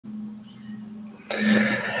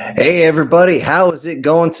Hey everybody, how is it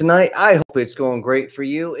going tonight? I hope it's going great for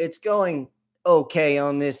you. It's going okay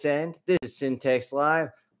on this end. This is Syntax Live.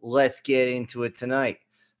 Let's get into it tonight.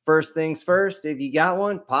 First things first, if you got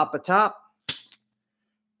one, pop a top.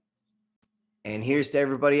 And here's to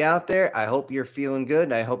everybody out there. I hope you're feeling good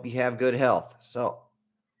and I hope you have good health. So,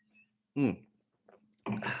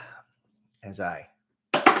 as I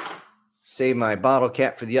save my bottle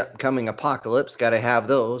cap for the upcoming apocalypse, got to have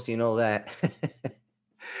those, you know that.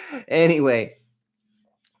 Anyway,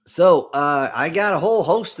 so I got a whole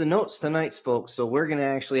host of notes tonight, folks. So we're going to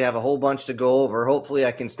actually have a whole bunch to go over. Hopefully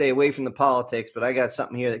I can stay away from the politics, but I got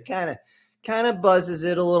something here that kind of buzzes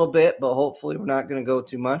it a little bit, but hopefully we're not going to go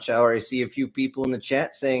too much. I already see a few people in the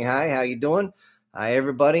chat saying hi. How you doing? Hi,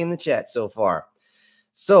 everybody in the chat so far.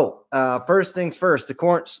 So first things first, the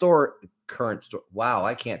current story. Wow,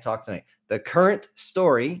 I can't talk tonight. The current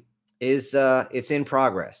story is it's in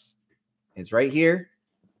progress. It's right here.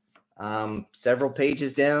 Several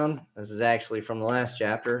pages down. This is actually from the last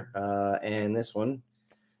chapter, and this one.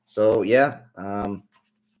 So yeah,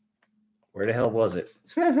 where the hell was it?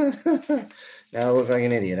 Now I look like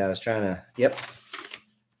an idiot. I was trying to, yep.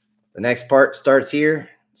 The next part starts here.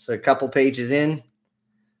 It's a couple pages in.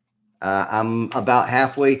 I'm about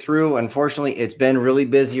halfway through. Unfortunately, it's been really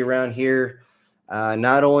busy around here.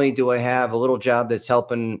 Not only do I have a little job that's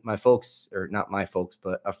helping my folks, or not my folks,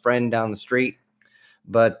 but a friend down the street,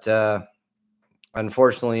 but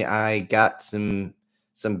unfortunately, I got some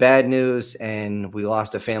bad news, and we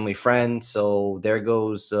lost a family friend. So there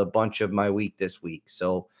goes a bunch of my week this week.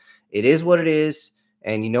 So it is what it is.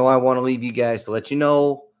 And I want to leave you guys to let you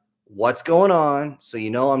know what's going on. So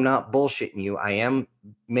I'm not bullshitting you. I am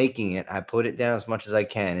making it. I put it down as much as I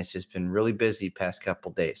can. It's just been really busy past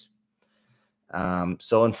couple days.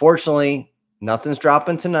 So unfortunately, nothing's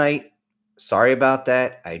dropping tonight. Sorry about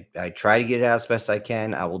that. I try to get it out as best I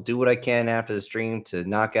can. I will do what I can after the stream to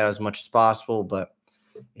knock out as much as possible, but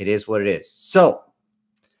it is what it is. So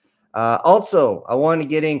also, I want to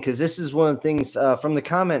get in because this is one of the things from the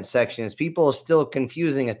comment section is people are still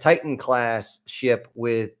confusing a Titan class ship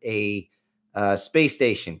with a space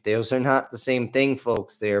station. Those are not the same thing,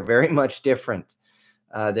 folks. They are very much different.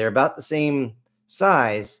 They're about the same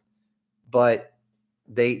size, but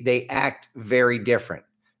they act very different.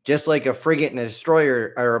 Just like a frigate and a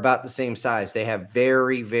destroyer are about the same size. They have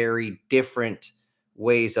very, very different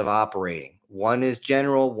ways of operating. One is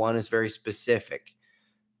general, one is very specific.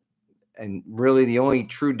 And really the only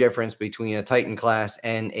true difference between a Titan class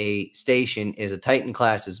and a station is a Titan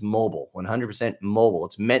class is mobile, 100% mobile.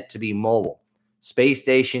 It's meant to be mobile. Space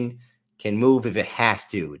station can move if it has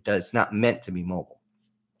to. It's not meant to be mobile.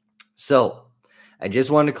 So I just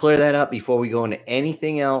wanted to clear that up before we go into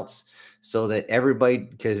anything else. So that everybody,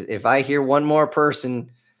 because if I hear one more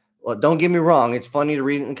person, well, don't get me wrong, it's funny to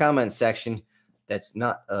read it in the comments section. That's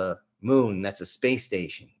not a moon, that's a space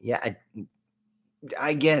station. Yeah,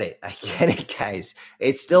 I get it. I get it, guys.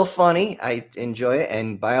 It's still funny. I enjoy it.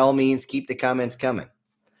 And by all means, keep the comments coming.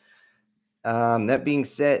 That being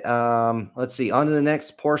said, let's see. On to the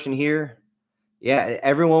next portion here. Yeah,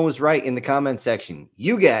 everyone was right in the comment section.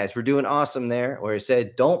 You guys were doing awesome there, where it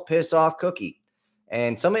said, don't piss off Cookie.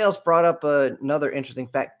 And somebody else brought up another interesting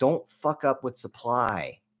fact. Don't fuck up with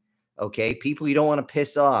supply. Okay, people you don't want to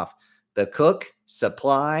piss off. The cook,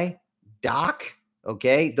 supply, doc.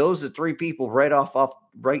 Okay, those are three people right off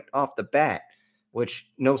the bat. Which,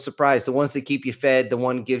 no surprise, the ones that keep you fed, the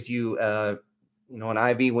one gives you an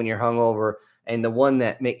IV when you're hungover, and the one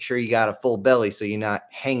that makes sure you got a full belly so you're not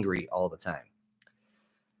hangry all the time.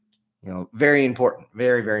 Very important,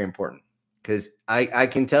 very, very important. Because I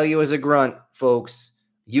can tell you as a grunt, folks,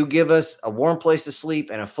 you give us a warm place to sleep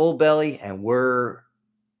and a full belly, and we're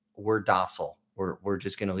docile. We're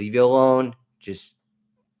just going to leave you alone. Just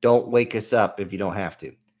don't wake us up if you don't have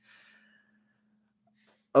to.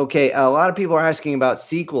 Okay, a lot of people are asking about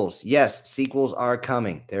sequels. Yes, sequels are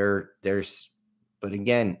coming. But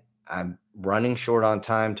again, I'm running short on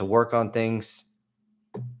time to work on things.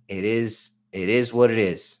 It is what it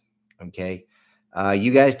is. Okay.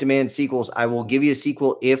 You guys demand sequels. I will give you a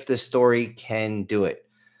sequel if the story can do it.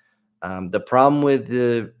 The problem with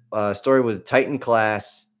the story with Titan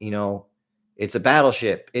class, it's a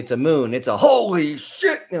battleship, it's a moon, it's a holy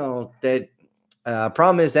shit. That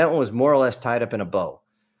problem is that one was more or less tied up in a bow.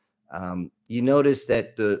 You notice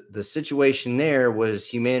that the situation there was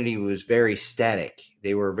humanity was very static.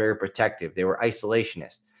 They were very protective. They were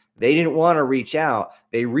isolationist. They didn't want to reach out.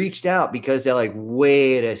 They reached out because they're like,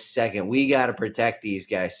 wait a second, we got to protect these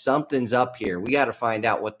guys. Something's up here. We got to find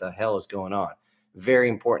out what the hell is going on. Very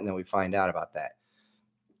important that we find out about that.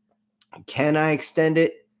 Can I extend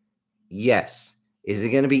it? Yes. Is it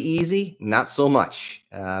going to be easy? Not so much,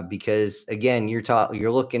 because again,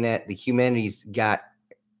 you're looking at the humanity's got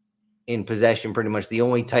in possession pretty much the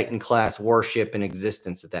only Titan class warship in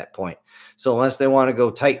existence at that point. So unless they want to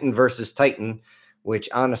go Titan versus Titan, which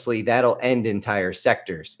honestly that'll end entire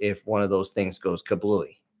sectors if one of those things goes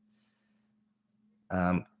kablooey.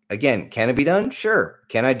 Again, can it be done? Sure.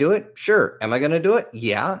 Can I do it? Sure. Am I going to do it?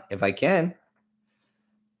 Yeah, if I can.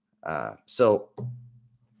 So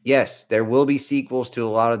yes, there will be sequels to a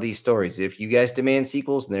lot of these stories. If you guys demand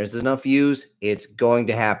sequels and there's enough views, it's going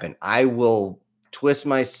to happen. I will twist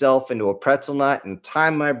myself into a pretzel knot and tie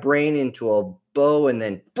my brain into a bow and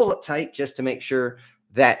then pull it tight just to make sure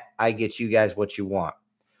that I get you guys what you want.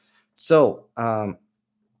 So,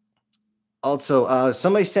 also,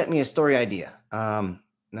 somebody sent me a story idea.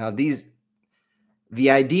 Now the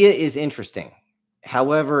idea is interesting.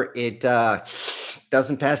 However, it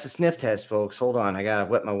doesn't pass the sniff test, folks. Hold on. I got to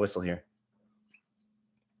wet my whistle here.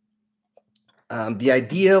 The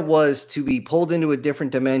idea was to be pulled into a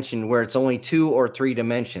different dimension where it's only 2 or 3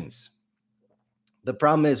 dimensions. The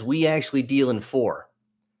problem is we actually deal in 4.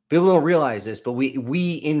 People don't realize this, but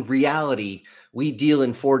we in reality, we deal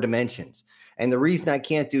in 4 dimensions. And the reason I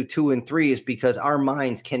can't do 2 and 3 is because our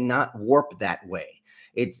minds cannot warp that way.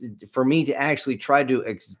 It's for me to actually try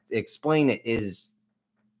to explain it is,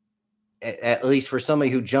 at least for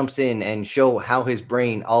somebody who jumps in and show how his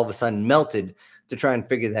brain all of a sudden melted to try and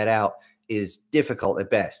figure that out is difficult at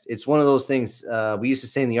best. It's one of those things we used to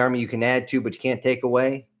say in the Army, you can add to, but you can't take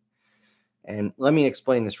away. And let me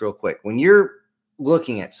explain this real quick. When you're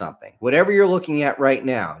looking at something, whatever you're looking at right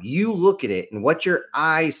now, you look at it and what your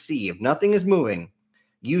eyes see, if nothing is moving,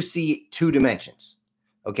 you see 2 dimensions.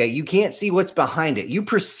 Okay. You can't see what's behind it. You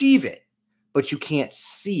perceive it, but you can't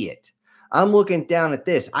see it. I'm looking down at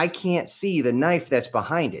this. I can't see the knife that's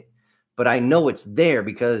behind it, but I know it's there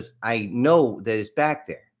because I know that it's back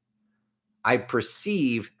there. I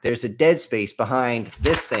perceive there's a dead space behind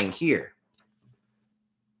this thing here.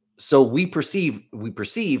 So we perceive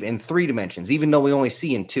in 3 dimensions, even though we only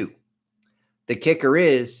see in 2. The kicker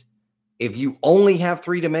is if you only have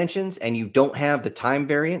 3 dimensions and you don't have the time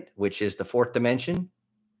variant, which is the 4th dimension,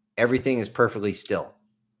 everything is perfectly still.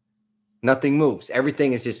 Nothing moves.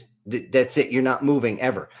 Everything is just, that's it. You're not moving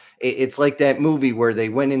ever. It's like that movie where they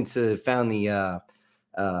went into, found the,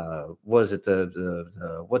 was it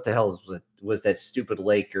the what the hell was that stupid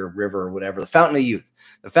lake or river or whatever, the Fountain of Youth.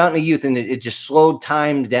 The Fountain of Youth, and it just slowed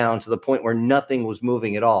time down to the point where nothing was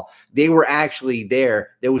moving at all. They were actually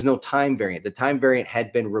there. There was no time variant. The time variant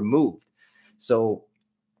had been removed. So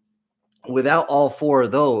without all 4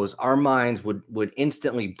 of those, our minds would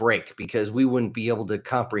instantly break because we wouldn't be able to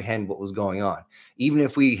comprehend what was going on. Even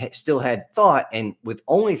if we still had thought, and with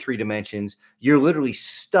only 3 dimensions, you're literally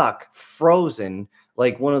stuck, frozen,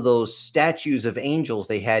 like one of those statues of angels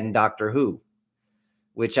they had in Doctor Who,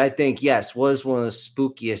 which I think, yes, was one of the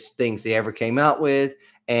spookiest things they ever came out with.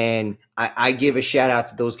 And I give a shout out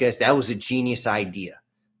to those guys. That was a genius idea.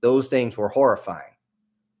 Those things were horrifying.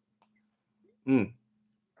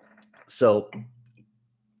 So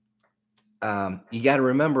you got to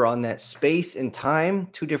remember on that space and time,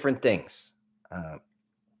 2 different things.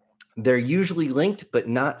 They're usually linked, but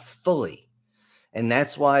not fully. And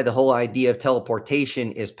that's why the whole idea of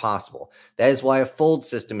teleportation is possible. That is why a fold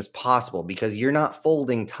system is possible, because you're not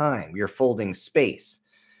folding time, you're folding space.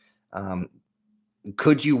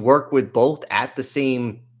 Could you work with both at the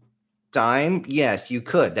same time? Yes, you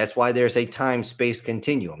could. That's why there's a time-space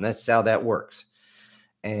continuum. That's how that works.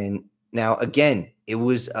 And now, again, it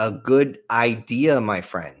was a good idea, my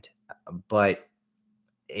friend, but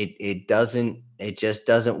it just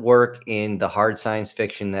doesn't work in the hard science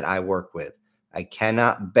fiction that I work with. I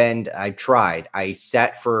cannot bend. I tried. I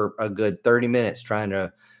sat for a good 30 minutes trying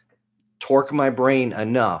to torque my brain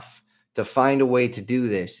enough to find a way to do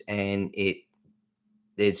this, and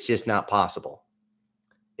it's just not possible.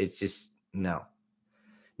 It's just no.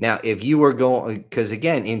 Now, if you were going, because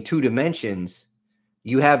again, in 2 dimensions,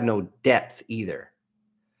 you have no depth either.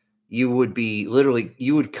 You would be literally,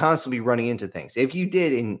 you would constantly be running into things. If you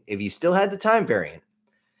did, if you still had the time variant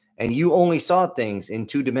and you only saw things in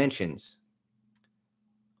 2 dimensions,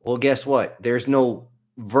 well, guess what? There's no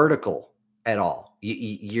vertical at all.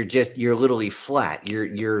 You're literally flat.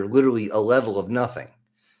 You're literally a level of nothing.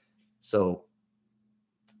 So,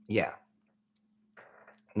 yeah.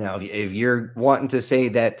 Now, if you're wanting to say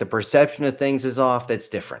that the perception of things is off, that's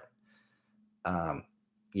different.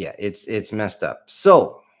 Yeah, it's messed up.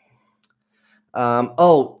 So,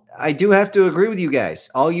 oh, I do have to agree with you guys.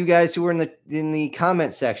 All you guys who are in the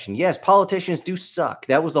comment section. Yes, politicians do suck.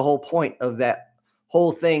 That was the whole point of that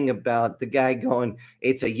whole thing about the guy going,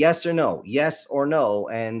 it's a yes or no,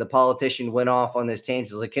 and the politician went off on this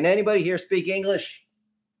tangent. Like, can anybody here speak English?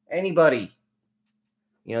 Anybody?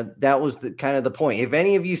 You know, that was the kind of the point. If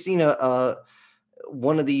any of you seen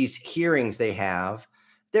one of these hearings they have,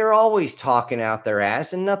 they're always talking out their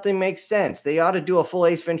ass and nothing makes sense. They ought to do a full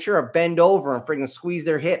Ace Ventura, bend over and friggin' squeeze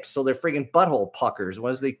their hips so their friggin' butthole puckers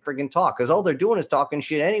as they friggin' talk. Because all they're doing is talking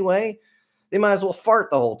shit anyway. They might as well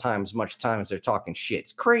fart the whole time, as much time as they're talking shit.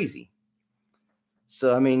 It's crazy.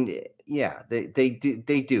 So, I mean, yeah, they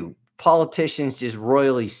do. Politicians just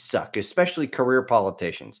royally suck, especially career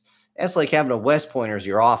politicians. That's like having a West Pointer as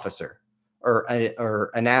your officer, or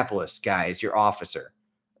Annapolis guy as your officer.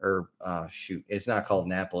 Or shoot, it's not called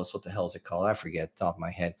Annapolis. What the hell is it called? I forget off the top of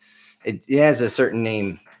my head. It has a certain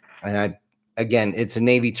name, and again, it's a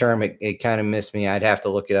Navy term. It kind of missed me. I'd have to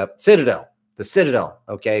look it up. Citadel, the Citadel.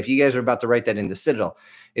 Okay, if you guys are about to write that in, the Citadel.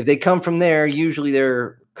 If they come from there, usually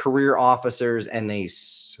they're career officers, and they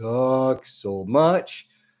suck so much.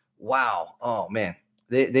 Wow. Oh man,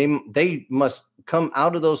 they must come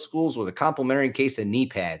out of those schools with a complimentary case of knee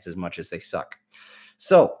pads as much as they suck.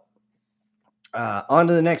 So. On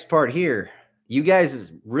to the next part here. You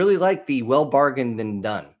guys really like the well bargained and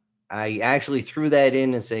done. I actually threw that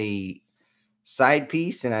in as a side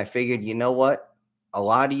piece, and I figured, you know what? A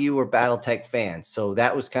lot of you are BattleTech fans, so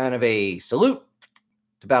that was kind of a salute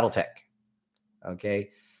to BattleTech.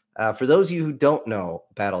 Okay. For those of you who don't know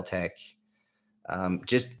BattleTech,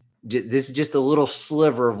 this is just a little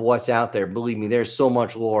sliver of what's out there. Believe me, there's so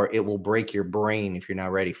much lore, it will break your brain if you're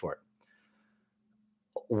not ready for it.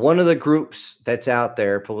 One of the groups that's out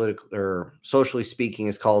there, politically or socially speaking,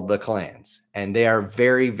 is called the clans, and they are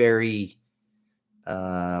very, very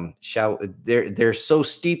they're so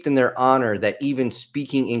steeped in their honor that even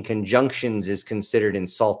speaking in conjunctions is considered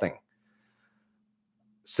insulting.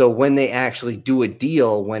 So when they actually do a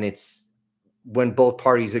deal, when both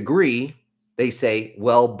parties agree, they say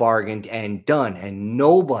well bargained and done, and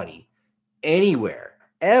nobody anywhere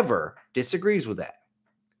ever disagrees with that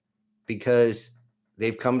because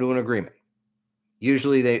they've come to an agreement.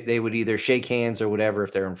 Usually they would either shake hands or whatever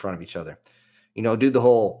if they're in front of each other. You know, do the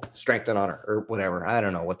whole strength and honor or whatever. I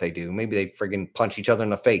don't know what they do. Maybe they friggin' punch each other in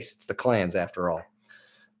the face. It's the clans after all.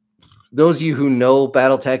 Those of you who know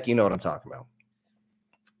BattleTech, you know what I'm talking about.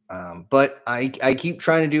 But I keep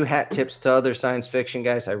trying to do hat tips to other science fiction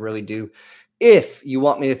guys. I really do. If you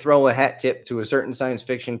want me to throw a hat tip to a certain science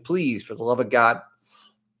fiction, please, for the love of God,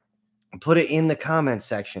 put it in the comment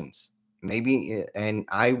sections. Maybe, and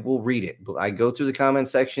I will read it. I go through the comment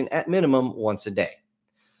section at minimum once a day.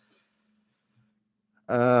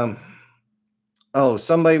 Oh,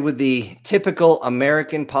 somebody with the typical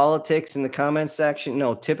American politics in the comment section.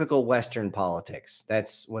 No, typical Western politics.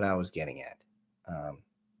 That's what I was getting at.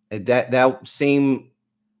 That same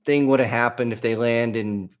thing would have happened if they land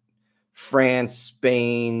in France,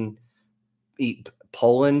 Spain,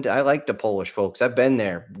 Poland. I like the Polish folks. I've been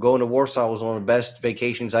there. Going to Warsaw was one of the best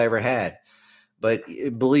vacations I ever had. But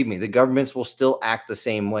believe me, the governments will still act the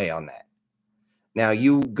same way on that. Now,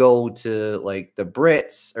 you go to like the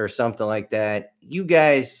Brits or something like that, you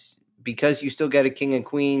guys, because you still got a king and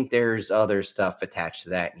queen, there's other stuff attached to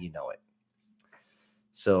that, and you know it.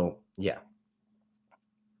 So, yeah.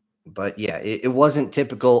 But yeah, it wasn't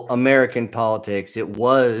typical American politics. It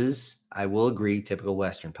was, I will agree, typical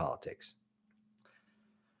Western politics.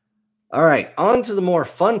 All right, on to the more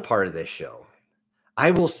fun part of this show.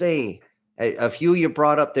 I will say, a few of you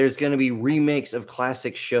brought up there's going to be remakes of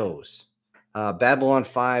classic shows. Babylon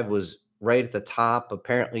 5 was right at the top.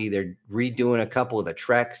 Apparently, they're redoing a couple of the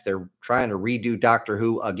Treks. They're trying to redo Doctor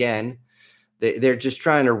Who again. They're just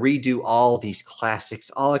trying to redo all these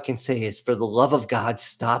classics. All I can say is, for the love of God,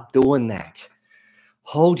 stop doing that.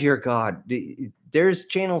 Oh, dear God. There's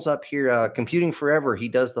channels up here, Computing Forever. He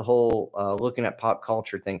does the whole looking at pop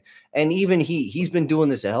culture thing. And even he's been doing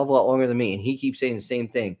this a hell of a lot longer than me. And he keeps saying the same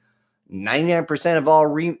thing. 99% of all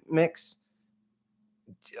remix,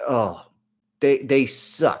 oh, they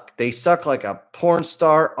suck. They suck like a porn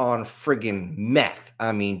star on friggin' meth.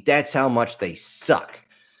 I mean, that's how much they suck.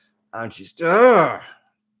 I'm just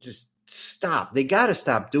stop. They got to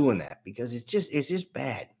stop doing that because it's just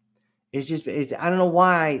bad. I don't know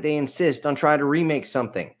why they insist on trying to remake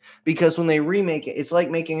something, because when they remake it, it's like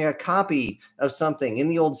making a copy of something in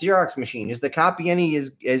the old Xerox machine. Is the copy any as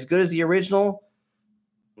good as the original?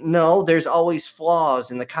 No, there's always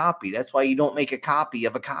flaws in the copy. That's why you don't make a copy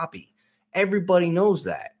of a copy. Everybody knows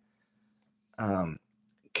that.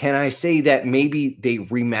 Can I say that maybe they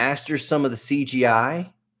remaster some of the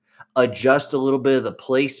CGI? Adjust a little bit of the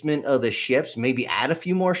placement of the ships, maybe add a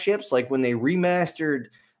few more ships, like when they remastered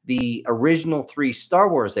the original 3 Star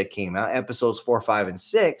Wars that came out, episodes 4, 5, and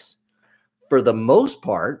 6, for the most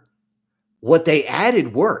part, what they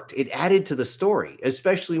added worked. It added to the story,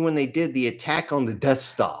 especially when they did the attack on the Death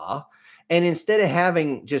Star. And instead of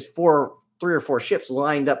having just 3 or 4 ships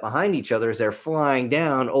lined up behind each other as they're flying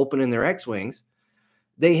down, opening their X-Wings,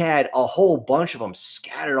 they had a whole bunch of them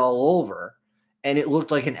scattered all over, and it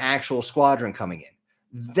looked like an actual squadron coming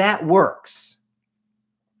in. That works.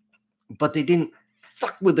 But they didn't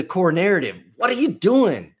fuck with the core narrative. What are you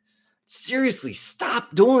doing? Seriously,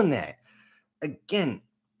 stop doing that. Again,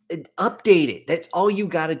 update it. That's all you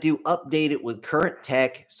got to do. Update it with current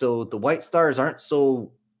tech so the white stars aren't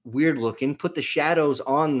so weird looking. Put the shadows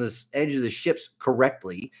on the edge of the ships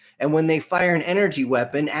correctly. And when they fire an energy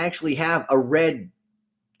weapon, actually have a red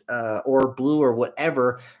or blue or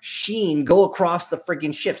whatever sheen go across the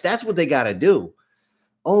freaking ships. That's what they got to do.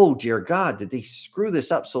 Oh, dear God, did they screw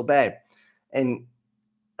this up so bad? And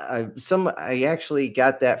I actually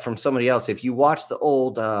got that from somebody else. If you watch the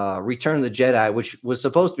old Return of the Jedi, which was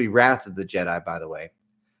supposed to be Wrath of the Jedi, by the way,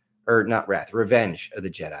 or not Wrath, Revenge of the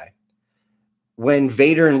Jedi. When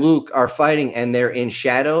Vader and Luke are fighting and they're in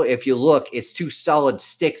shadow, if you look, it's 2 solid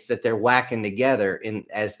sticks that they're whacking together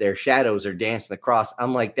as their shadows are dancing across.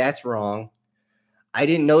 I'm like, that's wrong. I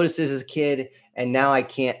didn't notice this as a kid, and now I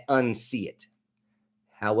can't unsee it.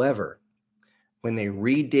 However, when they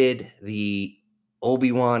redid the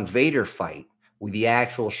Obi-Wan Vader fight with the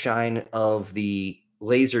actual shine of the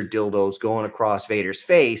laser dildos going across Vader's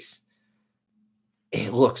face,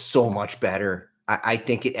 it looks so much better. I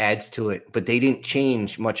think it adds to it, but they didn't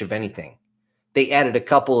change much of anything. They added a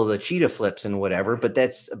couple of the cheetah flips and whatever, but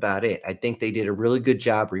that's about it. I think they did a really good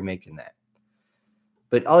job remaking that.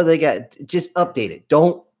 But all they got, just update it.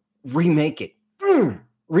 Don't remake it.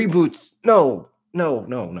 Reboots. No.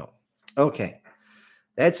 Okay.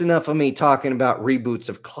 That's enough of me talking about reboots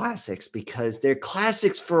of classics because they're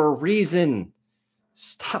classics for a reason.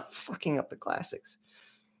 Stop fucking up the classics.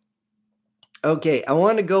 Okay, I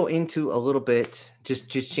want to go into a little bit,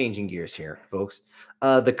 just changing gears here, folks.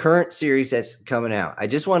 The current series that's coming out. I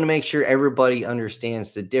just want to make sure everybody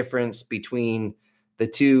understands the difference between the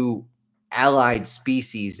 2 allied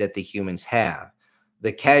species that the humans have,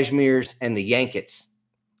 the Kashmirs and the Yankets.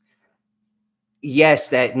 Yes,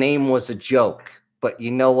 that name was a joke. But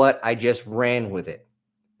you know what? I just ran with it.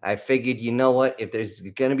 I figured, you know what? If there's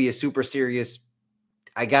going to be a super serious,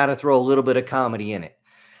 I got to throw a little bit of comedy in it.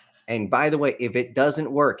 And by the way, if it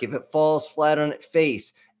doesn't work, if it falls flat on its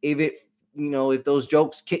face, if those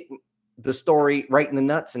jokes kick the story right in the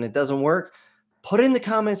nuts and it doesn't work, put it in the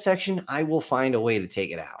comment section. I will find a way to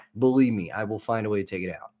take it out. Believe me, I will find a way to take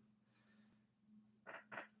it out.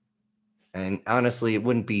 And honestly, it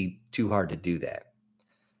wouldn't be too hard to do that.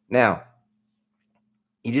 Now,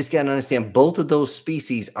 you just got to understand both of those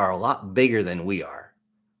species are a lot bigger than we are.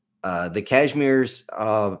 The Kashmirs,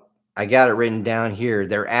 I got it written down here.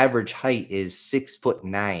 Their average height is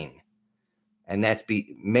 6'9", and that's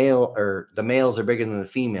the males are bigger than the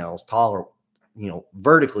females, taller,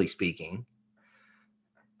 vertically speaking.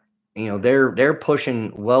 They're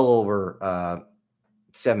pushing well over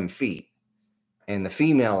 7 feet, and the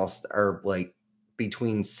females are like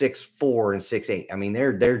between 6'4" and 6'8". I mean,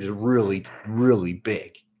 they're just really, really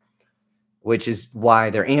big, which is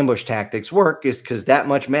why their ambush tactics work, is because that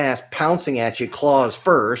much mass pouncing at you claws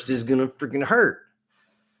first is going to freaking hurt.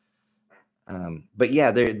 But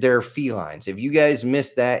yeah, they're felines. If you guys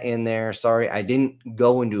missed that in there, sorry, I didn't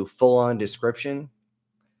go into a full-on description.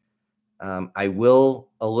 I will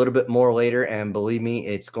a little bit more later, and believe me,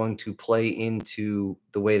 it's going to play into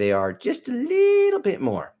the way they are just a little bit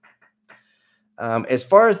more. As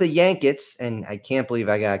far as the Yankets, and I can't believe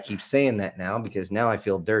I got to keep saying that now because now I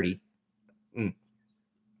feel dirty.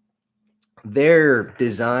 Their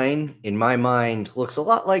design, in my mind, looks a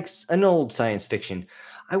lot like an old science fiction.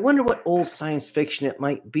 I wonder what old science fiction it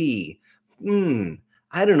might be.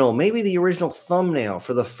 I don't know. Maybe the original thumbnail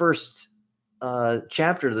for the first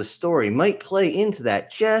chapter of the story might play into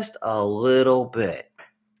that just a little bit.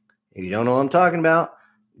 If you don't know what I'm talking about,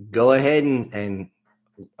 go ahead and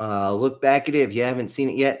look back at it if you haven't seen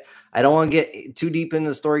it yet. I don't want to get too deep into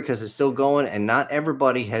the story because it's still going, and not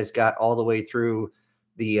everybody has got all the way through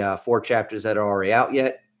the 4 chapters that are already out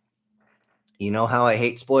yet. You know how I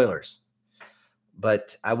hate spoilers.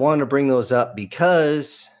 But I wanted to bring those up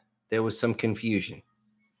because there was some confusion.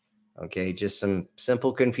 Okay, just some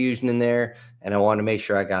simple confusion in there, and I want to make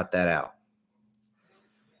sure I got that out.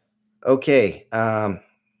 Okay.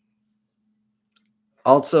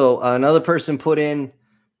 Also, another person put in,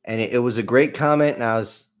 and it was a great comment, and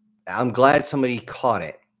I'm glad somebody caught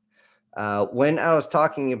it. When I was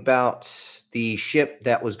talking about the ship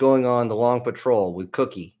that was going on the long patrol with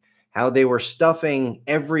Cookie, how they were stuffing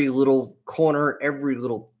every little corner, every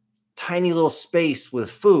little tiny little space with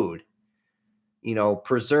food, you know,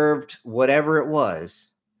 preserved, whatever it was.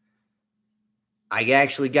 I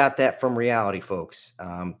actually got that from reality, folks.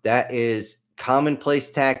 That is commonplace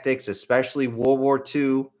tactics, especially World War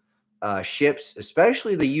II ships,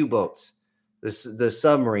 especially the U-boats, the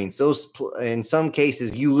submarines. Those, in some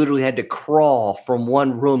cases, you literally had to crawl from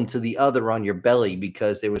one room to the other on your belly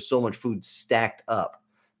because there was so much food stacked up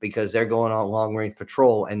because they're going on long-range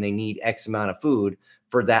patrol and they need X amount of food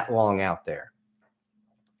for that long out there.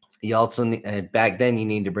 You also back then you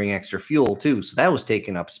need to bring extra fuel too, so that was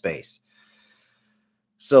taking up space.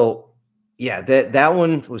 So yeah, that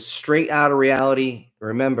one was straight out of reality.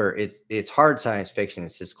 Remember, it's hard science fiction.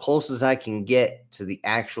 It's as close as I can get to the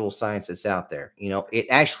actual science that's out there. You know, it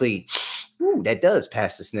actually that does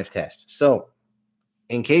pass the sniff test. So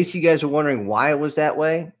in case you guys are wondering why it was that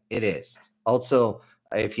way, it is. Also,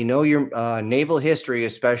 if you know your naval history,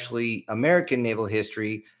 especially American naval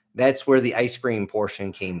history, that's where the ice cream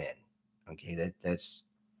portion came in. Okay, that's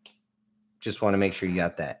just want to make sure you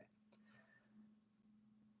got that.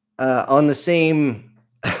 On the same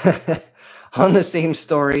on the same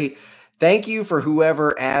story, thank you for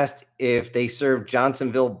whoever asked if they served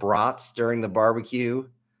Johnsonville brats during the barbecue,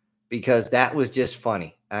 because that was just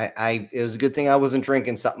funny. It was a good thing I wasn't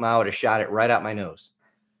drinking something. I would have shot it right out my nose.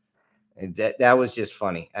 And that was just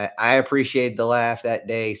funny. I appreciate the laugh that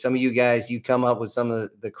day. Some of you guys, you come up with some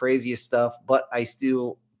of the craziest stuff, but I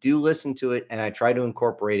still do listen to it and I try to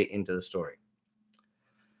incorporate it into the story.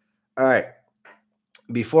 All right.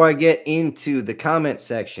 Before I get into the comment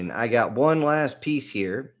section, I got one last piece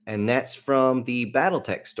here, and that's from the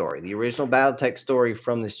Battletech story, the original Battletech story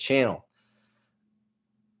from this channel.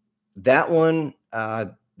 That one,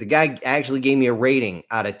 the guy actually gave me a rating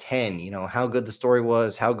out of 10, you know, how good the story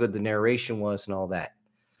was, how good the narration was, and all that.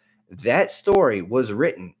 That story was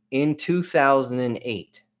written in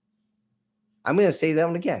 2008. I'm going to say that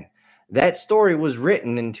one again. That story was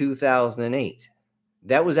written in 2008.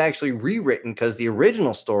 That was actually rewritten because the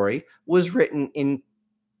original story was written in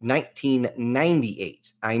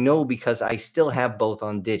 1998. I know because I still have both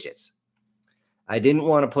on digits. I didn't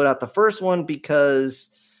want to put out the first one because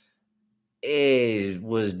it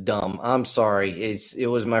was dumb. I'm sorry. It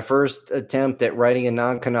was my first attempt at writing a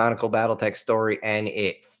non-canonical Battletech story, and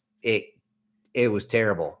it was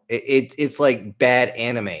terrible. It's like bad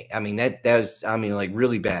anime. I mean, that was, I mean, like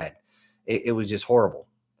really bad. It was just horrible.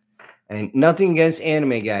 And nothing against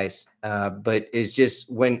anime, guys, but it's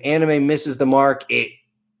just when anime misses the mark, it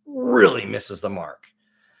really misses the mark.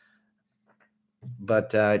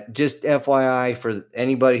 But just FYI for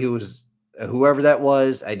anybody who was, whoever that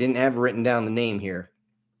was, I didn't have written down the name here.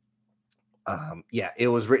 Yeah, it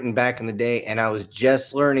was written back in the day, and I was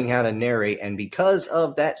just learning how to narrate. And because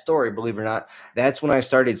of that story, believe it or not, that's when I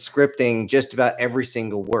started scripting just about every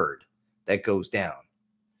single word that goes down.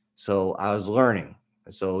 So I was learning.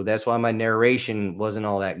 So that's why my narration wasn't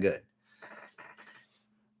all that good.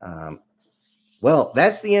 Well,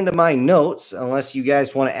 that's the end of my notes, unless you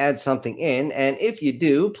guys want to add something in. And if you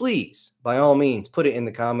do, please, by all means, put it in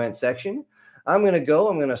the comment section. I'm going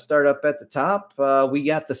to start up at the top. We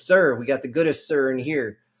got the sir. We got the goodest sir in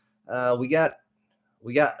here. We got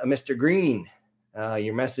Mr. Green.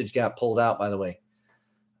 Your message got pulled out, by the way.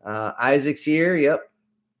 Isaac's here. Yep.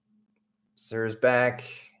 Sir's back.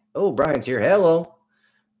 Oh, Brian's here. Hello.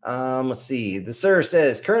 Let's see. The sir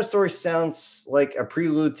says current story sounds like a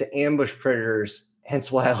prelude to Ambush Predators,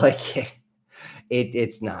 hence why I like it.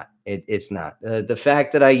 It's not. It's not. The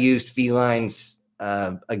fact that I used felines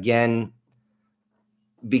again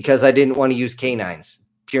because I didn't want to use canines,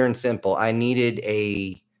 pure and simple. I needed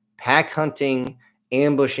a pack hunting,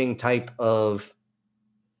 ambushing type of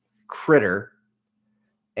critter,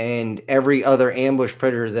 and every other ambush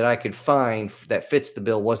predator that I could find that fits the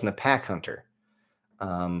bill wasn't a pack hunter.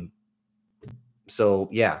 So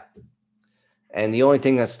yeah. And the only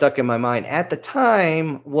thing that stuck in my mind at the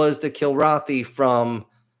time was the Kilrathi from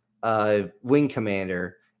Wing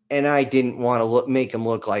Commander. And I didn't want to make them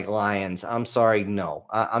look like lions. I'm sorry. No,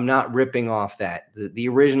 I'm not ripping off that. The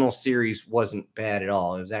original series wasn't bad at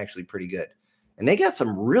all. It was actually pretty good. And they got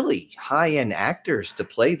some really high-end actors to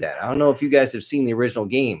play that. I don't know if you guys have seen the original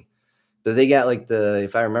game, but they got like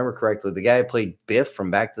if I remember correctly, the guy who played Biff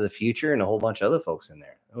from Back to the Future and a whole bunch of other folks in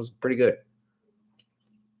there. It was pretty good.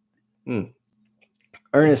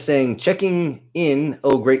 Ernest saying, checking in.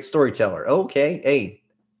 Oh, great storyteller. Okay. Hey.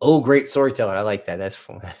 Oh, great storyteller. I like that. That's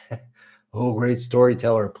fun. Oh, great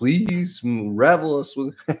storyteller. Please ravel us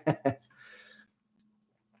with.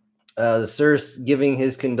 The sir's giving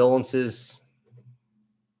his condolences.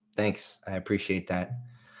 Thanks. I appreciate that.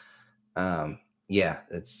 Yeah,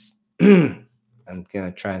 it's I'm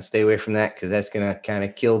gonna try and stay away from that because that's gonna kind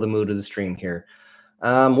of kill the mood of the stream here.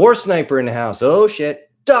 War sniper in the house. Oh shit.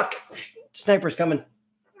 Duck! Sniper's coming.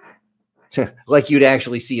 Like you'd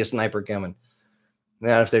actually see a sniper coming.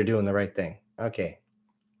 Not if they're doing the right thing. Okay.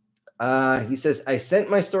 He says, I sent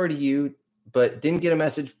my story to you, but didn't get a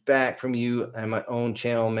message back from you on my own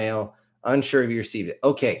channel mail. Unsure if you received it.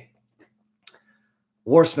 Okay.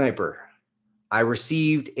 War Sniper. I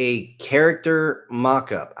received a character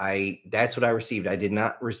mock-up. That's what I received. I did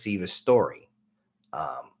not receive a story.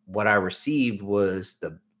 What I received was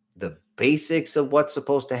the basics of what's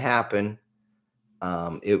supposed to happen.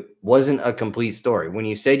 It wasn't a complete story. When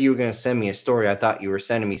you said you were going to send me a story, I thought you were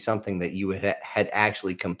sending me something that you had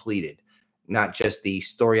actually completed, not just the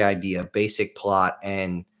story idea, basic plot,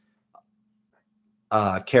 and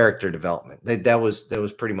character development. That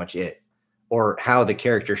was pretty much it, or how the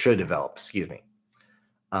character should develop. Excuse me.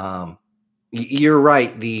 You're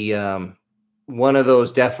right. The one of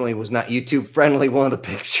those definitely was not YouTube friendly. One of the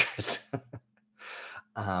pictures.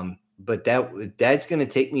 But that's going to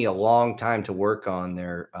take me a long time to work on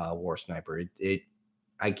their War Sniper.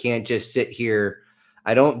 I can't just sit here.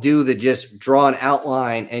 I don't do the just draw an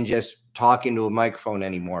outline and just talk into a microphone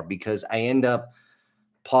anymore because I end up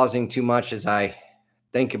pausing too much as I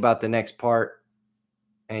think about the next part.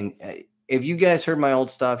 And if you guys heard my old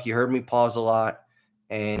stuff, you heard me pause a lot.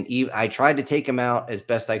 And I tried to take them out as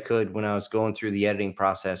best I could when I was going through the editing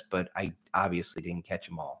process, but I obviously didn't catch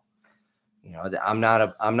them all. You know, I'm not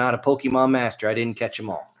a Pokemon master. I didn't catch them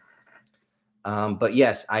all. But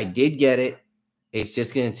yes, I did get it. It's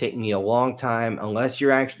just going to take me a long time unless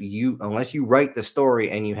you're actually unless you write the story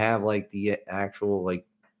and you have like the actual like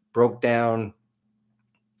broke down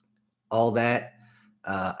all that.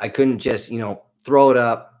 I couldn't just, you know, throw it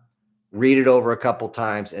up, read it over a couple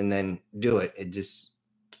times and then do it. It just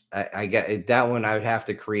I got it, that one. I would have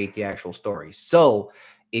to create the actual story. So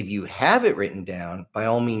if you have it written down, by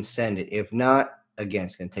all means, send it. If not, again,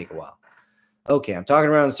 it's going to take a while. Okay, I'm talking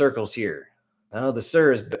around in circles here. Oh, the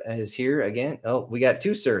sir is here again. Oh, we got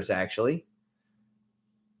two sirs, actually.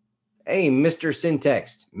 Hey, Mr.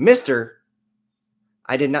 Syntext. Mr.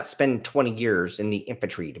 I did not spend 20 years in the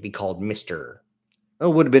infantry to be called Mr.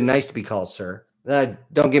 Oh, it would have been nice to be called sir.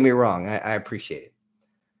 Don't get me wrong. I appreciate it.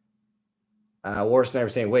 War Sniper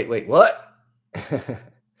saying, wait, what?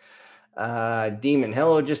 Demon,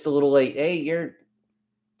 hello, just a little late. Hey, you're,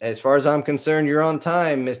 as far as I'm concerned, you're on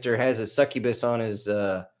time. Mr. has a succubus on his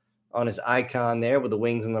icon there with the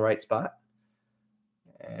wings in the right spot.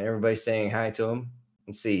 And everybody's saying hi to him.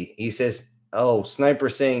 Let's see. He says, oh, Sniper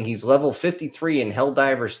saying he's level 53 in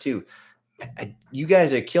Helldivers 2. You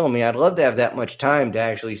guys are killing me. I'd love to have that much time to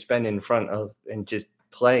actually spend in front of and just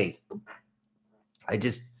play. I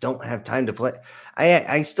just don't have time to play.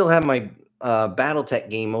 I still have my Battletech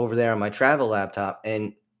game over there on my travel laptop,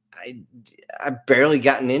 and I've barely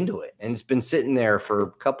gotten into it, and it's been sitting there for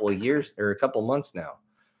a couple of years or a couple months now.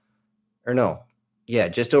 Or no, yeah,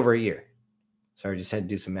 just over a year. Sorry, just had to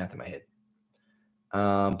do some math in my head.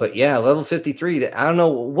 But yeah, level 53. I don't know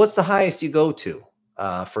what's the highest you go to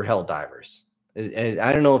for Helldivers.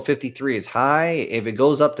 I don't know if 53 is high. If it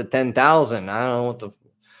goes up to 10,000, I don't know what the.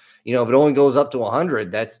 You know, if it only goes up to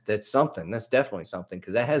 100, that's something. That's definitely something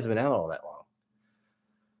because that hasn't been out all that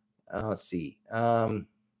long. Let's see.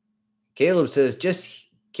 Caleb says, just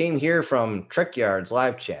came here from Trek Yards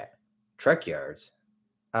live chat. Trek Yards?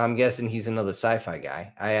 I'm guessing he's another sci-fi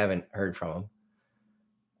guy. I haven't heard from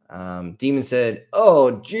him. Demon said,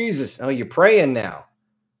 oh, Jesus. Oh, you're praying now.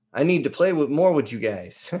 I need to play more with you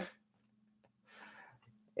guys.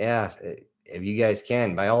 Yeah, if you guys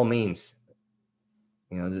can, by all means.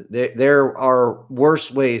 You know, there are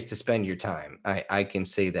worse ways to spend your time. I can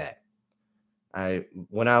say that.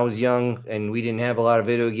 When I was young and we didn't have a lot of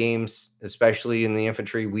video games, especially in the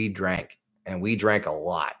infantry, we drank, and we drank a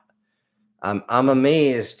lot. I'm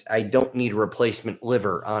amazed I don't need a replacement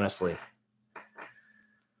liver, honestly.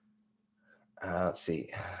 Let's see.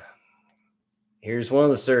 Here's one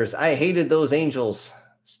of the sirs. I hated those angels.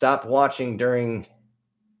 Stopped watching during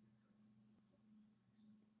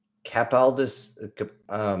Capaldi's,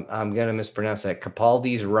 I'm going to mispronounce that,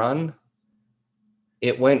 Capaldi's run.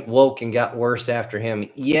 It went woke and got worse after him.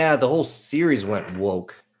 Yeah, the whole series went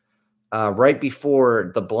woke. Right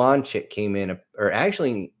before the blonde chick came in, or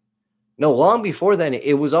actually, no, long before then,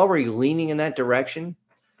 it was already leaning in that direction.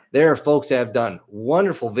 There are folks that have done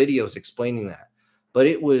wonderful videos explaining that, but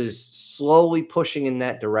it was slowly pushing in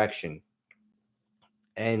that direction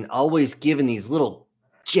and always giving these little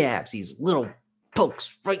jabs, these little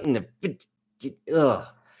pokes right in the. Ugh.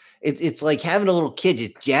 It's like having a little kid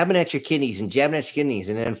just jabbing at your kidneys, and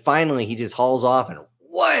then finally he just hauls off and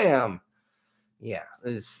wham. Yeah,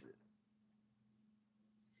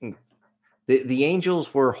 the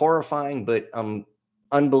angels were horrifying, but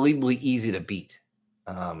unbelievably easy to beat.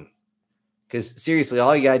 Because seriously,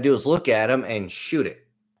 all you gotta do is look at them and shoot it.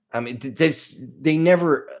 I mean, they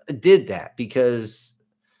never did that because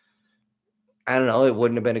I don't know, it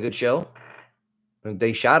wouldn't have been a good show.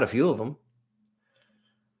 They shot a few of them.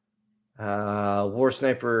 War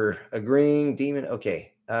Sniper agreeing. Demon.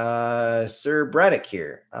 Okay. Sir Braddock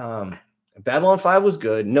here. Babylon 5 was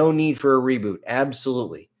good. No need for a reboot.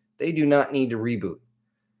 Absolutely. They do not need to reboot.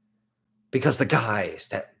 Because the guys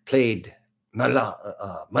that played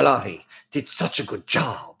Malati did such a good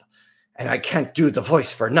job. And I can't do the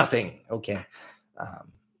voice for nothing. Okay.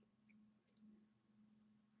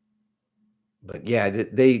 But yeah,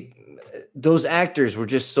 those actors were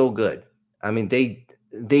just so good. I mean, they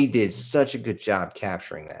did such a good job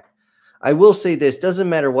capturing that. I will say this, doesn't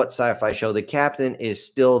matter what sci-fi show, the captain is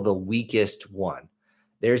still the weakest one.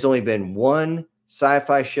 There's only been one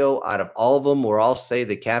sci-fi show out of all of them where I'll say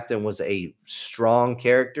the captain was a strong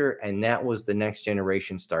character, and that was the Next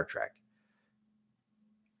Generation Star Trek.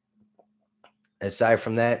 Aside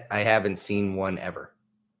from that, I haven't seen one ever.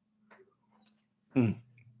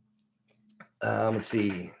 Let's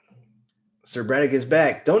see. Sir Braddock is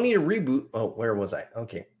back. Don't need a reboot. Oh, where was I?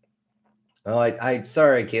 Okay. Oh, I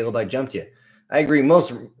sorry, Caleb, I jumped you. I agree.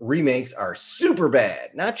 Most remakes are super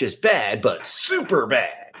bad. Not just bad, but super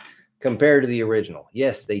bad compared to the original.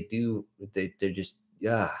 Yes, they do. They're just,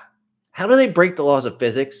 yeah. How do they break the laws of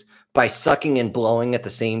physics? By sucking and blowing at the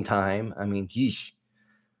same time? I mean, yeesh.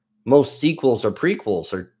 Most sequels or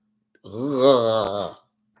prequels are,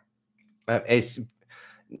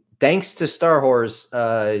 thanks to Star Wars,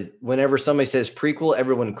 whenever somebody says prequel,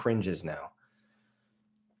 everyone cringes now.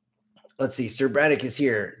 Let's see. Sir Braddock is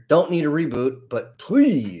here. Don't need a reboot, but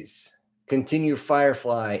please continue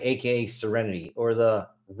Firefly, a.k.a. Serenity, or the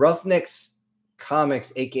Roughnecks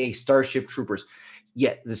comics, a.k.a. Starship Troopers.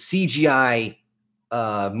 Yeah, the CGI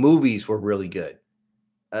movies were really good.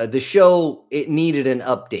 The show, it needed an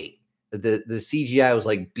update. The CGI was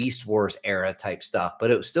like Beast Wars era type stuff,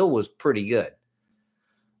 but it still was pretty good.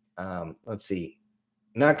 Let's see.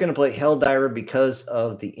 Not going to play Helldiver because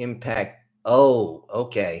of the impact. Oh,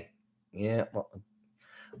 okay. Yeah. Well,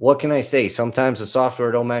 what can I say? Sometimes the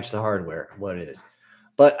software don't match the hardware. What it is.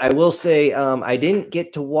 But I will say I didn't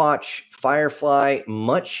get to watch Firefly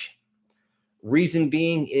much. Reason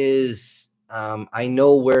being is I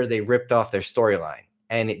know where they ripped off their storyline,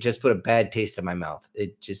 and it just put a bad taste in my mouth.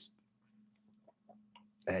 It just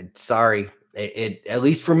sorry. It at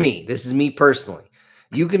least for me. This is me personally.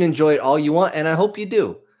 You can enjoy it all you want, and I hope you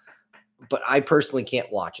do. But I personally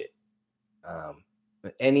can't watch it.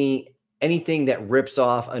 Anything that rips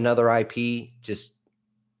off another IP,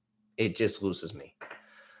 it just loses me.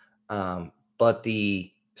 But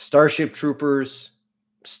the Starship Troopers,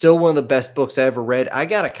 still one of the best books I ever read. I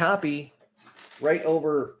got a copy right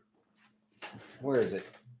over. Where is it?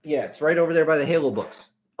 Yeah, it's right over there by the Halo books.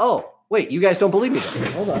 Oh, wait, you guys don't believe me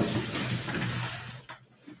though. Hold on.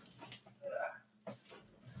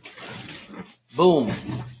 Boom.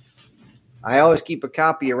 I always keep a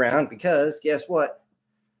copy around because guess what?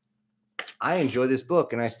 I enjoy this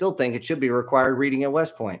book, and I still think it should be required reading at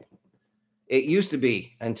West Point. It used to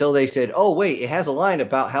be until they said, oh, wait, it has a line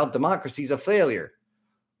about how democracy is a failure.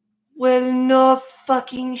 Well, no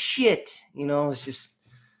fucking shit. You know, it's just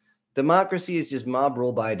democracy is just mob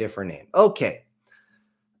rule by a different name. Okay.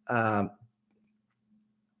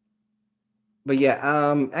 But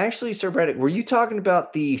yeah, actually, Sir Braddock, were you talking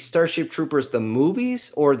about the Starship Troopers, the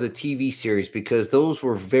movies, or the TV series? Because those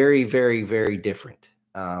were very, very, very different.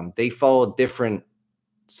 They followed different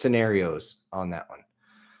scenarios on that one.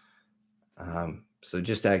 So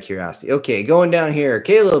just out of curiosity. Okay, going down here.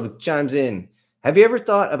 Caleb chimes in. Have you ever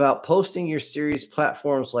thought about posting your series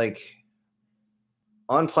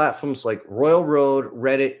on platforms like Royal Road,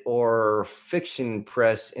 Reddit, or Fiction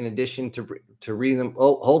Press in addition to reading them?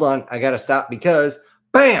 Oh, hold on. I got to stop because,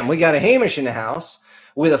 bam, we got a Hamish in the house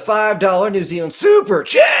with a $5 New Zealand super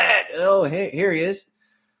chat. Oh, hey, here he is.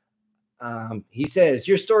 He says,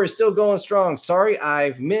 your story is still going strong. Sorry,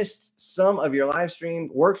 I've missed some of your live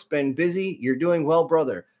stream. Work's been busy. You're doing well,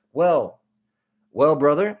 brother. Well,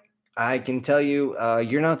 brother, I can tell you,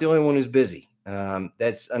 you're not the only one who's busy.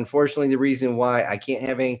 That's unfortunately the reason why I can't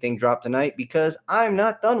have anything drop tonight, because I'm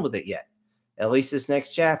not done with it yet, at least this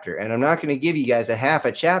next chapter. And I'm not going to give you guys a half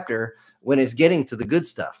a chapter when it's getting to the good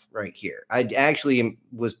stuff right here. I actually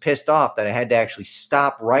was pissed off that I had to actually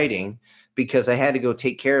stop writing because I had to go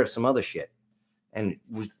take care of some other shit. And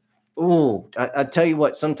oh, I tell you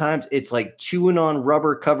what, sometimes it's like chewing on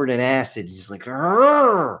rubber covered in acid. It's like,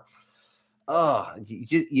 oh,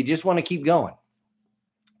 you just want to keep going,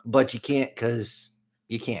 but you can't because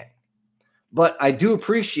you can't. But I do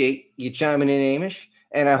appreciate you chiming in, Amish,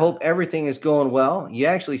 and I hope everything is going well. You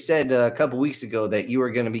actually said a couple weeks ago that you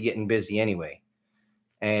were going to be getting busy anyway.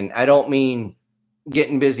 And I don't mean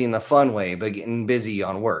getting busy in the fun way, but getting busy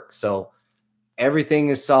on work. So everything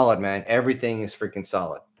is solid, man. Everything is freaking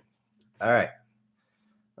solid. All right.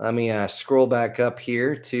 Let me scroll back up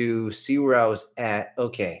here to see where I was at.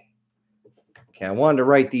 Okay. I wanted to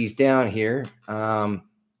write these down here.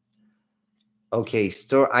 Okay,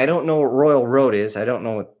 so I don't know what Royal Road is. I don't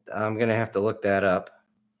know what, I'm going to have to look that up.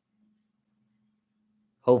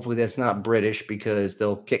 Hopefully that's not British because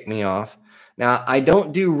they'll kick me off. Now, I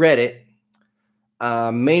don't do Reddit,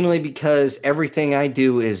 mainly because everything I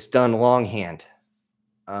do is done longhand.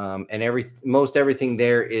 And most everything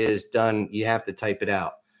there is done, you have to type it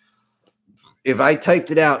out. If I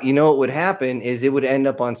typed it out, you know what would happen is it would end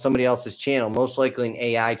up on somebody else's channel, most likely an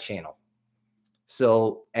AI channel.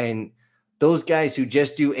 So, and those guys who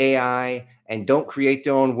just do AI and don't create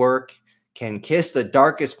their own work can kiss the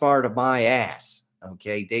darkest part of my ass.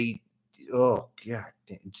 Okay. Oh God,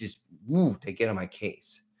 just, they get on my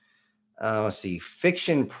case. Let's see.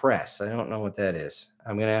 Fiction Press. I don't know what that is.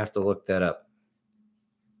 I'm going to have to look that up.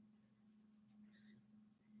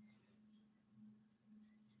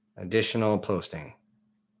 Additional posting.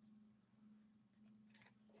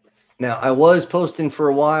 Now, I was posting for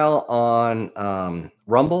a while on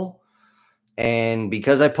Rumble, and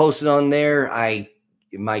because I posted on there,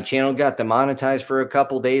 my channel got demonetized for a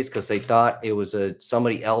couple days because they thought it was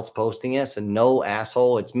somebody else posting it. So no,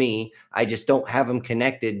 asshole, it's me. I just don't have them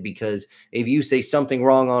connected because if you say something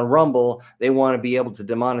wrong on Rumble, they want to be able to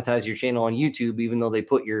demonetize your channel on YouTube, even though they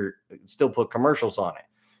still put commercials on it.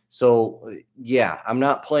 So yeah, I'm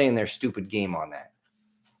not playing their stupid game on that.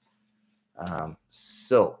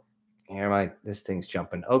 So here this thing's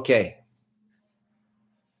jumping. Okay.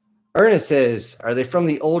 Ernest says, are they from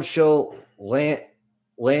the old show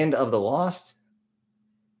Land of the Lost?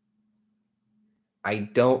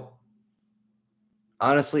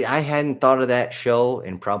 Honestly, I hadn't thought of that show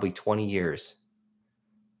in probably 20 years.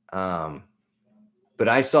 But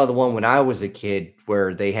I saw the one when I was a kid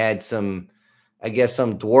where they had some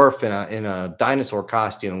dwarf in a dinosaur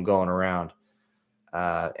costume going around.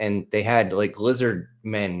 And they had like lizard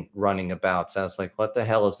men running about. So I was like, what the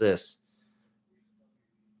hell is this?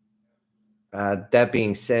 That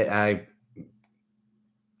being said,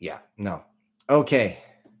 no. Okay.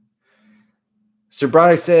 Sir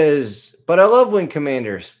Brody says, but I love Wing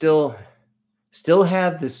Commander. Still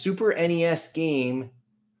have the Super NES game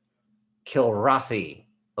Kilrathi.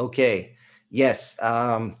 Okay. Yes.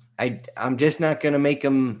 I'm just not going to make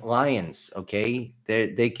them lions. Okay.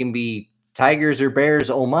 They can be tigers or bears.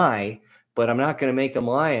 Oh my, but I'm not going to make them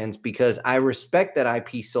lions because I respect that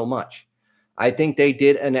IP so much. I think they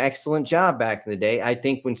did an excellent job back in the day. I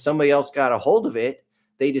think when somebody else got a hold of it,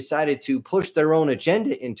 they decided to push their own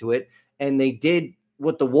agenda into it. And they did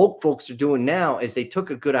what the woke folks are doing now is they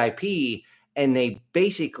took a good IP and they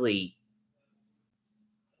basically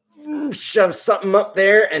shove something up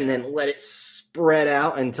there and then let it spread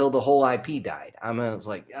out until the whole IP died. I was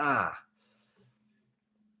like,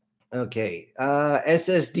 okay.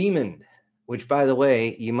 SS Demon, which by the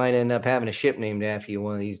way, you might end up having a ship named after you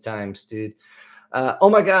one of these times, dude.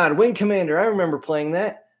 Oh my God, Wing Commander. I remember playing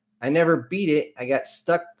that. I never beat it. I got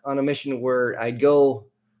stuck on a mission where I'd go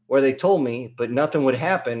where they told me, but nothing would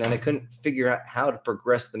happen. And I couldn't figure out how to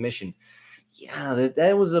progress the mission. Yeah,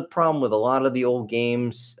 that was a problem with a lot of the old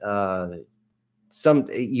games. You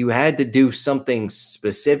had to do something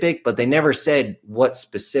specific, but they never said what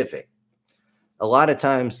specific. A lot of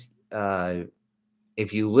times,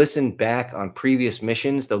 if you listen back on previous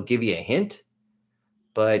missions, they'll give you a hint,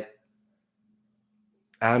 but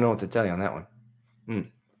I don't know what to tell you on that one.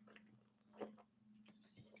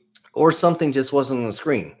 Or something just wasn't on the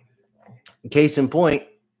screen. Case in point,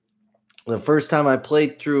 the first time I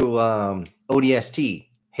played through ODST,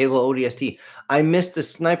 Halo ODST, I missed the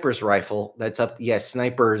sniper's rifle. That's up. Yes,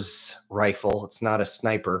 sniper's rifle. It's not a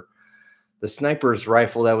sniper. The sniper's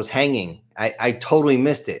rifle that was hanging. I totally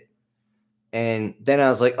missed it. And then I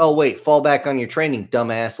was like, oh, wait, fall back on your training,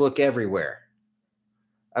 dumbass. Look everywhere.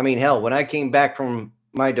 I mean, hell, when I came back from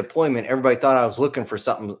my deployment, everybody thought I was looking for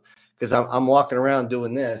something because I'm walking around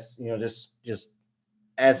doing this, just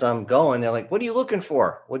as I'm going. They're like, what are you looking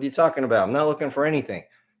for? What are you talking about? I'm not looking for anything.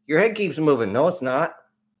 Your head keeps moving. No, it's not.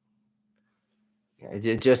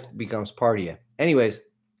 It just becomes part of you. Anyways,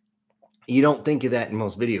 You don't think of that in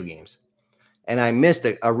most video games. And I missed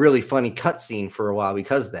a really funny cutscene for a while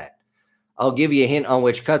because of that. I'll give you a hint on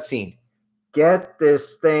which cutscene. Get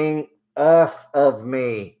this thing off of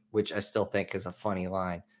me, which I still think is a funny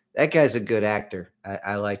line. That guy's a good actor.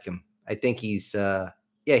 I like him. I think he's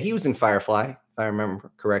he was in Firefly, if I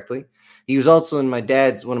remember correctly. He was also in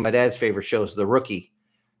one of my dad's favorite shows, The Rookie.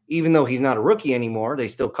 Even though he's not a rookie anymore, they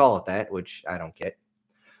still call it that, which I don't get.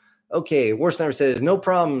 Okay, War Sniper says, no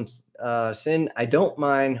problems, Sin. I don't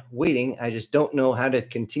mind waiting. I just don't know how to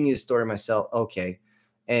continue the story myself. Okay.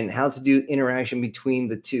 And how to do interaction between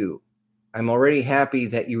the two. I'm already happy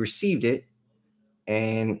that you received it,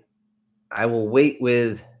 and I will wait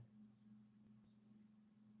with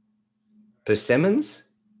persimmons.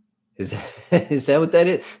 Is that what that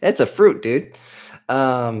is? That's a fruit, dude.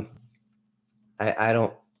 I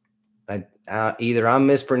don't. Either I'm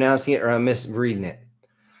mispronouncing it or I'm misreading it.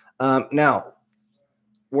 Now,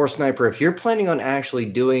 War Sniper, if you're planning on actually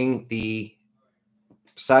doing the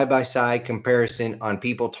side-by-side comparison on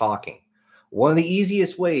people talking, one of the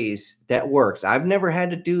easiest ways that works, I've never had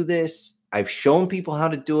to do this. I've shown people how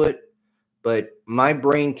to do it, but my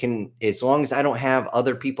brain can, as long as I don't have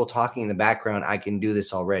other people talking in the background, I can do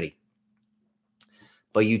this already.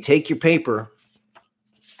 But you take your paper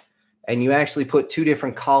and you actually put two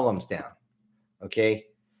different columns down, okay?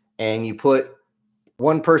 And you put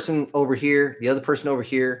one person over here, the other person over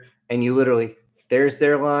here, and you literally, there's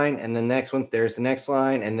their line, and the next one, there's the next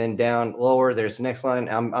line, and then down lower, there's the next line.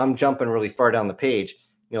 I'm jumping really far down the page.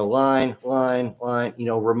 You know, line, you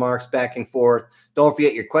know, remarks back and forth. Don't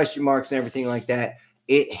forget your question marks and everything like that.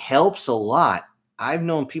 It helps a lot. I've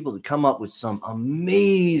known people to come up with some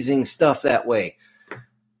amazing stuff that way,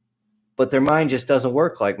 but their mind just doesn't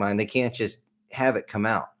work like mine. They can't just have it come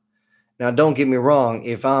out. Now, don't get me wrong.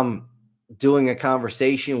 If I'm doing a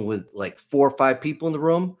conversation with like 4 or 5 people in the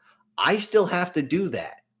room, I still have to do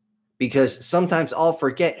that because sometimes I'll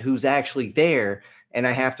forget who's actually there and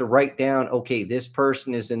I have to write down, okay, this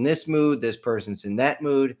person is in this mood, this person's in that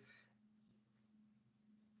mood.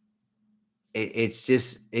 It's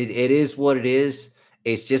just, it is what it is.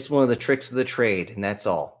 It's just one of the tricks of the trade, and that's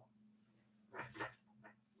all.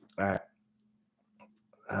 All right.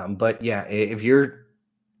 But yeah, if you're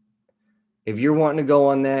wanting to go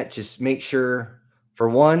on that, just make sure, for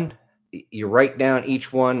one, you write down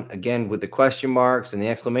each one again with the question marks and the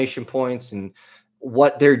exclamation points and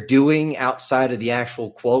what they're doing outside of the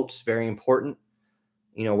actual quotes. Very important.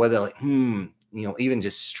 You know, whether like, you know, even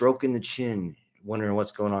just stroking the chin, wondering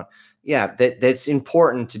what's going on. Yeah, that's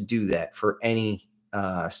important to do that for any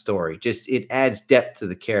story. Just, it adds depth to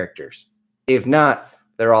the characters. If not,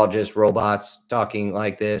 they're all just robots talking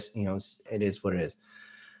like this. You know, it is what it is.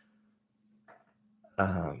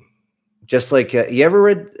 Just like you ever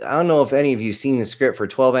read, I don't know if any of you seen the script for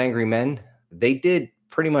 12 Angry Men. They did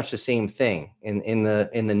pretty much the same thing in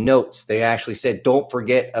the notes. They actually said, don't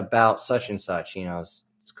forget about such and such. You know,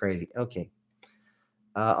 it's crazy. Okay.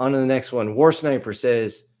 On to the next one. War Sniper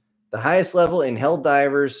says the highest level in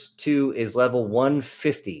Helldivers 2 is level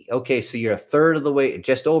 150. Okay, so you're a third of the way,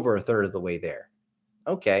 just over a third of the way there.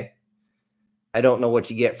 Okay. I don't know what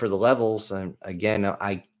you get for the levels. Again,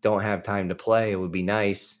 I don't have time to play. It would be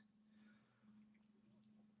nice.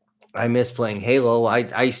 I miss playing Halo.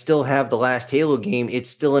 I still have the last Halo game. It's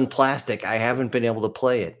still in plastic. I haven't been able to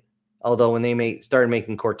play it. Although when they started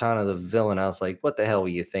making Cortana the villain, I was like, what the hell were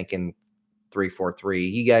you thinking, 343?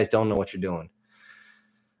 You guys don't know what you're doing.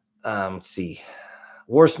 Let's see.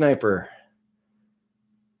 War Sniper.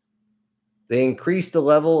 They increased the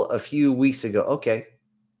level a few weeks ago. Okay.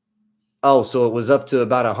 Oh, so it was up to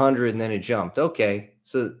about 100 and then it jumped. Okay.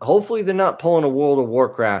 So hopefully they're not pulling a World of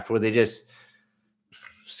Warcraft where they just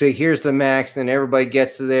say, here's the max, and then everybody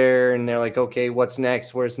gets to there and they're like, okay, what's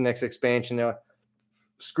next? Where's the next expansion? They're like,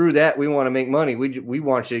 screw that. We want to make money. We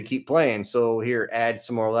want you to keep playing. So here, add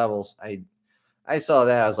some more levels. I saw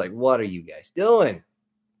that. I was like, what are you guys doing?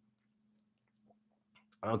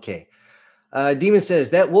 Okay. Demon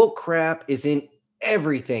says that woke crap is in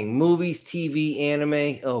everything. Movies, TV,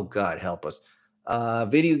 anime. Oh, God, help us.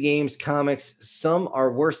 Video games, comics. Some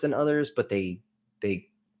are worse than others, but their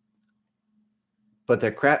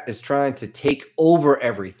crap is trying to take over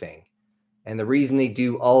everything. And the reason they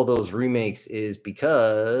do all those remakes is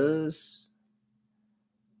because,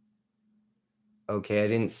 okay, I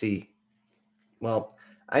didn't see. Well,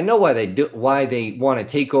 I know why they want to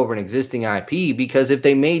take over an existing IP, because if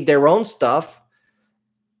they made their own stuff,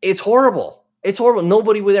 it's horrible. It's horrible.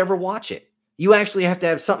 Nobody would ever watch it. You actually have to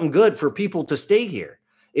have something good for people to stay here.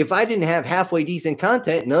 If I didn't have halfway decent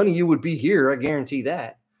content, none of you would be here. I guarantee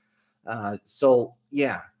that. So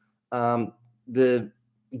yeah, the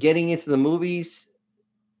getting into the movies,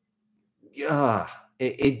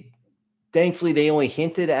 it thankfully they only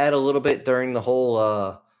hinted at a little bit during the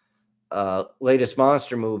whole latest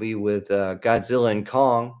monster movie with Godzilla and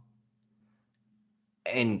Kong,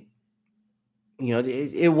 and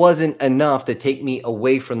it wasn't enough to take me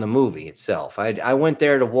away from the movie itself. I went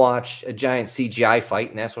there to watch a giant CGI fight,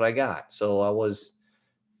 and that's what I got. So I was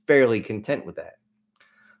fairly content with that.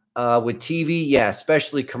 With TV, yeah,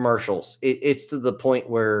 especially commercials, it's to the point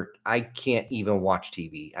where I can't even watch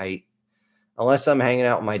TV. Unless I'm hanging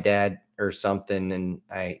out with my dad or something, and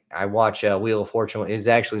I watch Wheel of Fortune. Is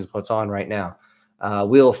actually what's on right now.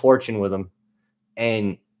 Wheel of Fortune with him,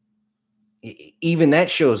 and even that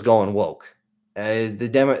show is going woke.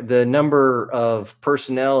 The number of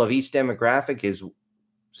personnel of each demographic is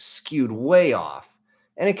skewed way off,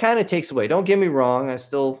 and it kind of takes away. Don't get me wrong, I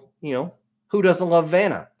still, who doesn't love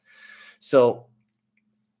Vanna? So,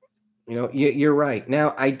 you're right.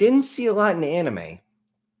 Now, I didn't see a lot in anime.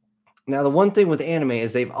 Now, the one thing with anime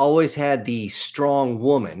is they've always had the strong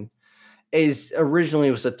woman. Is originally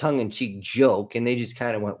it was a tongue-in-cheek joke, and they just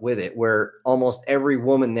kind of went with it, where almost every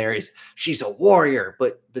woman there she's a warrior,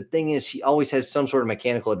 but the thing is she always has some sort of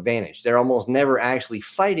mechanical advantage. They're almost never actually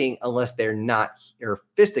fighting unless they're not, or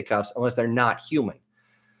fisticuffs, unless they're not human.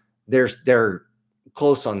 They're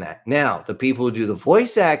close on that. Now, the people who do the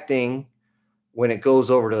voice acting, when it goes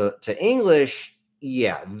over to English,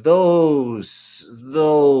 yeah, those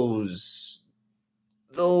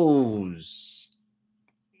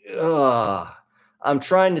I'm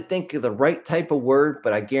trying to think of the right type of word,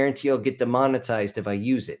 but I guarantee I'll get demonetized if I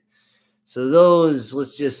use it. So those,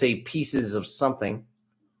 let's just say, pieces of something,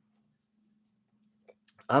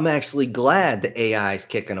 I'm actually glad the AI is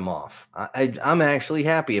kicking them off. I'm actually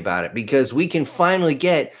happy about it, because we can finally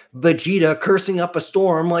get Vegeta cursing up a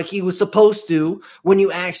storm like he was supposed to, when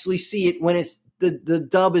you actually see it, when it's the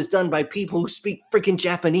dub is done by people who speak freaking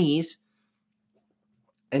Japanese.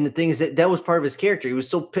 And the thing is that was part of his character. He was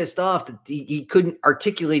so pissed off that he couldn't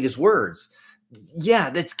articulate his words. Yeah,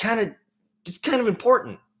 that's kind of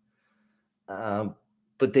important.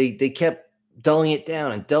 But they kept dulling it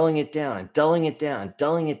down and dulling it down and dulling it down and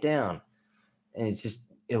dulling it down. And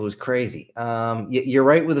it was crazy. You're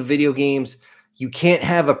right with the video games. You can't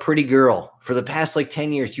have a pretty girl. For the past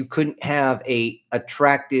 10 years, you couldn't have a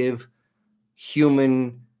attractive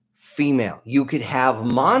human female. You could have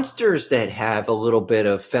monsters that have a little bit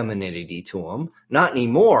of femininity to them. Not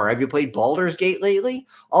anymore. Have you played Baldur's Gate lately?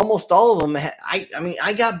 Almost all of them.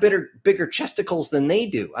 I got bigger chesticles than they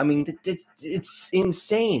do. I mean, it's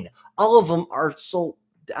insane. All of them are so.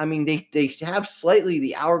 I mean, they have slightly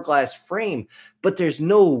the hourglass frame, but there's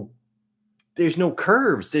no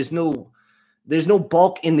curves. There's no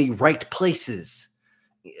bulk in the right places,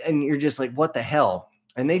 and you're just like, what the hell?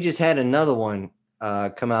 And they just had another one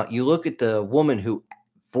come out. You look at the woman who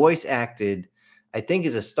voice acted, I think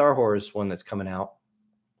is a Star Wars one that's coming out,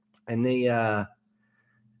 and the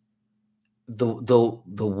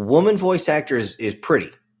woman voice actor is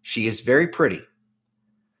pretty. She is very pretty.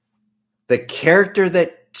 The character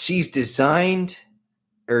that she's designed,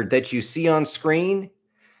 or that you see on screen,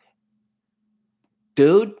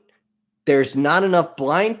 dude, there's not enough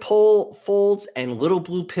blindfolds and little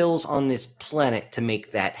blue pills on this planet to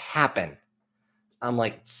make that happen. I'm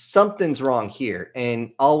like, something's wrong here.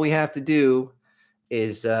 And all we have to do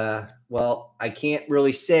is, I can't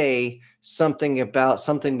really say something about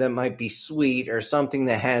something that might be sweet, or something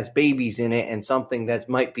that has babies in it, and something that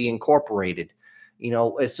might be incorporated.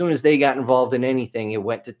 As soon as they got involved in anything, it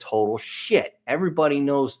went to total shit. Everybody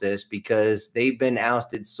knows this because they've been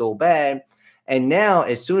ousted so bad. And now,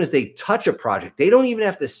 as soon as they touch a project, they don't even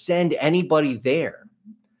have to send anybody there.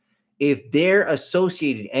 If they're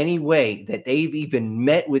associated any way, that they've even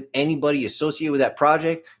met with anybody associated with that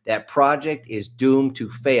project is doomed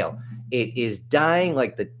to fail. It is dying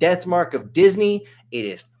like the death mark of Disney. It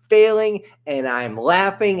is failing, and I'm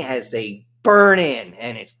laughing as they burn in,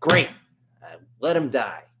 and it's great. Let them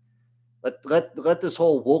die. Let this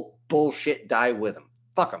whole woke bullshit die with them.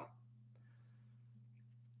 Fuck them.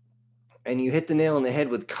 And you hit the nail on the head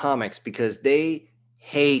with comics, because they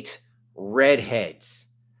hate redheads.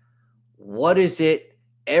 What is it?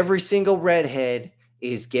 Every single redhead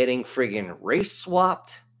is getting friggin' race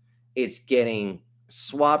swapped. It's getting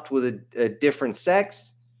swapped with a different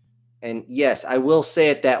sex. And yes, I will say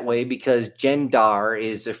it that way, because gender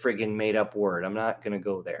is a friggin' made up word. I'm not going to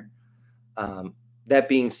go there. That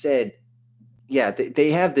being said, yeah,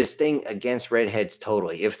 they have this thing against redheads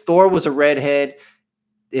totally. If Thor was a redhead,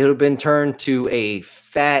 it would have been turned to a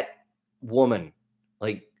fat woman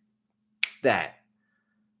like that.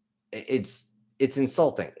 It's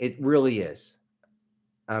insulting. It really is.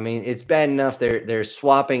 I mean, it's bad enough they're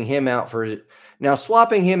swapping him out for now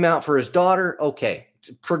swapping him out for his daughter. Okay,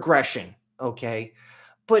 progression. Okay,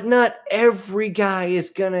 but not every guy is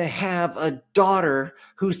going to have a daughter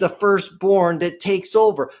who's the firstborn that takes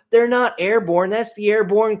over. They're not airborne. That's the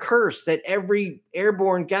airborne curse that every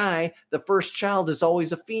airborne guy, the first child is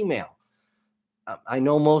always a female. I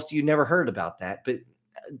know most of you never heard about that, but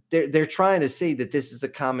they're trying to say that this is a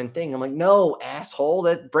common thing. I'm like, no, asshole,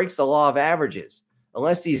 that breaks the law of averages.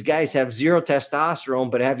 Unless these guys have zero testosterone,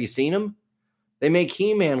 but have you seen them? They make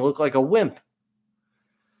He-Man look like a wimp.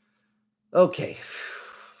 Okay,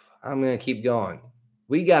 I'm going to keep going.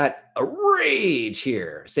 We got a rage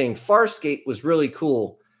here saying Farscape was really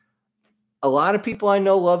cool. A lot of people I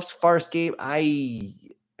know loves Farscape.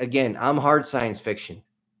 I'm hard science fiction.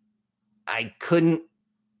 I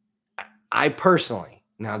personally,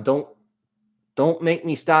 now don't make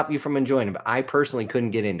me stop you from enjoying it, but I personally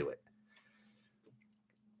couldn't get into it.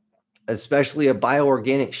 Especially a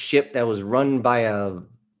bioorganic ship that was run by a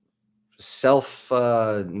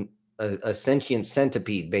sentient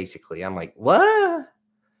centipede, basically. I'm like, what?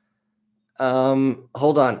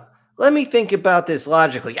 Hold on. Let me think about this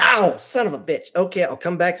logically. Ow, son of a bitch. Okay, I'll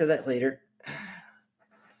come back to that later.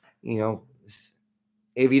 You know,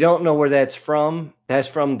 if you don't know where that's from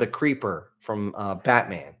the Creeper from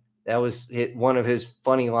Batman. That was one of his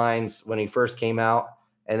funny lines when he first came out,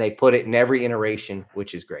 and they put it in every iteration,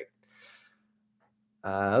 which is great.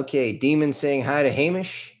 Okay, Demon saying hi to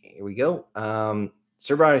Hamish. Here we go.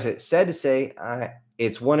 Sir Brian said, sad to say,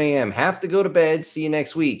 it's 1 a.m. Have to go to bed. See you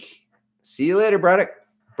next week. See you later, Braddock.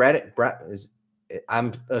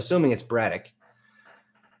 I'm assuming it's Braddock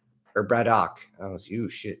or Braddock. Oh, it's you.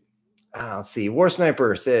 Shit. Let's see. War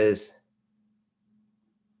Sniper says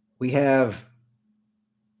we have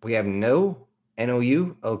no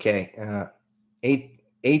NOU. Okay.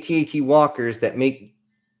 AT-AT walkers that make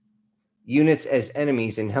units as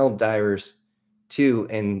enemies in Helldivers too,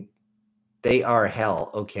 and they are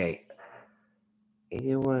hell. Okay.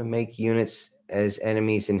 You want to make units as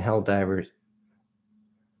enemies in Helldivers?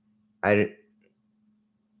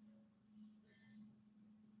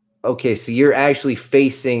 Okay, so you're actually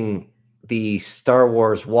facing the Star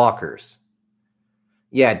Wars walkers.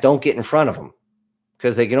 Yeah, don't get in front of them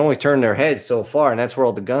because they can only turn their heads so far, and that's where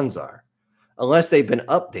all the guns are. Unless they've been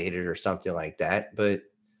updated or something like that. But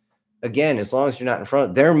again, as long as you're not in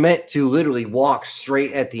front, they're meant to literally walk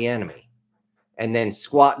straight at the enemy and then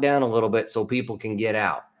squat down a little bit so people can get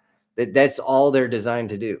out. That's all they're designed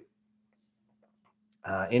to do.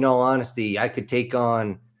 In all honesty, I could take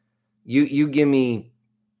on you give me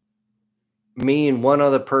and one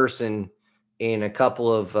other person in a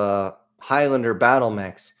couple of Highlander battle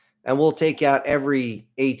mechs, and we'll take out every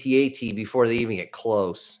AT-AT before they even get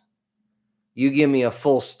close. You give me a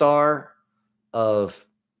full star of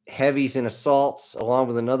heavies and assaults along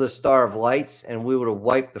with another star of lights, and we would have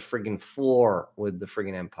wiped the friggin' floor with the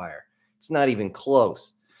friggin' Empire. It's not even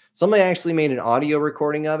close. Somebody actually made an audio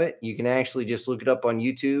recording of it. You can actually just look it up on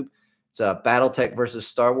YouTube. It's Battletech versus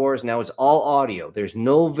Star Wars. Now it's all audio. There's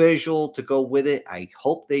no visual to go with it. I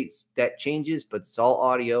hope that changes, but it's all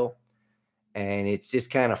audio. And it's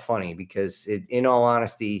just kind of funny because in all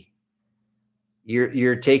honesty,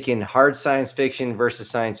 you're taking hard science fiction versus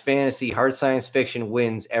science fantasy. Hard science fiction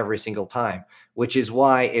wins every single time, which is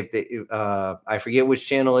why I forget which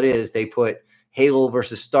channel it is, they put Halo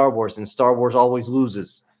versus Star Wars, and Star Wars always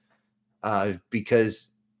loses because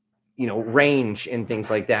range and things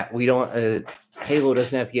like that. We don't Halo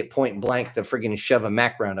doesn't have to get point blank to friggin' shove a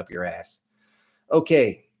Mac round up your ass.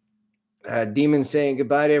 Okay. Demon saying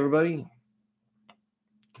goodbye to everybody.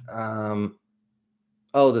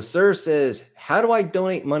 The sir says, how do I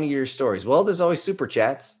donate money to your stories? Well, there's always super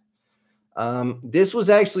chats. This was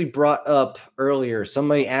actually brought up earlier.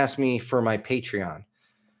 Somebody asked me for my Patreon.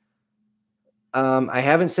 I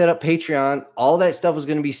haven't set up Patreon. All that stuff was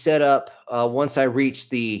going to be set up once I reached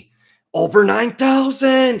the over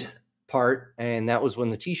 9,000 part, and that was when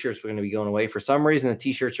the t-shirts were going to be going away. For some reason, the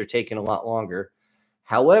t-shirts are taking a lot longer.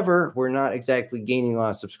 However, we're not exactly gaining a lot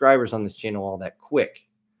of subscribers on this channel all that quick.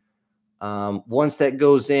 Once that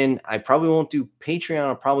goes in, I probably won't do Patreon.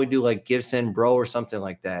 I'll probably do like Give, Send, Bro or something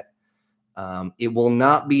like that. It will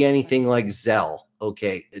not be anything like Zelle.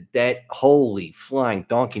 Okay, that holy flying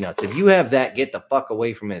donkey nuts. If you have that, get the fuck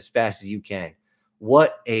away from it as fast as you can.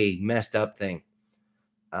 What a messed up thing.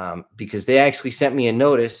 Because they actually sent me a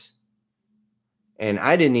notice and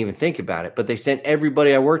I didn't even think about it, but they sent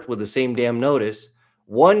everybody I worked with the same damn notice.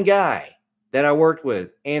 One guy that I worked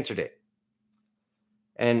with answered it.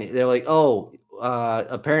 And they're like, oh,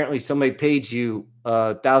 apparently somebody paid you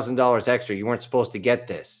 $1,000 extra. You weren't supposed to get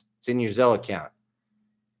this. It's in your Zelle account.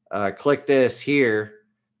 click this here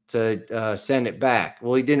to send it back.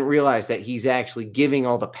 Well, he didn't realize that he's actually giving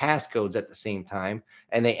all the passcodes at the same time,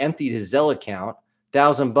 and they emptied his Zelle account,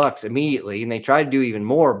 $1,000 immediately, and they tried to do even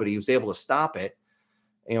more, but he was able to stop it.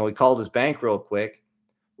 You know, he called his bank real quick.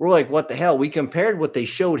 We're like, what the hell? We compared what they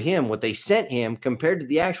showed him, what they sent him, compared to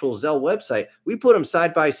the actual Zelle website. We put them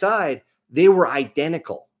side by side. They were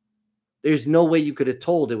identical. There's no way you could have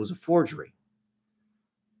told it was a forgery.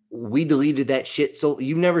 We deleted that shit. So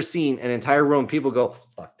you've never seen an entire room. People go,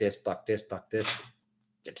 fuck this, fuck this, fuck this.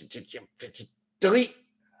 Delete.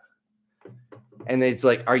 And it's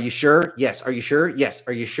like, are you sure? Yes. Are you sure? Yes.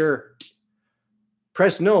 Are you sure?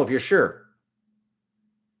 Press no if you're sure.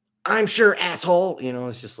 I'm sure, asshole. You know,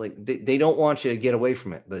 it's just like they don't want you to get away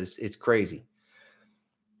from it, but it's crazy.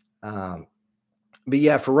 But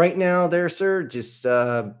yeah, for right now there, sir, just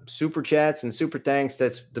super chats and super thanks.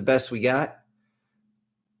 That's the best we got.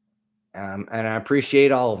 And I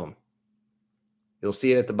appreciate all of them. You'll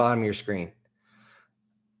see it at the bottom of your screen.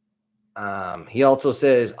 He also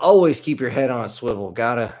says, always keep your head on a swivel.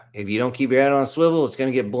 If you don't keep your head on a swivel, it's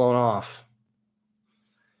going to get blown off.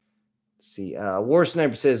 Let's see, War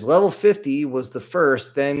Sniper says level 50 was the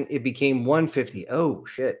first, then it became 150. Oh,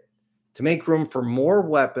 shit. To make room for more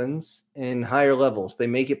weapons and higher levels, they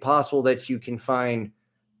make it possible that you can find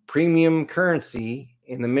premium currency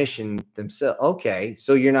in the mission themselves. Okay,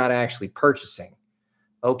 so you're not actually purchasing.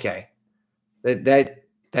 Okay, that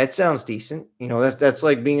sounds decent. You know, that's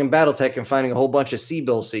like being in BattleTech and finding a whole bunch of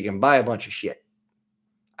C-bills so you can buy a bunch of shit.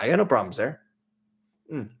 I got no problems there.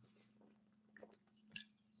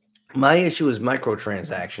 My issue is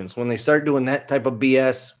microtransactions. When they start doing that type of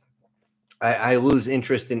BS, I lose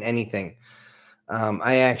interest in anything.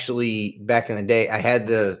 I actually, back in the day, I had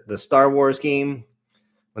the Star Wars game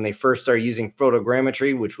when they first started using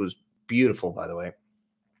photogrammetry, which was beautiful, by the way.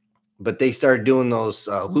 But they started doing those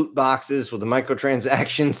loot boxes with the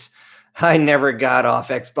microtransactions. I never got off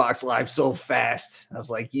Xbox Live so fast. I was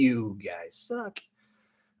like, you guys suck.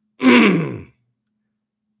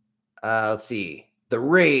 Let's see. The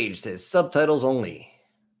Rage says subtitles only.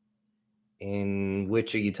 In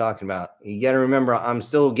which are you talking about? You got to remember, I'm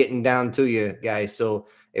still getting down to you guys. So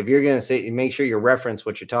if you're going to say, make sure you reference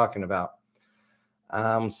what you're talking about.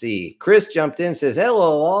 Let's see. Chris jumped in, says,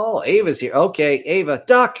 hello all. Ava's here. Okay, Ava.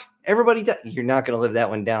 Duck. Everybody duck. You're not going to live that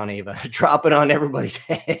one down, Ava. Drop it on everybody's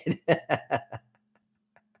head.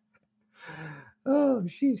 Oh,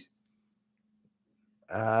 jeez.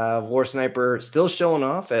 War Sniper still showing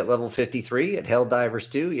off at level 53 at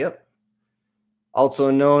Helldivers 2. Yep.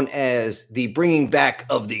 Also known as the bringing back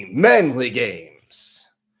of the manly games.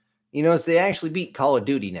 You know, they actually beat Call of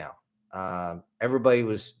Duty now. Everybody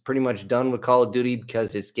was pretty much done with Call of Duty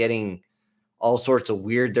because it's getting all sorts of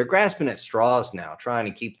weird. They're grasping at straws now, trying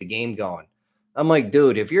to keep the game going. I'm like,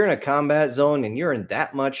 dude, if you're in a combat zone and you're in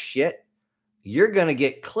that much shit, you're going to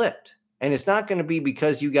get clipped. And it's not going to be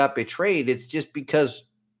because you got betrayed. It's just because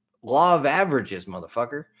law of averages,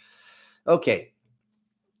 motherfucker. Okay.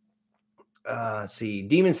 Let's see.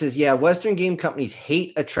 Demon says, yeah, Western game companies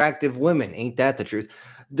hate attractive women. Ain't that the truth?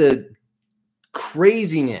 The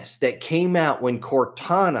craziness that came out when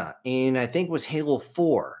Cortana in, I think it was Halo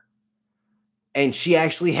 4, and she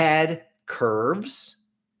actually had curves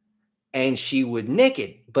and she would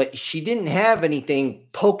naked, but she didn't have anything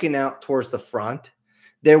poking out towards the front.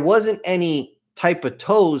 There wasn't any type of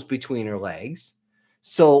toes between her legs.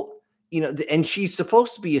 So, you know, and she's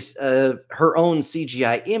supposed to be her own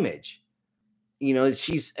CGI image. You know,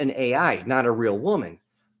 she's an AI, not a real woman,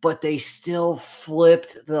 but they still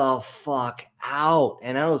flipped the fuck out.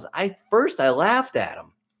 And first I laughed at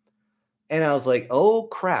them and I was like, oh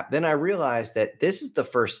crap. Then I realized that this is the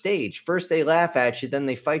first stage. First they laugh at you, then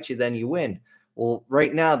they fight you, then you win. Well,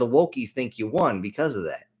 right now the wokies think you won because of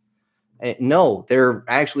that. And no, they're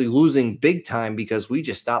actually losing big time because we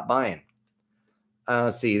just stopped buying.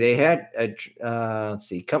 Let's see. They had, let's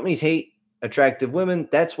see, companies hate attractive women.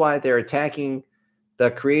 That's why they're attacking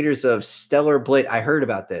the creators of Stellar Blade. I heard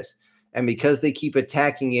about this. And because they keep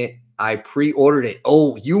attacking it, I pre-ordered it.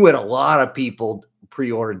 Oh, you and a lot of people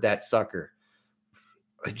pre-ordered that sucker.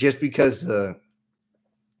 Just because the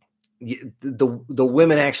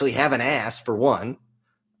women actually have an ass, for one.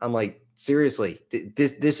 I'm like, seriously,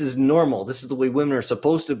 this is normal. This is the way women are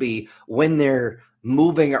supposed to be when they're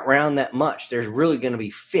moving around that much. They're really going to be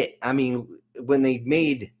fit. I mean, when they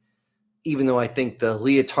made, even though I think the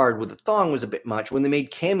leotard with the thong was a bit much, when they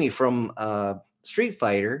made Cammy from Street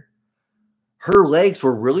Fighter, her legs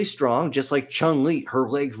were really strong, just like Chun-Li. Her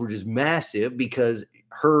legs were just massive because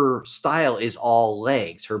her style is all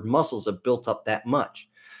legs. Her muscles have built up that much.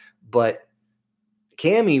 But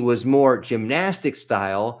Cammy was more gymnastic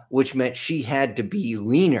style, which meant she had to be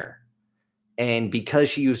leaner. And because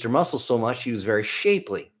she used her muscles so much, she was very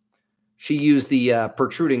shapely. She used the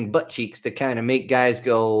protruding butt cheeks to kind of make guys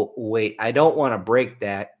go, wait, I don't want to break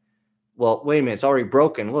that. Well, wait a minute, it's already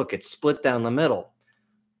broken. Look, it's split down the middle.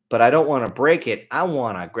 But I don't want to break it. I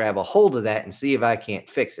want to grab a hold of that and see if I can't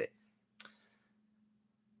fix it.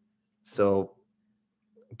 So,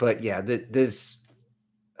 but yeah,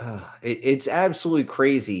 it's absolutely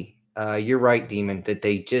crazy. You're right, Demon, that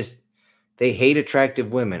they hate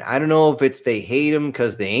attractive women. I don't know if it's they hate them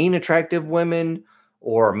because they ain't attractive women,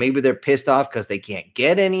 or maybe they're pissed off because they can't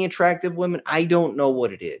get any attractive women. I don't know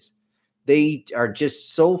what it is. They are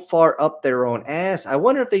just so far up their own ass. I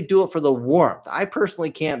wonder if they do it for the warmth. I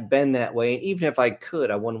personally can't bend that way. And even if I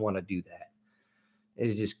could, I wouldn't want to do that.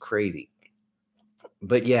 It's just crazy.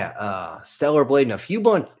 But yeah, Stellar Blade and a few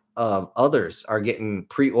bunch of others are getting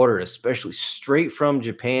pre-ordered, especially straight from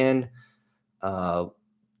Japan.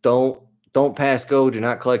 Don't pass go. Do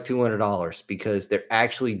not collect $200 because they're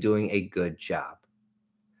actually doing a good job.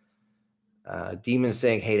 Demon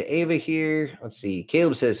saying, hey to Ava here. Let's see.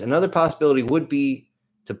 Caleb says, another possibility would be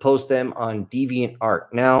to post them on DeviantArt.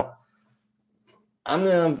 Now, I'm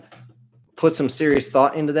going to put some serious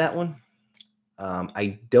thought into that one.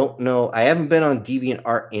 I don't know. I haven't been on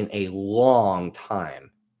DeviantArt in a long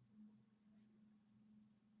time.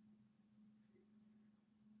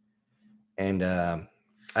 And I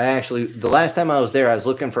actually, the last time I was there, I was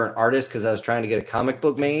looking for an artist because I was trying to get a comic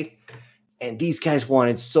book made. And these guys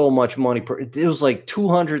wanted so much money. It was like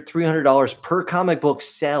 $200, $300 per comic book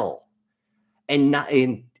sell. And not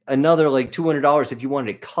in another like $200 if you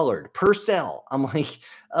wanted it colored per sell. I'm like,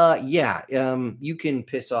 yeah, you can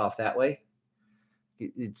piss off that way.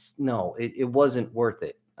 It wasn't worth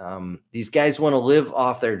it. These guys want to live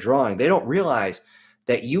off their drawing. They don't realize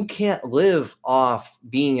that you can't live off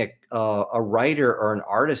being a writer or an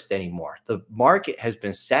artist anymore. The market has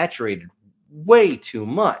been saturated way too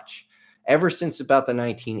much. Ever since about the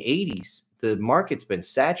 1980s, the market's been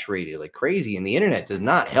saturated like crazy, and the internet does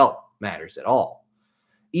not help matters at all.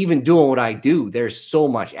 Even doing what I do, there's so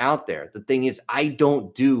much out there. The thing is, I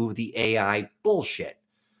don't do the AI bullshit.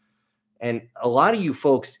 And a lot of you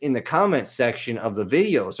folks in the comments section of the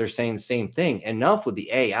videos are saying the same thing. Enough with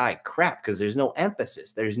the AI crap, because there's no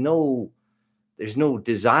emphasis. There's no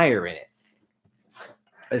desire in it.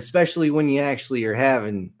 Especially when you actually are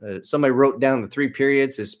having somebody wrote down the 3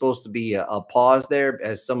 periods is supposed to be a pause there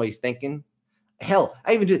as somebody's thinking. Hell,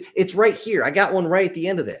 I even do. It's right here. I got one right at the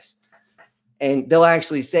end of this. And they'll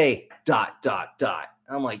actually say ...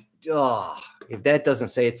 I'm like, oh, if that doesn't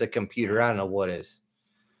say it's a computer, I don't know what is.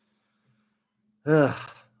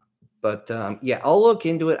 But yeah, I'll look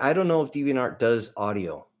into it. I don't know if DeviantArt does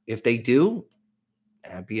audio. If they do,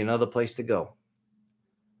 that'd be another place to go.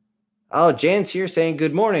 Oh, Jan's here saying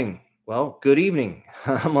good morning. Well, good evening.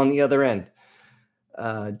 I'm on the other end.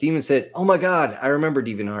 Demon said, oh my God, I remember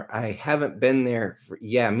DeviantArt. I haven't been there.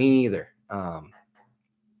 Yeah, me neither.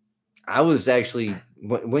 I was actually,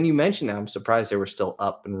 when you mentioned that, I'm surprised they were still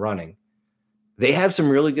up and running. They have some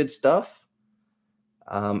really good stuff.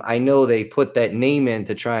 I know they put that name in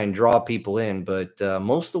to try and draw people in, but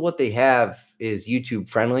most of what they have is YouTube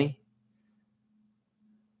friendly.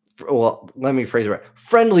 Well, let me phrase it right.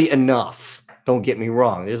 Friendly enough. Don't get me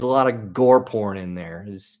wrong. There's a lot of gore porn in there.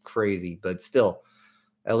 It's crazy, but still,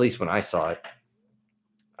 at least when I saw it.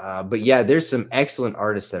 But yeah, there's some excellent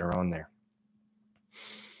artists that are on there.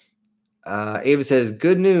 Ava says,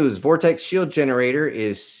 good news. Vortex Shield Generator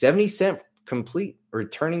is 70% complete,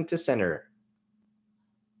 returning to center.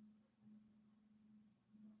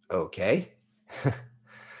 Okay.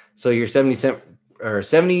 So you're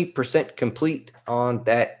 70% complete on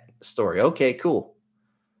that story. Okay, cool.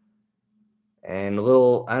 And a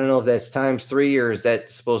little, I don't know if that's ×3 or is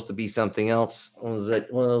that supposed to be something else? Was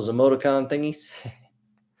that one of those emoticon thingies?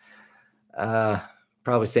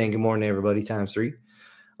 Probably saying good morning, everybody, ×3.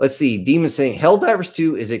 Let's see. Demon saying Helldivers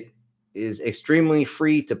 2 is extremely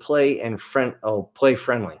free to play and play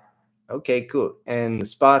friendly. Okay, cool. And the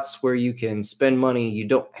spots where you can spend money, you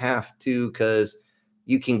don't have to because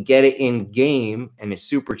you can get it in game and it's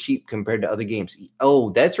super cheap compared to other games. Oh,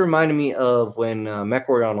 that's reminding me of when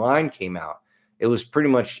MechWarrior Online came out. It was pretty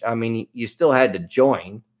much, I mean, you still had to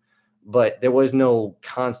join, but there was no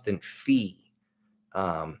constant fee.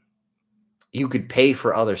 You could pay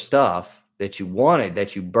for other stuff that you wanted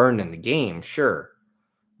that you burned in the game, sure.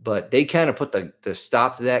 But they kind of put the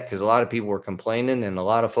stop to that because a lot of people were complaining, and a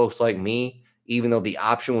lot of folks like me, even though the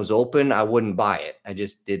option was open, I wouldn't buy it. I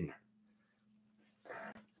just didn't.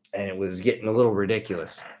 And it was getting a little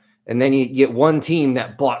ridiculous. And then you get one team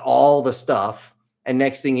that bought all the stuff, And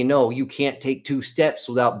next thing you know, you can't take 2 steps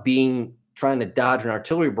without trying to dodge an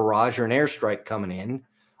artillery barrage or an airstrike coming in,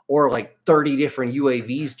 or like 30 different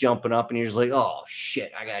UAVs jumping up, and you're just like, oh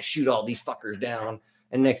shit, I gotta shoot all these fuckers down.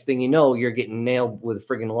 And next thing you know, you're getting nailed with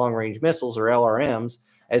friggin' long range missiles or LRMs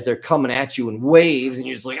as they're coming at you in waves, and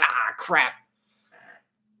you're just like, ah, crap.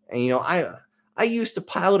 And you know, I used to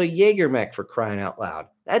pilot a Jaeger mech, for crying out loud.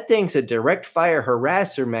 That thing's a direct fire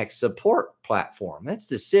harasser mech support platform. That's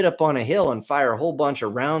to sit up on a hill and fire a whole bunch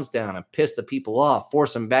of rounds down and piss the people off,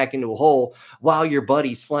 force them back into a hole while your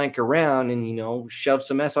buddies flank around and, you know, shove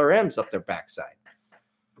some SRMs up their backside.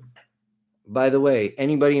 By the way,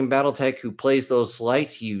 anybody in Battletech who plays those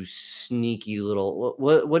lights, you sneaky little,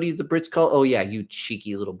 what do the Brits call? Oh yeah, you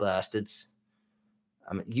cheeky little bastards.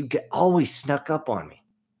 I mean, you always snuck up on me.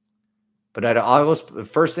 But the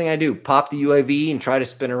first thing I do, pop the UAV and try to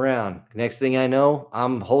spin around. Next thing I know,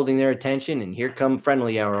 I'm holding their attention, and here come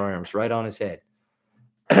friendly arms right on his head.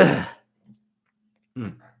 I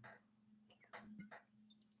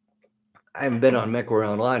haven't been on MechWarrior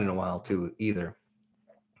Online in a while, too, either.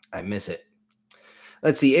 I miss it.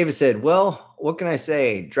 Let's see. Ava said, well, what can I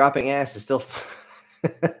say? Dropping ass is still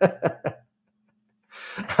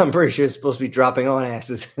I'm pretty sure it's supposed to be dropping on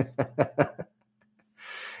asses.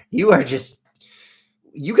 You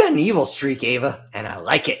got an evil streak, Ava, and I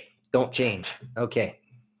like it. Don't change. Okay.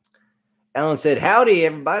 Alan said, howdy,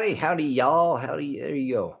 everybody. Howdy, y'all. Howdy. There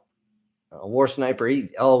you go. War Sniper.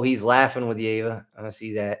 He's laughing with you, Ava. I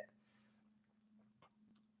see that.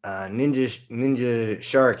 Ninja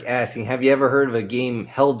Shark asking, have you ever heard of a game,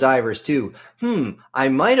 Helldivers 2? I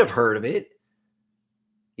might have heard of it.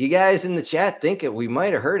 You guys in the chat think we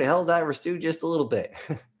might have heard of Helldivers 2 just a little bit.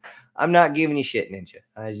 I'm not giving you shit, Ninja.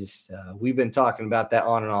 I just, we've been talking about that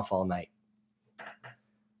on and off all night.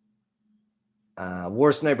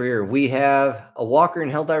 War Sniper here. We have a walker in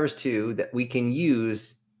Helldivers 2 that we can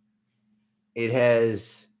use. It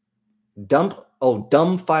has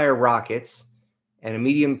dumb fire rockets and a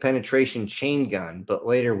medium penetration chain gun, but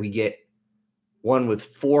later we get one with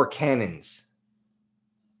 4 cannons.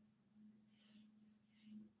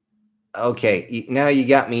 Okay, now you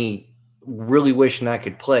got me really wishing I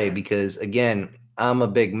could play, because again, I'm a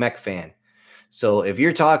big mech fan. So if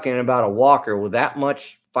you're talking about a walker with that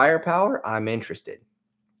much firepower, I'm interested.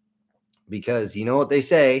 Because you know what they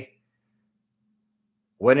say,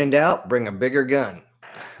 when in doubt, bring a bigger gun.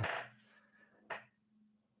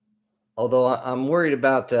 Although I'm worried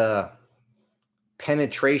about the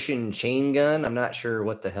penetration chain gun. I'm not sure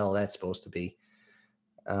what the hell that's supposed to be.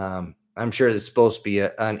 I'm sure it's supposed to be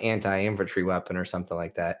an anti-infantry weapon or something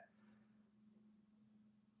like that.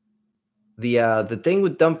 The thing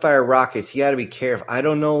with dumbfire rockets, you got to be careful. I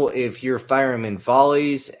don't know if you're firing them in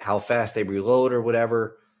volleys, how fast they reload or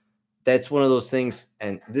whatever. That's one of those things.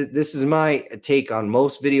 And this is my take on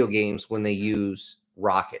most video games when they use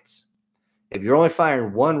rockets. If you're only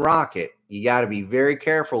firing one rocket, you got to be very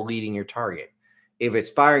careful leading your target. If it's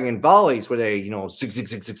firing in volleys where they, zig, zig,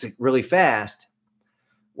 zig, zig, zig, really fast,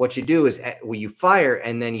 what you do is you fire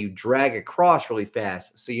and then you drag across really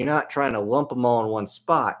fast. So you're not trying to lump them all in one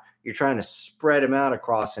spot. You're trying to spread them out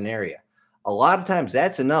across an area. A lot of times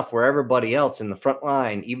that's enough where everybody else in the front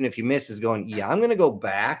line, even if you miss, is going, yeah, I'm going to go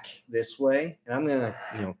back this way and I'm going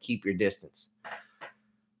to, keep your distance.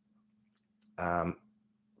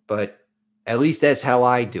 But at least that's how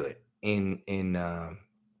I do it in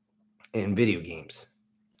video games.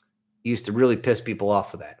 Used to really piss people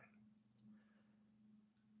off with that.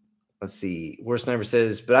 Let's see. Worst Sniper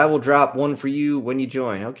says, but I will drop one for you when you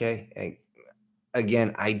join. Okay.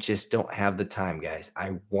 Again, I just don't have the time, guys.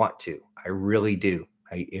 I want to. I really do.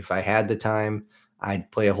 If I had the time,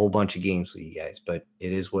 I'd play a whole bunch of games with you guys, but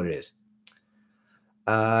it is what it is.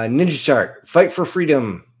 Ninja Shark, fight for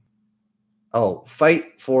freedom. Oh,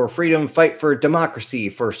 fight for freedom, fight for democracy,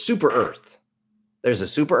 for Super Earth. There's a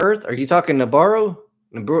Super Earth? Are you talking Nibiru?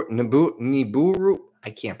 I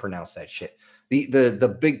can't pronounce that shit.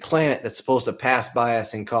 The big planet that's supposed to pass by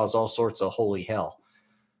us and cause all sorts of holy hell.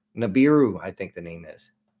 Nibiru, I think the name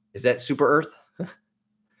is. Is that Super Earth?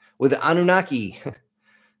 With the Anunnaki.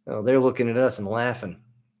 Oh, they're looking at us and laughing.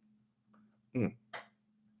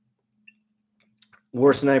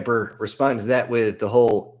 War Sniper responds to that with the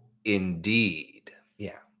whole indeed.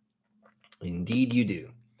 Yeah. Indeed you do.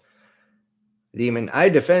 Demon, I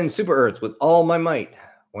defend Super Earth with all my might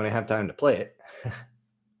when I have time to play it.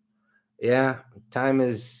 Yeah, time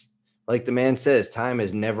is, like the man says, time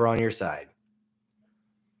is never on your side.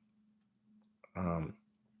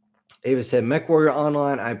 Ava said, MechWarrior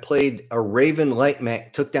Online, I played a Raven light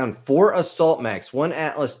mech, took down 4 assault mechs, 1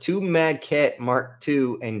 Atlas, 2 Mad Cat Mark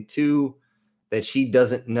II, and 2 that she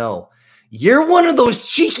doesn't know. You're one of those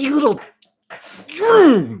cheeky little...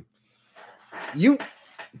 You...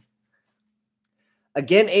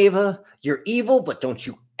 Again, Ava, you're evil, but don't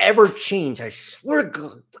you ever change. I swear to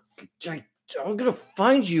God. I'm going to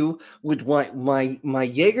find you with my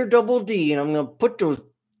Jaeger Double D, and I'm going to put those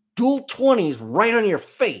dual 20s right on your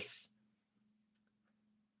face.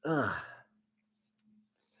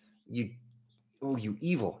 You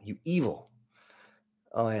evil. You evil.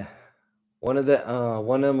 Oh, yeah. One of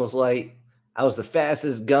them was like, I was the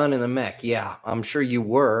fastest gun in the mech. Yeah, I'm sure you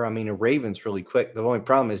were. I mean, a Raven's really quick. The only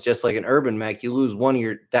problem is, just like an urban mech, you lose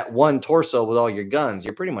that one torso with all your guns.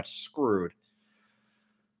 You're pretty much screwed.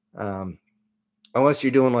 Unless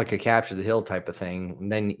you're doing like a capture the hill type of thing,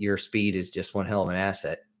 then your speed is just one hell of an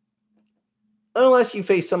asset. Unless you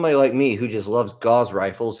face somebody like me who just loves gauze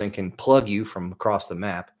rifles and can plug you from across the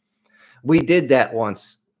map. We did that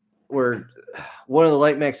once, where one of the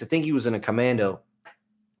light mechs, I think he was in a commando,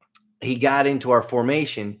 he got into our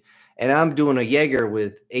formation, and I'm doing a Jaeger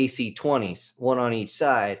with AC-20s, one on each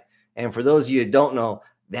side. And for those of you who don't know,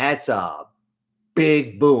 that's a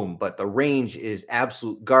big boom, but the range is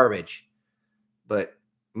absolute garbage. But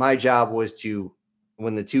my job was to,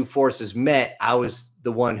 when the two forces met, I was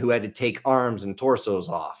the one who had to take arms and torsos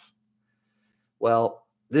off. Well,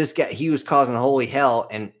 this guy, he was causing holy hell,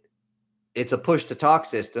 and it's a push-to-talk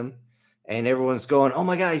system. And everyone's going, oh,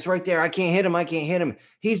 my God, he's right there. I can't hit him. I can't hit him.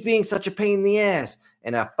 He's being such a pain in the ass.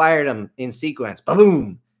 And I fired him in sequence.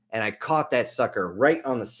 Boom. And I caught that sucker right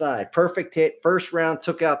on the side. Perfect hit. First round,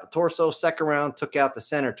 took out the torso. Second round, took out the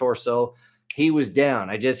center torso. He was down.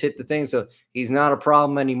 I just hit the thing. So he's not a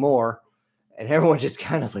problem anymore. And everyone just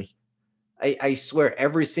kind of like, I swear,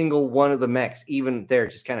 every single one of the mechs, even there,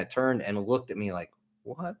 just kind of turned and looked at me like,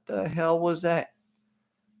 what the hell was that?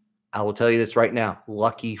 I will tell you this right now.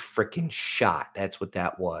 Lucky freaking shot. That's what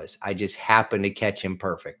that was. I just happened to catch him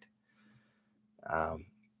perfect.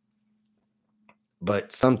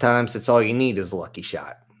 But sometimes that's all you need is a lucky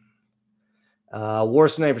shot. War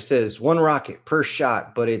Sniper says, 1 rocket per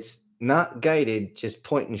shot, but it's not guided, just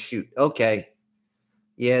point and shoot. Okay.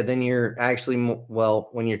 Yeah, then you're actually, well,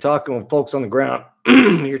 when you're talking with folks on the ground,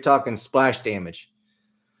 you're talking splash damage.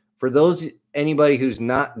 For anybody who's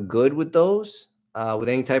not good with those, with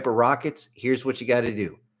any type of rockets, here's what you got to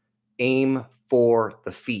do. Aim for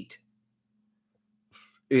the feet.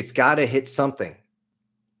 It's got to hit something.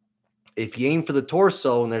 If you aim for the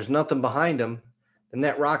torso and there's nothing behind them, then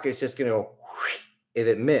that rocket's just going to go if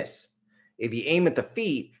it miss. If you aim at the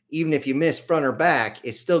feet, even if you miss front or back,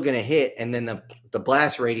 it's still going to hit, and then the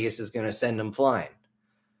blast radius is going to send them flying.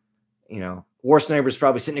 You know, War Sniper's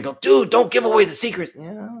probably sitting there going, dude, don't give away the secrets.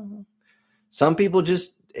 Yeah. Some people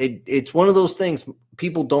just, it's one of those things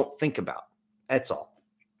people don't think about. That's all.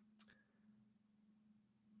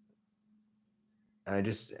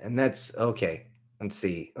 And that's okay. Let's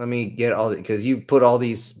see. Let me get all because you put all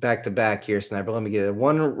these back to back here, Sniper. Let me get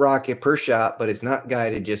 1 rocket per shot, but it's not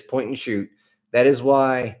guided, just point and shoot. That is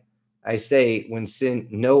why I say when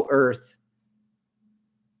no Earth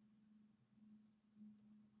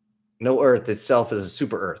itself is a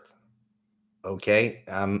super Earth. Okay,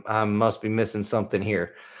 I must be missing something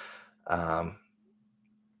here. Oh,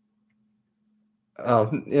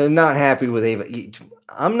 not happy with Ava.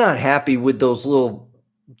 I'm not happy with those little.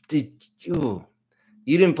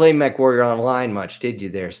 You didn't play Mech Warrior Online much, did you,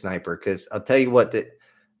 there, Sniper? Because I'll tell you what,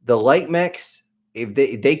 the light mechs, if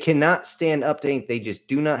they cannot stand up to anything, they just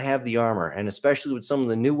do not have the armor, and especially with some of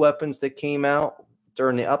the new weapons that came out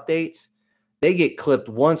during the updates, they get clipped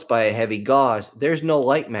once by a heavy gauze. There's no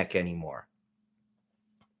light mech anymore.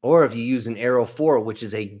 Or if you use an Arrow 4, which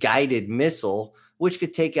is a guided missile, which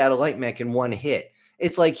could take out a light mech in one hit.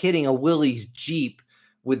 It's like hitting a Willys Jeep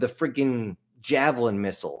with the freaking javelin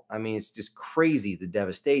missile. I mean, it's just crazy, the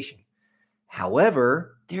devastation.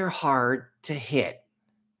 However, they're hard to hit,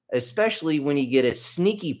 especially when you get a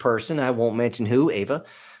sneaky person, I won't mention who, Ava,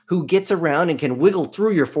 who gets around and can wiggle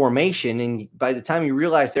through your formation, and by the time you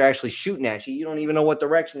realize they're actually shooting at you, you don't even know what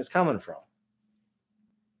direction it's coming from.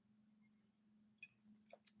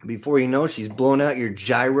 Before you know, she's blown out your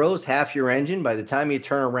gyros, half your engine. By the time you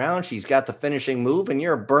turn around, she's got the finishing move, and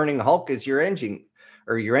you're a burning Hulk as your engine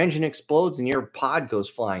explodes and your pod goes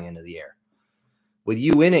flying into the air. With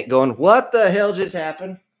you in it going, what the hell just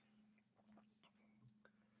happened?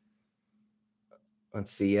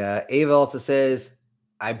 Let's see. Ava also says,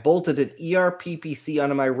 I bolted an ERPPC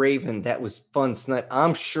onto my Raven. That was fun snipe.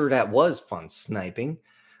 I'm sure that was fun sniping.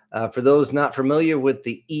 For those not familiar with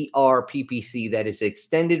the ERPPC, that is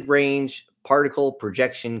Extended Range Particle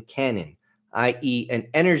Projection Cannon, i.e. an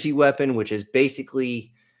energy weapon, which is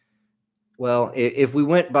basically Well, if we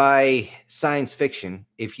went by science fiction,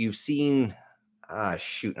 if you've seen,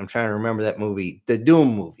 shoot, I'm trying to remember that movie, the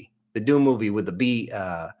Doom movie with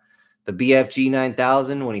the BFG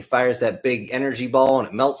 9000, when he fires that big energy ball and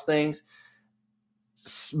it melts things,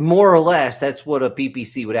 more or less, that's what a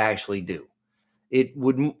PPC would actually do. It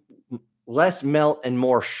would less melt and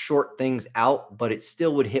more short things out, but it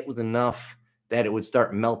still would hit with enough that it would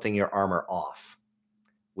start melting your armor off,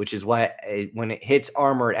 which is why when it hits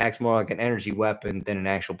armor, it acts more like an energy weapon than an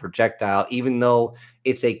actual projectile, even though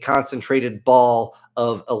it's a concentrated ball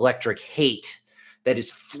of electric hate that is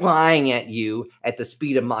flying at you at the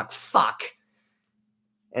speed of Mach fuck.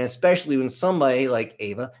 And especially when somebody like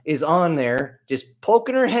Ava is on there just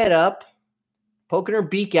poking her head up, poking her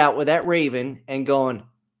beak out with that raven and going,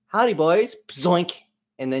 howdy, boys, zoink,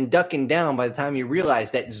 and then ducking down by the time you realize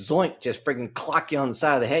that zoink just freaking clock you on the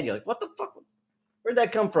side of the head. You're like, what the fuck? Where'd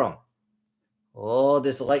that come from? Oh,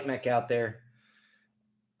 there's a light mech out there.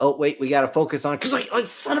 Oh, wait, we got to focus on, because like,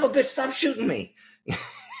 son of a bitch, stop shooting me.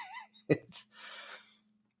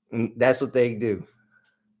 That's what they do.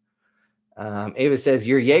 Ava says,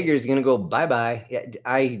 your Jaeger is going to go bye-bye. Yeah,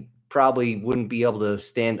 I probably wouldn't be able to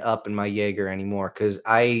stand up in my Jaeger anymore because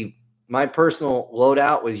my personal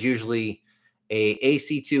loadout was usually a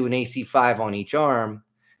AC2 and AC5 on each arm.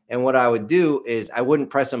 And what I would do is I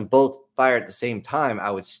wouldn't press them both fire at the same time.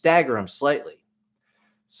 I would stagger them slightly.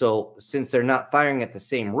 So since they're not firing at the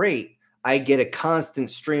same rate, I get a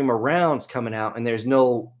constant stream of rounds coming out and there's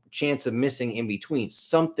no chance of missing in between.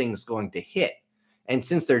 Something's going to hit. And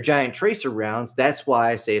since they're giant tracer rounds, that's why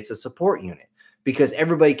I say it's a support unit, because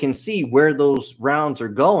everybody can see where those rounds are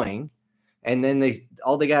going. And then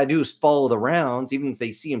all they got to do is follow the rounds. Even if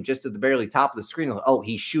they see them just at the barely top of the screen, like, oh,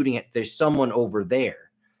 he's shooting it. There's someone over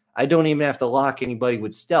there. I don't even have to lock anybody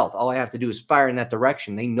with stealth. All I have to do is fire in that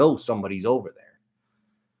direction. They know somebody's over there.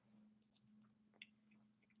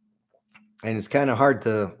 And it's kind of hard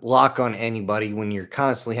to lock on anybody when you're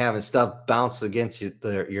constantly having stuff bounce against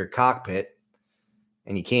your cockpit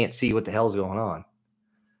and you can't see what the hell's going on.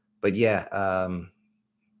 But yeah,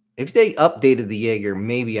 if they updated the Jaeger,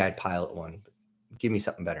 maybe I'd pilot one. Give me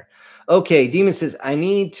something better. Okay, Demon says, I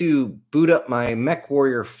need to boot up my Mech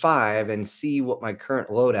Warrior 5 and see what my current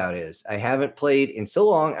loadout is. I haven't played in so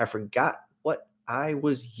long, I forgot what I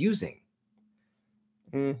was using.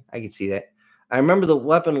 I can see that. I remember the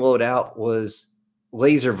weapon loadout was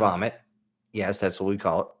laser vomit. Yes, that's what we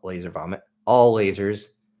call it, laser vomit. All lasers.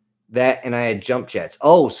 That, and I had jump jets.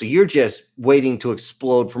 Oh, so you're just waiting to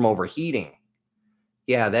explode from overheating.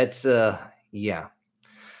 Yeah, that's, yeah.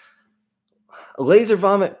 Laser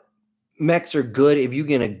vomit mechs are good if you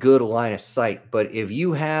get a good line of sight. But if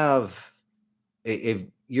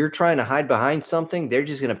you're trying to hide behind something, they're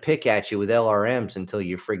just going to pick at you with LRMs until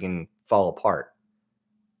you friggin' fall apart.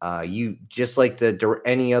 You just like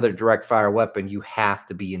any other direct fire weapon, you have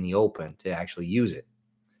to be in the open to actually use it.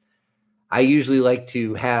 I usually like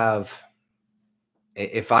to have,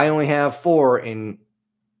 if I only have 4 in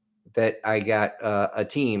that I got a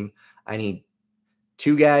team, I need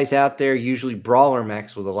 2 guys out there, usually brawler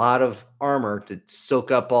mechs with a lot of armor to soak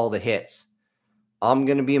up all the hits. I'm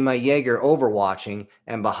going to be in my Jaeger overwatching,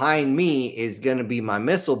 and behind me is going to be my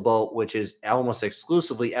missile boat, which is almost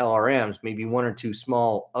exclusively LRMs, maybe 1 or 2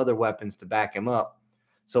 small other weapons to back him up.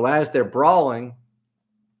 So as they're brawling,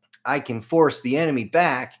 I can force the enemy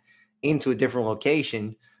back into a different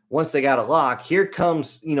location. Once they got a lock, here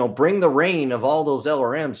comes, bring the rain of all those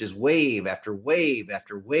LRMs, just wave after wave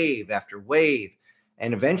after wave after wave.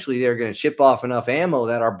 And eventually they're going to chip off enough ammo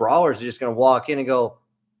that our brawlers are just going to walk in and go,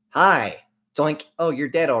 hi. Doink. Oh, you're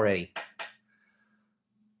dead already.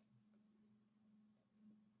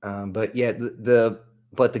 But yeah, the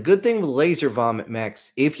good thing with laser vomit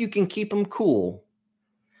mechs, if you can keep them cool,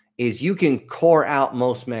 is you can core out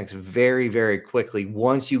most mechs very, very quickly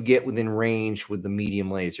once you get within range with the medium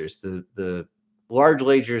lasers. The large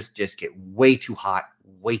lasers just get way too hot,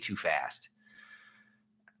 way too fast.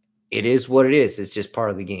 It is what it is. It's just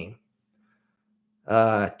part of the game.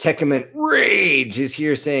 Tekament Rage is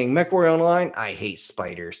here saying, MechWarrior Online, I hate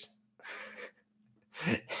spiders.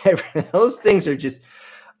 Those things are just,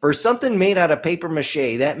 for something made out of paper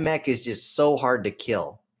mache, that mech is just so hard to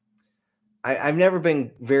kill. I've never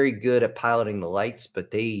been very good at piloting the lights,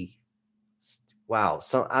 but wow.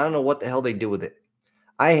 So I don't know what the hell they do with it.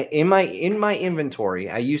 In my inventory,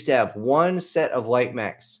 I used to have 1 set of light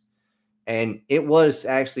mechs, and it was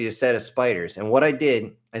actually a set of spiders. And what I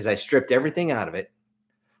did is I stripped everything out of it.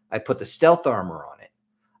 I put the stealth armor on it.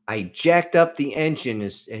 I jacked up the engine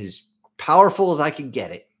as powerful as I could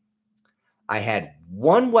get it. I had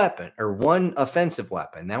 1 weapon or 1 offensive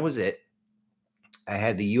weapon. That was it. I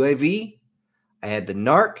had the UAV, I had the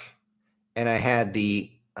Narc, and I had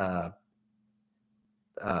the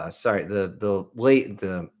sorry, God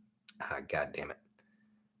damn it.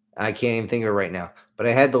 I can't even think of it right now. But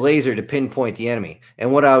I had the laser to pinpoint the enemy.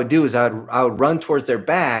 And what I would do is I would run towards their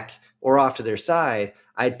back or off to their side.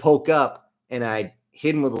 I'd poke up and I'd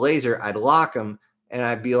hit them with a laser. I'd lock them and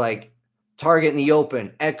I'd be like, target in the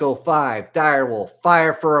open, Echo 5, Direwolf,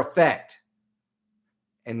 fire for effect.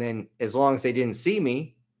 And then as long as they didn't see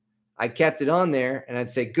me, I kept it on there and I'd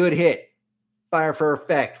say, good hit, fire for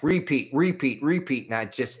effect, repeat, repeat, repeat. And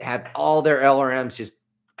I'd just have all their LRMs just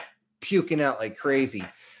puking out like crazy.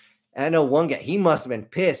 And I know one guy, he must have been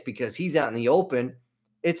pissed because he's out in the open.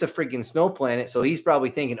 It's a freaking snow planet. So he's probably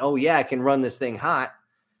thinking, oh, yeah, I can run this thing hot.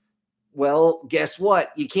 Well, guess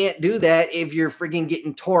what? You can't do that if you're freaking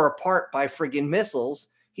getting tore apart by freaking missiles.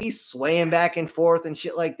 He's swaying back and forth and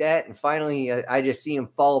shit like that. And finally, I just see him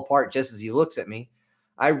fall apart just as he looks at me.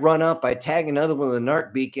 I run up, I tag another one with a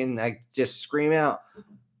Narc beacon. I just scream out,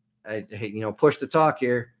 push the talk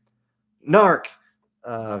here. Narc,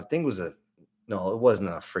 I think it was no, it wasn't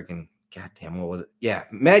a freaking, goddamn, what was it? Yeah,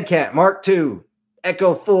 Mad Cat Mark II,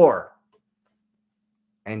 Echo 4.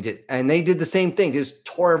 And they did the same thing, just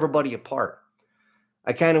tore everybody apart.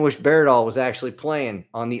 I kind of wish Baradol was actually playing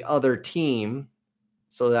on the other team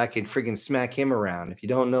so that I could freaking smack him around. If you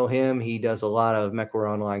don't know him, he does a lot of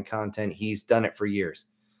MechWarrior Online content. He's done it for years.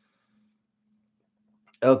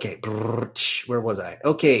 Okay, where was I?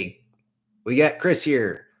 Okay, we got Chris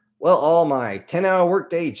here. Well, all my 10-hour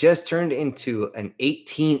workday just turned into an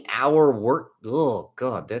 18-hour work. Oh,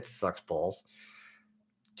 God, that sucks balls.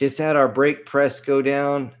 Just had our brake press go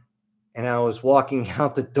down, and I was walking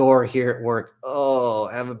out the door here at work. Oh,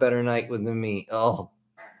 have a better night with me. Oh,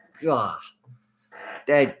 God.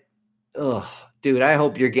 Dude, I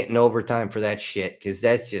hope you're getting overtime for that shit because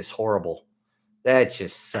that's just horrible. That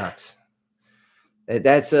just sucks.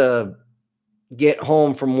 That's a get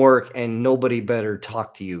home from work and nobody better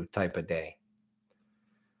talk to you type of day.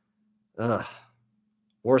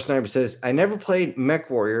 War Sniper says, I never played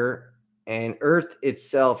MechWarrior, and Earth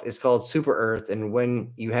itself is called Super Earth. And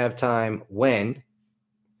when you have time,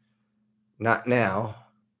 not now,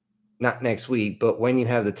 not next week, but when you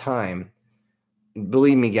have the time,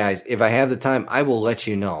 believe me, guys, if I have the time, I will let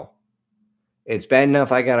you know. It's bad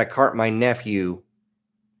enough I got to cart my nephew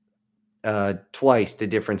twice to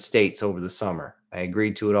different states over the summer. I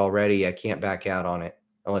agreed to it already. I can't back out on it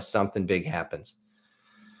unless something big happens.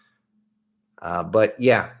 But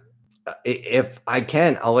yeah, if I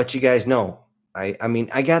can, I'll let you guys know. I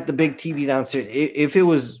mean, I got the big TV downstairs. If it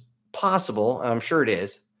was possible, I'm sure it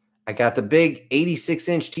is. I got the big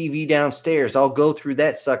 86-inch TV downstairs. I'll go through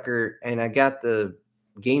that sucker, and I got the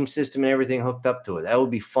game system and everything hooked up to it. That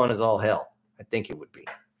would be fun as all hell. I think it would be.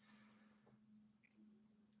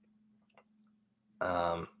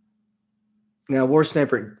 Now, War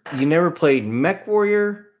Sniper, you never played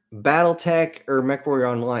MechWarrior, BattleTech, or MechWarrior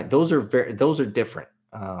Online. Those are different.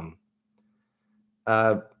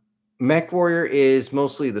 MechWarrior is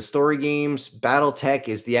mostly the story games. BattleTech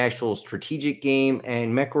is the actual strategic game,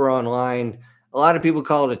 and MechWarrior Online, a lot of people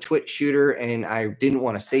call it a twitch shooter, and I didn't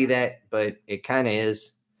want to say that, but it kind of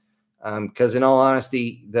is. Because in all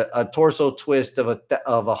honesty, a torso twist of a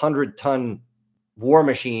 100-ton war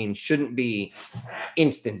machine shouldn't be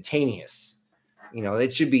instantaneous.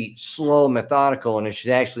 It should be slow, methodical, and it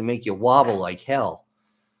should actually make you wobble like hell.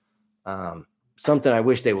 Something I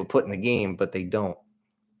wish they would put in the game, but they don't.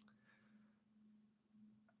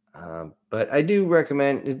 But I do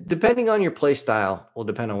recommend, depending on your play style, will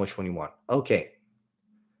depend on which one you want. Okay.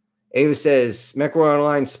 Ava says, MechWarrior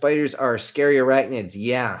Online spiders are scary arachnids.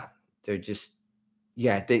 Yeah, they're just,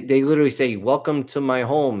 yeah, they literally say, welcome to my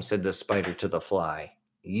home, said the spider to the fly.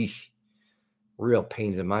 Yeesh. Real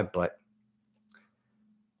pains in my butt.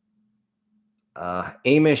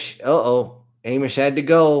 Amish, Amish had to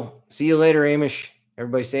go. See you later, Amish.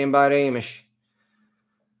 Everybody saying bye to Amish.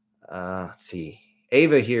 Let's see.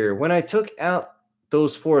 Ava here. When I took out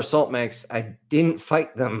those 4 assault mechs, I didn't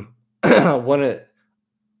fight them one at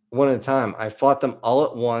a time. I fought them all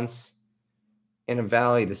at once in a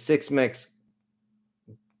valley. The 6 mechs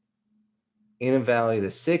in a valley. The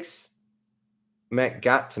 6 mech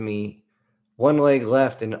got to me. 1 leg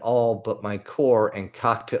left in all but my core and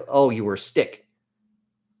cockpit. Oh, you were stick.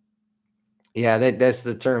 Yeah, that's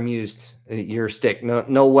the term used. You're stick.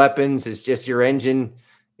 No weapons. It's just your engine,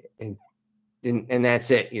 and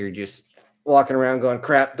that's it. You're just walking around going,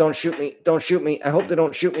 crap, don't shoot me. Don't shoot me. I hope they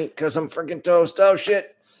don't shoot me because I'm freaking toast. Oh,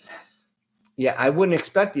 shit. Yeah, I wouldn't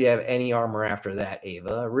expect you to have any armor after that,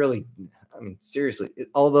 Ava. Really, I mean, seriously.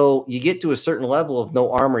 Although you get to a certain level of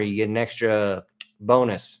no armor, you get an extra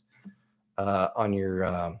bonus on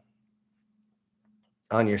your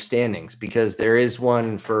standings, because there is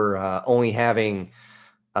one for only having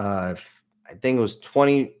I think it was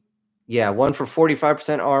 20. Yeah, one for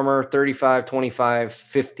 45% armor, 35, 25,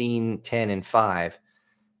 15, 10, and 5.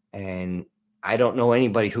 And I don't know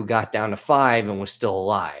anybody who got down to 5 and was still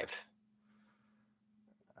alive.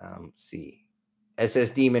 Let's see.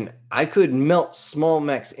 SS Demon, I could melt small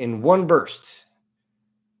mechs in one burst.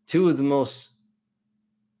 2 of the most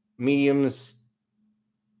mediums.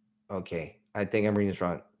 Okay, I think I'm reading this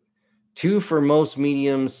wrong. 2 for most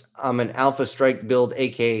mediums. I'm an Alpha Strike build,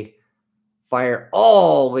 AK. Fire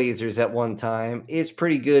all lasers at one time. It's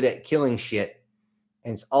pretty good at killing shit.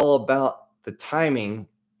 And it's all about the timing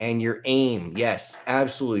and your aim. Yes,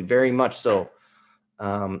 absolutely. Very much so.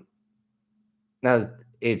 Now,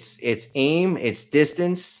 it's aim, it's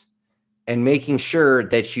distance, and making sure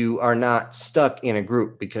that you are not stuck in a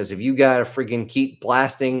group. Because if you got to freaking keep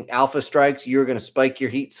blasting alpha strikes, you're going to spike your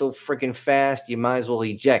heat so freaking fast, you might as well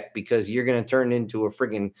eject, because you're going to turn into a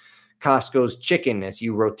freaking Costco's chicken as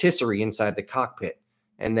you rotisserie inside the cockpit.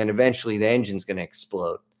 And then eventually the engine's going to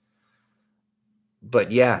explode.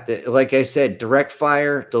 But yeah, like I said, direct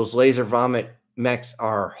fire, those laser vomit mechs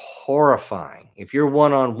are horrifying. If you're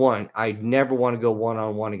one-on-one, I'd never want to go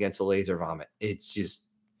one-on-one against a laser vomit. It's just,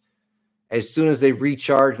 as soon as they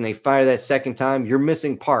recharge and they fire that second time, you're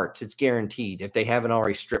missing parts. It's guaranteed, if they haven't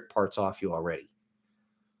already stripped parts off you already.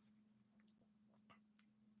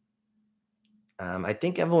 I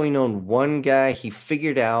think I've only known one guy. He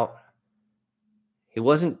figured out it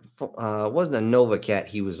wasn't a Nova Cat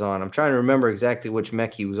he was on. I'm trying to remember exactly which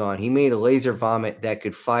mech he was on. He made a laser vomit that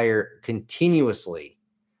could fire continuously,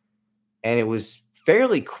 and it was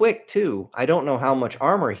fairly quick too. I don't know how much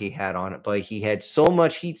armor he had on it, but he had so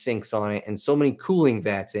much heat sinks on it and so many cooling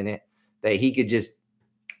vats in it that he could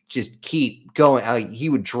just keep going. He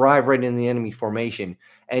would drive right in the enemy formation,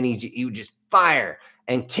 and he would just fire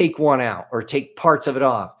and take one out or take parts of it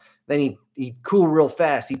off. Then he'd cool real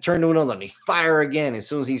fast. He'd turn to another and he'd fire again as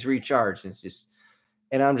soon as he's recharged. And it's just,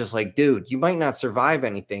 and I'm just like, dude, you might not survive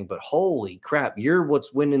anything, but holy crap, you're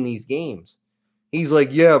what's winning these games. He's like,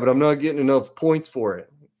 yeah, but I'm not getting enough points for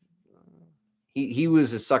it. He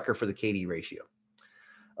was a sucker for the KD ratio.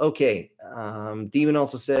 Okay. Demon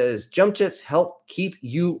also says, jump jets help keep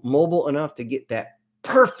you mobile enough to get that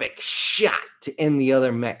perfect shot to end the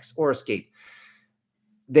other mechs or escape.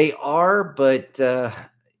 They are, but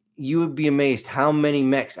you would be amazed how many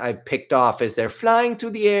mechs I picked off as they're flying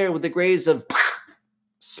through the air with the graze of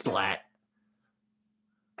splat.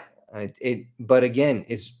 But again,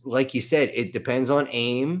 it's like you said, it depends on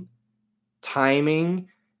aim, timing,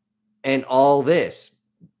 and all this.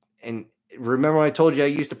 And remember when I told you I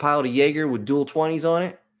used to pilot a Jaeger with dual 20s on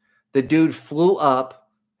it? The dude flew up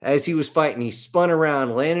as he was fighting. He spun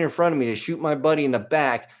around, landed in front of me to shoot my buddy in the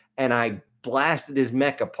back, and I blasted his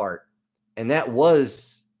mech apart. And that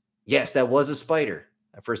was, yes, that was a spider.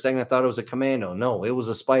 For a second, I thought it was a commando. No, it was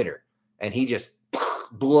a spider. And he just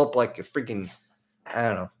blew up like a freaking, I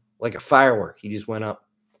don't know, like a firework. He just went up.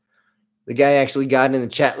 The guy actually got in the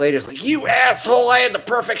chat later. It's like, you asshole, I had the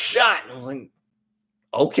perfect shot. And I was like,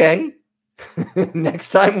 okay. Next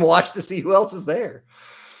time, watch to see who else is there.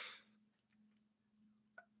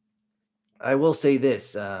 I will say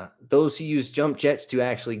this. Those who use jump jets to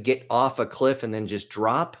actually get off a cliff and then just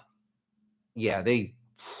drop, yeah,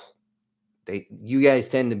 you guys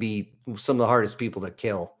tend to be some of the hardest people to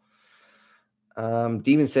kill.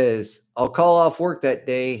 Demon says, I'll call off work that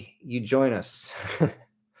day. You join us.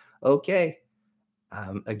 Okay.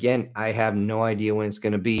 Again, I have no idea when it's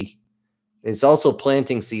going to be. It's also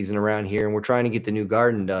planting season around here, and we're trying to get the new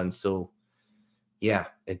garden done. So, yeah,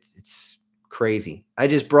 it's crazy. I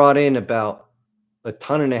just brought in about 1.5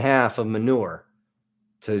 tons of manure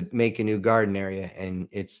to make a new garden area, and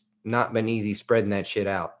it's not been easy spreading that shit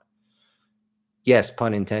out. Yes,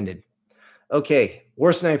 pun intended. Okay,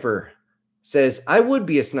 War Sniper says, I would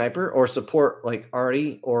be a sniper or support like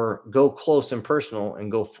Artie, or go close and personal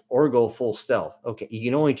and go full stealth. Okay, you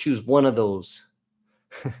can only choose one of those.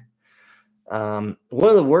 One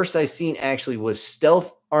of the worst I've seen actually was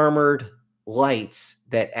stealth armored lights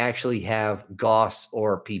that actually have Gauss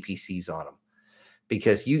or PPCs on them,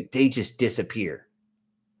 because they just disappear.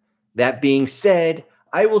 That being said,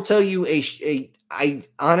 I will tell you I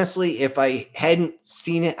honestly, if I hadn't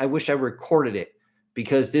seen it, I wish I recorded it,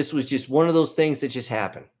 because this was just one of those things that just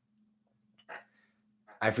happened.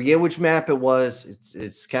 I forget which map it was.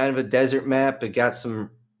 It's kind of a desert map. It got some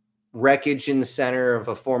wreckage in the center of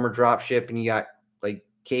a former dropship, and you got like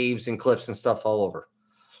caves and cliffs and stuff all over.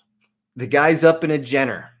 The guy's up in a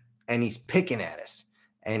Jenner, and he's picking at us.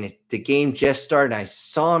 And the game just started. And I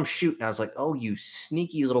saw him shoot, and I was like, "Oh, you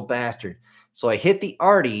sneaky little bastard!" So I hit the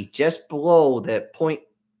arty just below that point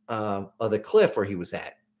of the cliff where he was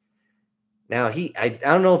at. Now I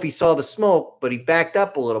don't know if he saw the smoke, but he backed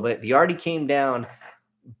up a little bit. The arty came down,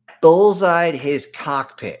 bullseyed his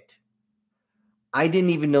cockpit. I didn't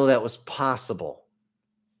even know that was possible.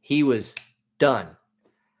 He was done.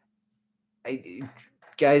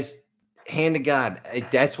 Guys, hand to God,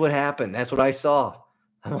 that's what happened. That's what I saw.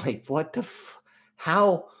 I'm like, what the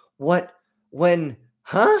how, what, when,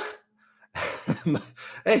 huh?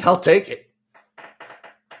 Hey, I'll take it.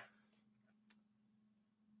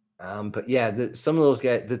 But yeah, some of those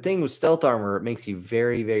guys, the thing with stealth armor, it makes you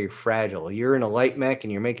very, very fragile. You're in a light mech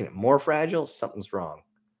and you're making it more fragile, something's wrong.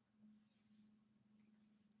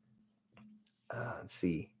 Let's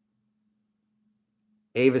see.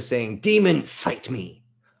 Ava's saying, "Demon, fight me."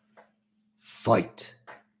 Fight.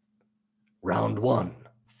 Round 1,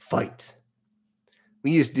 fight.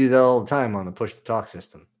 We used to do that all the time on the push to talk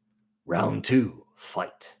system. Round 2,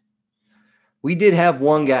 fight. We did have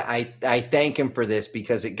one guy, I thank him for this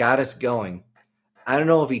because it got us going. I don't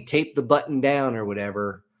know if he taped the button down or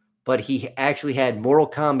whatever, but he actually had Mortal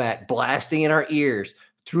Kombat blasting in our ears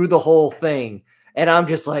through the whole thing. And I'm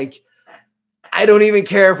just like, I don't even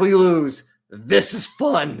care if we lose. This is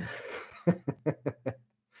fun.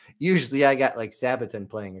 Usually I got like Sabaton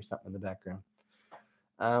playing or something in the background.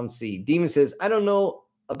 Let's see. Demon says, "I don't know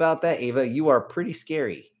about that, Ava. You are pretty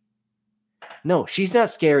scary." No, she's not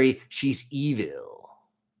scary. She's evil.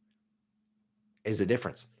 There's a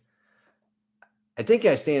difference. I think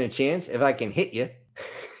I stand a chance if I can hit you.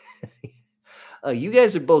 You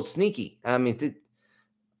guys are both sneaky. I mean,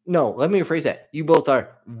 no, let me rephrase that. You both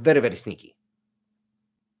are very, very sneaky.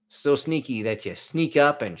 So sneaky that you sneak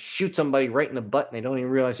up and shoot somebody right in the butt and they don't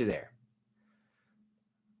even realize you're there.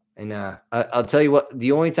 And I'll tell you what,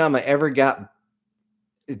 the only time I ever got,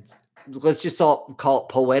 let's just call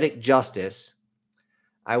it poetic justice.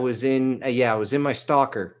 I was in my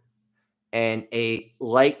stalker and a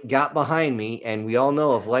light got behind me. And we all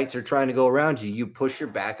know if lights are trying to go around you, you push your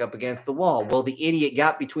back up against the wall. Well, the idiot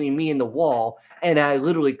got between me and the wall and I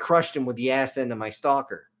literally crushed him with the ass end of my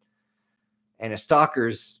stalker. And a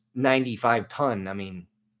stalker's 95 ton. I mean,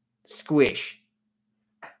 squish.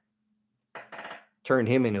 Turned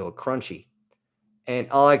him into a crunchy. And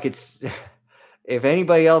all I could, if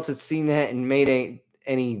anybody else had seen that and made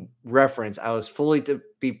any reference, I was fully to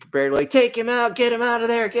be prepared, like, take him out, get him out of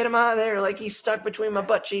there, get him out of there. Like he's stuck between my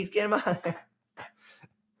butt cheeks, get him out of there.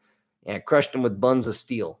 Yeah, crushed him with buns of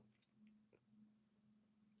steel.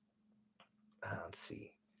 Let's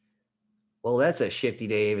see. Well, that's a shifty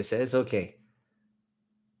day, Ava says. Okay.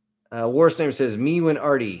 Warsniper says, "Me when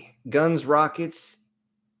Artie. Guns, rockets,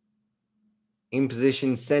 in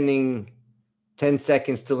position, sending 10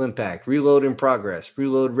 seconds till impact. Reload in progress.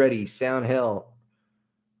 Reload ready. Sound hell.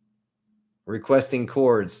 Requesting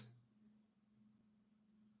chords."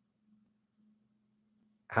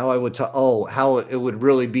 How I would talk. Oh, how it would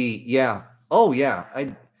really be. Yeah. Oh, yeah.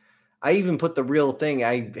 I even put the real thing.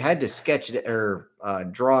 I had to sketch it or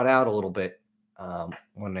draw it out a little bit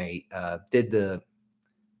when I did the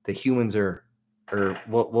humans or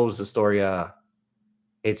what was the story?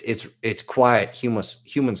 It's quiet.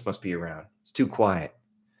 Humans must be around. It's too quiet.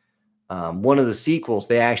 One of the sequels,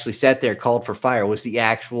 they actually sat there, called for fire, was the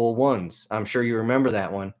actual ones. I'm sure you remember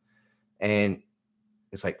that one. And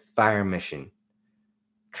it's like fire mission,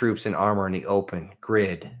 troops in armor in the open,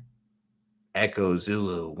 grid, Echo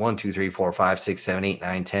Zulu, 1, 2, 3, 4, 5, 6, 7, 8,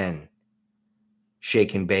 9, 10.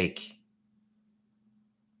 Shake and bake.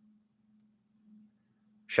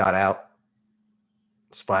 Shot out.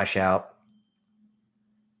 Splash out.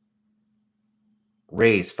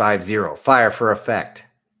 Raise 5-0. Fire for effect.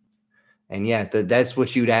 And yeah, that's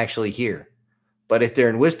what you'd actually hear. But if they're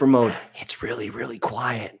in whisper mode, it's really, really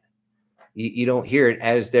quiet. You don't hear it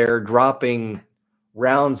as they're dropping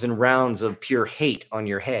rounds and rounds of pure hate on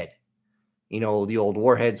your head. You know, the old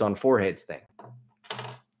warheads on foreheads thing.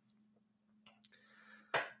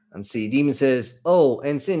 And see, Demon says, "Oh,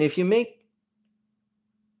 and Sin, if you make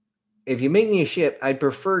me a ship, I'd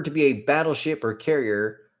prefer to be a battleship or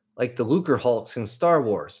carrier like the Lucre Hulks in Star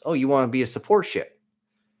Wars." Oh, you want to be a support ship.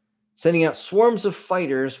 Sending out swarms of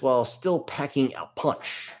fighters while still packing a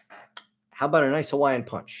punch. How about a nice Hawaiian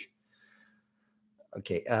punch?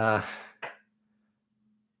 Okay.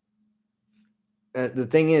 The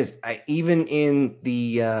thing is, even in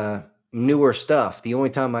the newer stuff, the only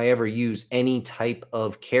time I ever use any type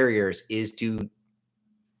of carriers is to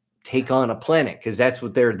take on a planet, because that's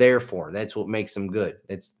what they're there for. That's what makes them good.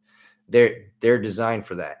 They're designed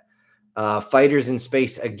for that. Fighters in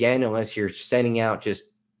space, again, unless you're sending out just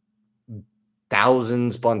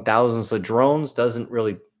thousands upon thousands of drones doesn't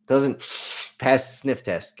pass the sniff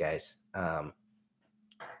test, guys.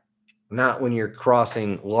 Not when you're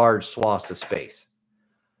crossing large swaths of space.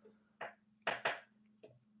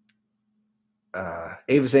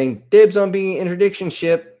 Ava saying, dibs on being an interdiction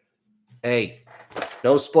ship. Hey,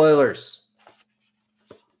 no spoilers.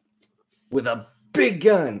 With a big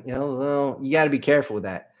gun. You know, you got to be careful with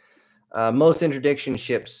that. Most interdiction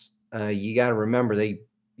ships, you got to remember, they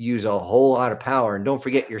use a whole lot of power. And don't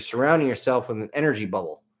forget, you're surrounding yourself with an energy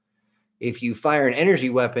bubble. If you fire an energy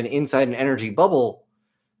weapon inside an energy bubble,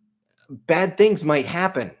 bad things might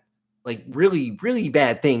happen. Like really, really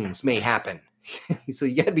bad things may happen. So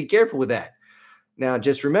you got to be careful with that. Now,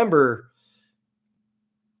 just remember,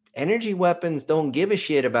 energy weapons don't give a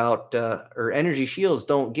shit about, or energy shields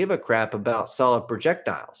don't give a crap about solid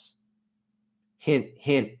projectiles. Hint,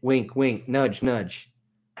 hint, wink, wink, nudge, nudge.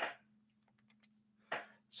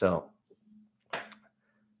 So,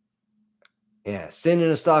 yeah,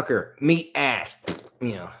 sending a stalker, meat ass,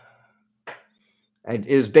 you know.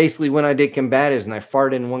 It was basically when I did combatives and I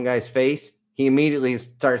farted in one guy's face. He immediately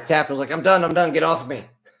started tapping. I was like, I'm done, get off of me.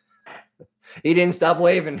 He didn't stop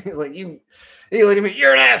waving. He's like, you look at me,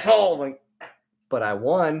 you're an asshole. I'm like, but I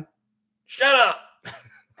won. Shut up.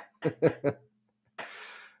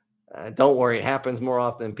 Don't worry, it happens more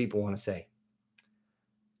often than people want to say.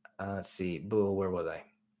 Let's see. Boo, where was I?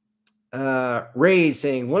 Raid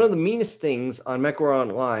saying, one of the meanest things on MechWarrior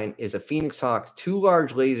Online is a Phoenix Hawk's 2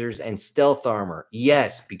 large lasers and stealth armor.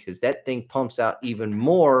 Yes, because that thing pumps out even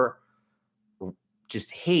more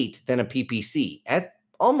just hate than a PPC at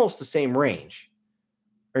almost the same range.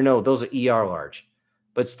 Or no, those are ER large.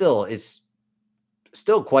 But still, it's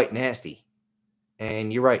still quite nasty.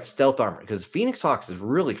 And you're right, stealth armor, because Phoenix Hawks is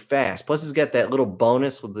really fast. Plus, it's got that little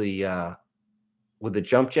bonus with the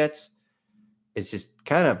jump jets. It's just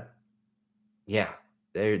kind of, yeah,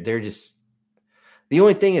 they're just. The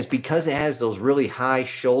only thing is, because it has those really high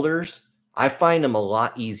shoulders, I find them a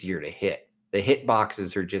lot easier to hit. The hit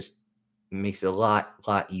boxes are just makes it a lot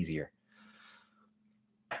easier.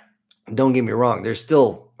 Don't get me wrong, there's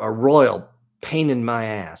still a royal pain in my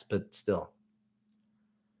ass, but still.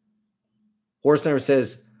 Horse Number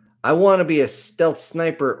says, I want to be a stealth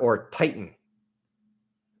sniper or Titan.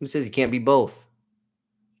 Who says you can't be both?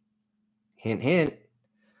 Hint, hint.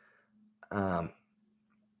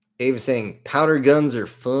 Ava's saying, powder guns are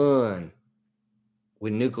fun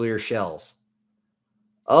with nuclear shells.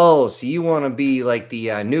 Oh, so you want to be like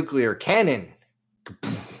the nuclear cannon.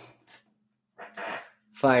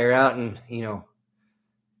 Fire out and, you know,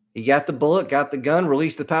 you got the bullet, got the gun,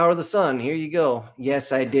 release the power of the sun. Here you go.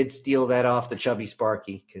 Yes, I did steal that off the chubby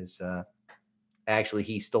Sparky because actually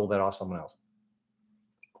he stole that off someone else.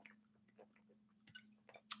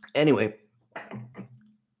 Anyway,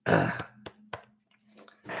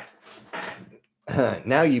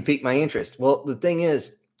 now you piqued my interest. Well, the thing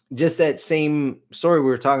is, just that same story we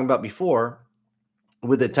were talking about before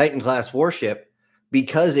with the Titan class warship,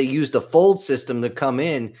 because they used a fold system to come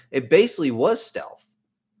in, it basically was stealth.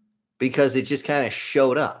 Because it just kind of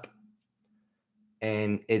showed up.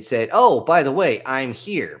 And it said, oh, by the way, I'm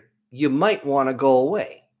here. You might want to go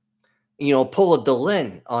away. You know, pull a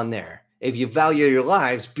Delenn on there. If you value your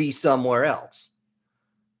lives, be somewhere else.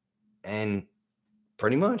 And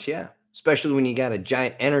pretty much, yeah. Especially when you got a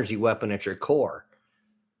giant energy weapon at your core.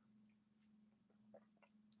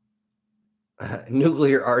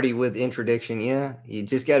 Nuclear arty with interdiction, yeah. You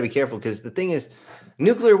just got to be careful because the thing is,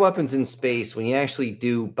 nuclear weapons in space, when you actually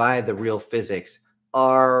do by the real physics,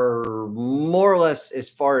 are more or less, as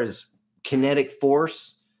far as kinetic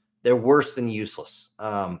force, they're worse than useless.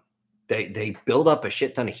 They build up a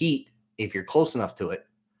shit ton of heat if you're close enough to it.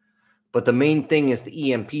 But the main thing is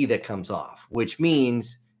the EMP that comes off, which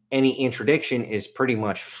means any interdiction is pretty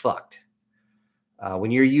much fucked.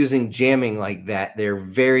 When you're using jamming like that, they're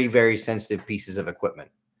very, very sensitive pieces of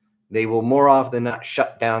equipment. They will more often than not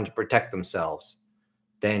shut down to protect themselves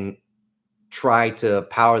than try to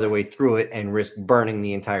power their way through it and risk burning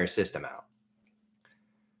the entire system out.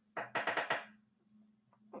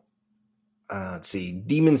 Let's see.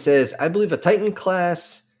 Demon says, I believe a Titan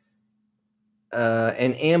class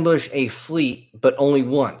and ambush a fleet, but only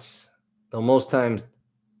once. Though most times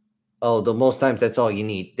that's all you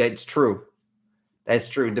need. That's true. That's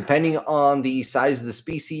true. Depending on the size of the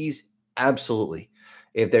species, absolutely.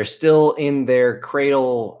 If they're still in their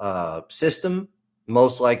cradle system,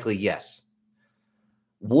 most likely, yes.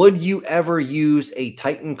 Would you ever use a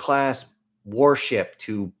Titan class warship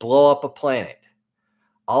to blow up a planet?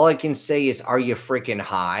 All I can say is, are you freaking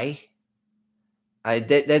high?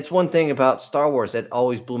 That's one thing about Star Wars that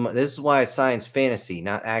always blew my. This is why it's science fantasy,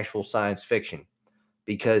 not actual science fiction.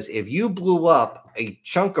 Because if you blew up a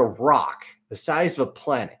chunk of rock the size of a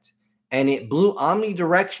planet and it blew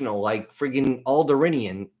omnidirectional like friggin'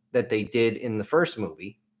 Alderaanian that they did in the first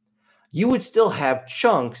movie, you would still have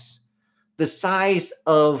chunks the size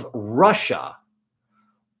of Russia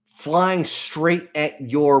flying straight at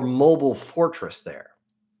your mobile fortress there.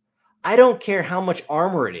 I don't care how much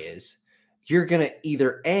armor it is. You're going to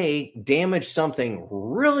either A, damage something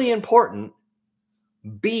really important,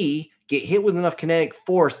 B, get hit with enough kinetic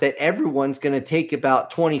force that everyone's going to take about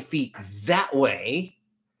 20 feet that way,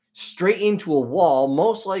 straight into a wall,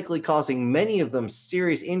 most likely causing many of them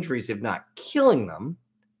serious injuries, if not killing them.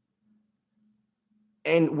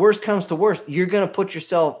 And worst comes to worst, you're going to put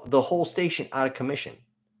yourself, the whole station, out of commission.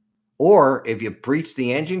 Or if you breach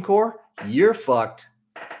the engine core, you're fucked.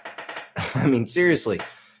 I mean, seriously,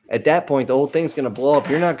 at that point, the whole thing's going to blow up.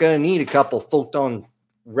 You're not going to need a couple photon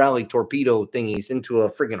rally torpedo thingies into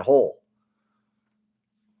a friggin' hole.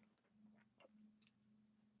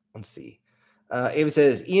 Let's see. Ava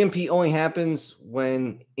says, EMP only happens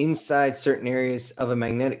when inside certain areas of a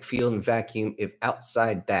magnetic field and vacuum. If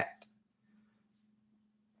outside that,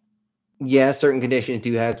 yeah, certain conditions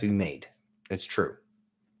do have to be made. That's true.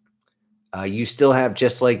 You still have,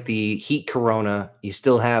 just like the heat corona, you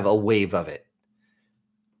still have a wave of it.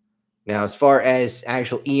 Now, as far as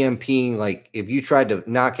actual EMPing, like if you tried to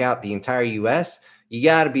knock out the entire U.S., you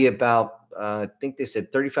got to be about, I think they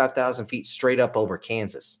said 35,000 feet straight up over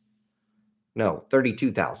Kansas. No,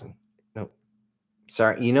 32,000. No,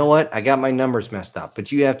 sorry. You know what? I got my numbers messed up,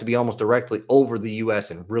 but you have to be almost directly over the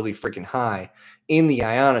U.S. and really freaking high in the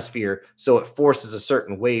ionosphere, so it forces a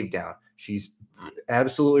certain wave down. She's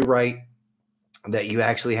absolutely right that you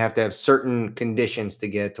actually have to have certain conditions to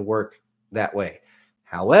get it to work that way.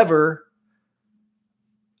 However,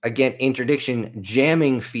 again, interdiction,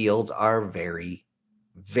 jamming fields are very,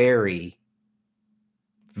 very,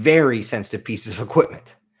 very sensitive pieces of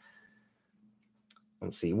equipment.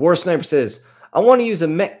 Let's see. War Sniper says, I want to use a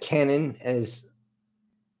mech cannon as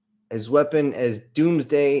weapon as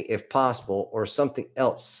Doomsday if possible, or something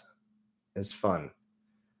else as fun.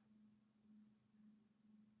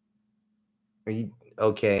 Are you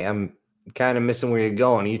okay? I'm kind of missing where you're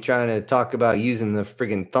going. Are you trying to talk about using the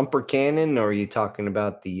friggin' thumper cannon, or are you talking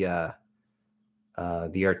about the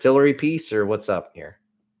artillery piece, or what's up here?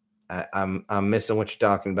 I'm missing what you're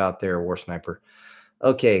talking about there, War Sniper.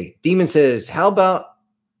 Okay, Demon says, how about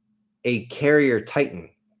a carrier Titan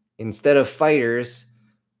instead of fighters?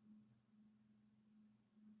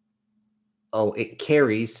 Oh, it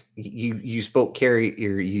carries. You spoke carry,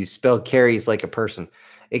 or you spelled carries like a person.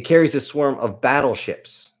 It carries a swarm of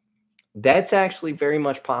battleships. That's actually very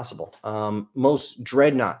much possible. Most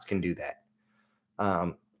dreadnoughts can do that.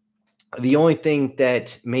 The only thing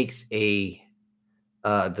that makes the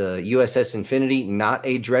USS Infinity not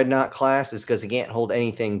a dreadnought class is because it can't hold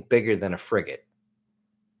anything bigger than a frigate.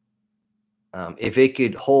 If it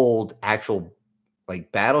could hold actual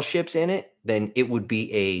like battleships in it, then it would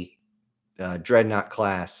be a dreadnought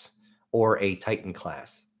class or a Titan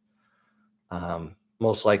class.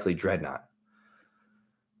 Most likely dreadnought.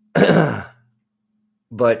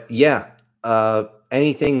 But yeah,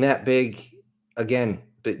 anything that big, again,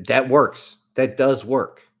 but that works. That does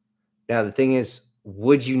work. Now, the thing is,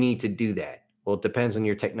 would you need to do that? Well, it depends on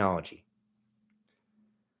your technology.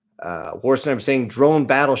 War Sniper saying drone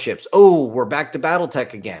battleships. Oh, we're back to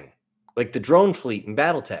Battletech again. Like the drone fleet in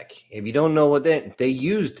Battletech. If you don't know what they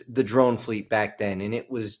used the drone fleet back then, and it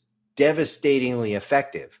was devastatingly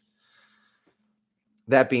effective.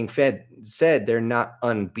 That being said, they're not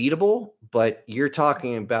unbeatable, but you're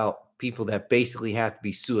talking about people that basically have to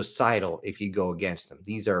be suicidal if you go against them.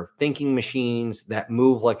 These are thinking machines that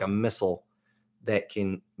move like a missile, that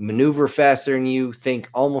can maneuver faster than you, think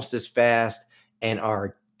almost as fast, and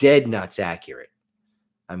are dead nuts accurate.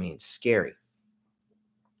 I mean, it's scary.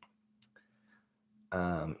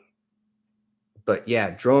 But yeah,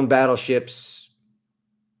 drone battleships.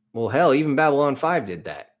 Well, hell, even Babylon 5 did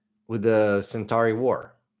that with the Centauri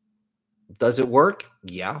War. Does it work?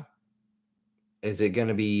 Yeah. Is it going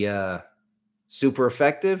to be super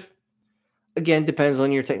effective? Again, depends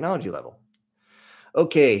on your technology level.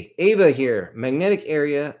 Okay, Ava here. Magnetic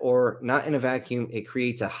area or not in a vacuum, it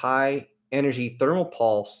creates a high energy thermal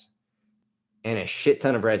pulse and a shit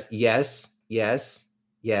ton of reds. Yes, yes,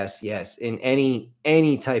 yes, yes. In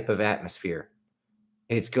any type of atmosphere,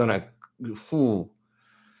 it's going to...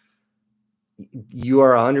 You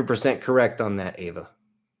are 100% correct on that, Ava.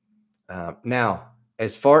 Now,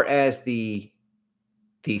 as far as the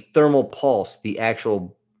thermal pulse, the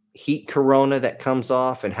actual heat corona that comes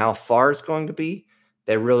off and how far it's going to be,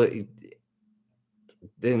 that really,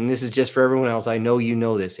 then this is just for everyone else. I know you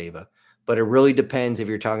know this, Ava, but it really depends if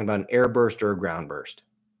you're talking about an air burst or a ground burst.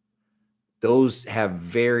 Those have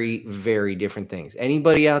very, very different things.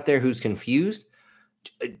 Anybody out there who's confused,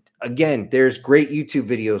 again, there's great YouTube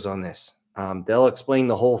videos on this. They'll explain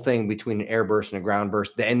the whole thing between an air burst and a ground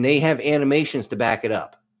burst, and they have animations to back it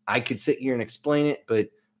up. I could sit here and explain it, but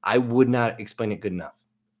I would not explain it good enough.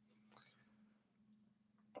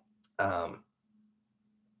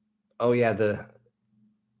 Oh yeah, the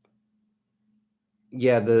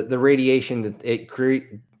radiation that it create,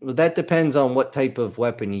 well, that depends on what type of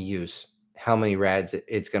weapon you use, how many rads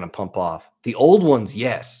it's going to pump off. The old ones,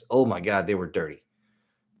 yes. Oh my God, they were dirty.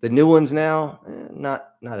 The new ones now,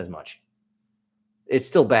 not as much. It's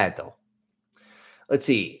still bad though. Let's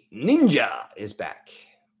see. Ninja is back.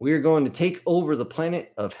 We are going to take over the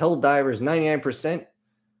planet of Helldivers 99%.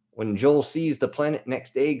 When Joel sees the planet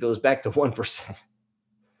next day, goes back to 1%.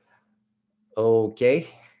 Okay.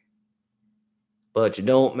 But you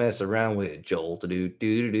don't mess around with it, Joel.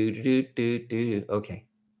 Okay.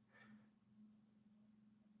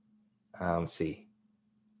 Let's see.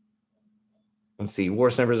 War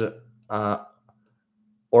snipers.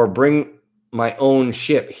 Or bring my own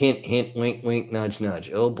ship. Hint, hint, wink, wink, nudge,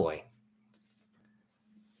 nudge. Oh boy.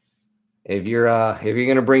 If you're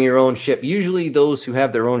gonna bring your own ship, usually those who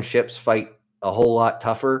have their own ships fight a whole lot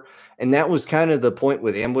tougher. And that was kind of the point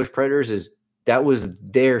with ambush predators, is that was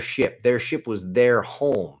their ship. Their ship was their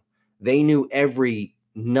home. They knew every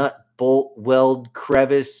nut, bolt, weld,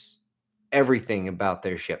 crevice, everything about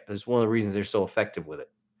their ship. That's one of the reasons they're so effective with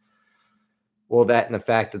it. Well, that and the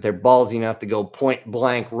fact that they're ballsy enough to go point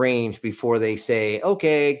blank range before they say,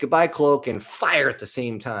 okay, goodbye, cloak, and fire at the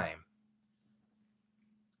same time.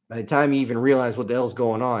 By the time you even realize what the hell's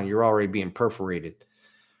going on, you're already being perforated.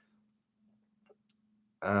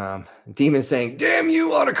 Demon saying, damn you,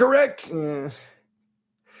 autocorrect.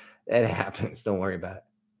 That happens. Don't worry about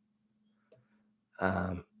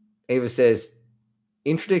it. Ava says,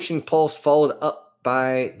 interdiction pulse followed up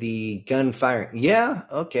by the gun firing. Yeah,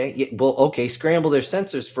 okay. Yeah, well, okay. Scramble their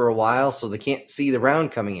sensors for a while so they can't see the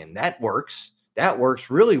round coming in. That works. That works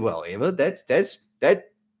really well, Ava. That's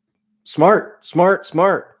smart.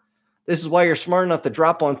 This is why you're smart enough to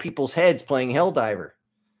drop on people's heads playing Helldiver.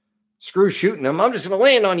 Screw shooting them. I'm just going to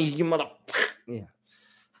land on you, you mother. Yeah.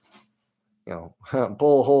 You know,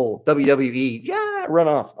 bull hole, WWE. Yeah, run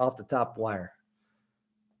off the top wire.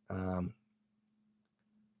 And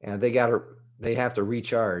they have to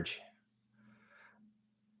recharge.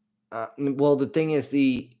 Well, the thing is,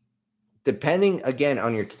 depending again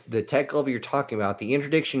on the tech level you're talking about, the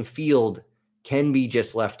interdiction field can be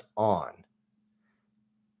just left on.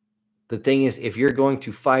 The thing is, if you're going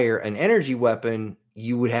to fire an energy weapon,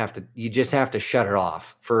 you just have to shut it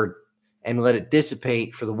off and let it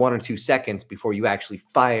dissipate for the 1 or 2 seconds before you actually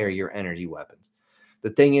fire your energy weapons. The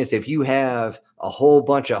thing is, if you have a whole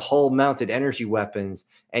bunch of hull-mounted energy weapons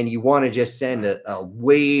and you want to just send a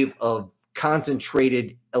wave of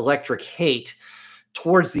concentrated electric hate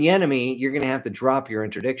towards the enemy, you're going to have to drop your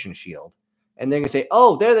interdiction shield. And they're going to say,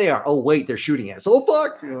 oh, there they are. Oh, wait, they're shooting at us. Oh,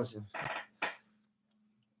 fuck.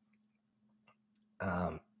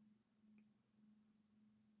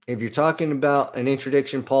 If you're talking about an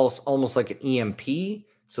interdiction pulse, almost like an EMP,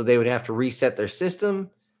 so they would have to reset their system,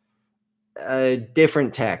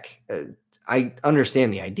 different tech. I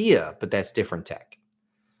understand the idea, but that's different tech.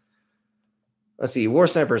 Let's see. War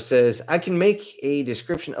Sniper says, I can make a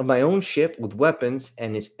description of my own ship with weapons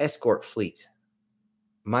and its escort fleet,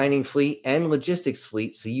 mining fleet, and logistics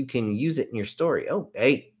fleet, so you can use it in your story. Oh,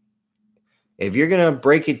 hey. If you're going to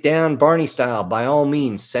break it down Barney style, by all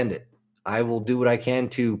means, send it. I will do what I can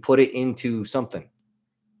to put it into something.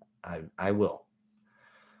 I will.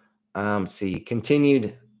 See,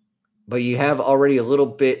 continued, but you have already a little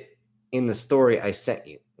bit in the story I sent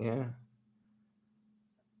you. Yeah.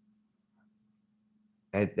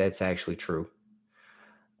 That's actually true.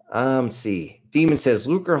 See, Demon says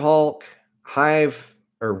Lucre Hulk, Hive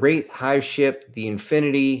or Wraith, Hive Ship, the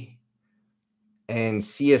Infinity, and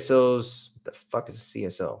CSOs. What the fuck is a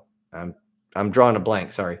CSO? I'm drawing a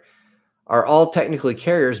blank. Sorry. Are all technically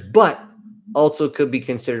carriers, but also could be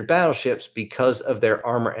considered battleships because of their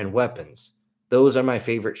armor and weapons. Those are my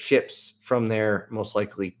favorite ships from their most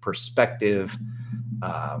likely perspective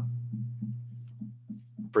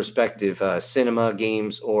cinema,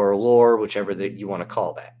 games, or lore, whichever that you want to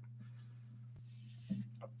call that.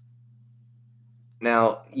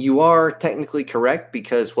 Now, you are technically correct,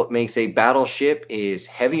 because what makes a battleship is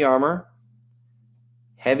heavy armor,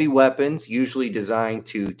 heavy weapons, usually designed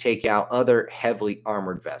to take out other heavily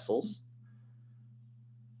armored vessels.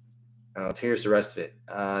 Here's the rest of it.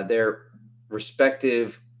 Their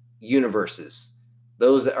respective universes.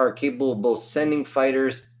 Those that are capable of both sending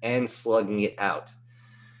fighters and slugging it out.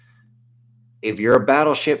 If you're a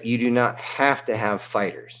battleship, you do not have to have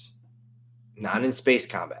fighters. Not in space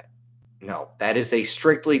combat. No, that is a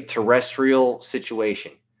strictly terrestrial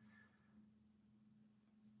situation.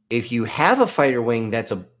 If you have a fighter wing,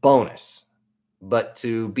 that's a bonus. But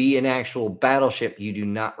to be an actual battleship, you do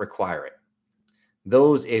not require it.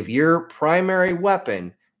 Those, if your primary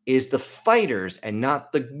weapon is the fighters and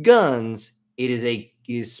not the guns, it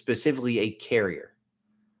is specifically a carrier.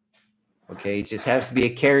 Okay, it just has to be a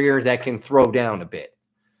carrier that can throw down a bit.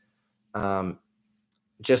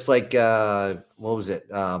 Just like what was it?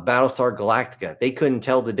 Battlestar Galactica. They couldn't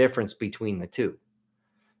tell the difference between the two.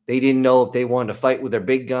 They didn't know if they wanted to fight with their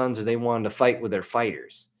big guns or they wanted to fight with their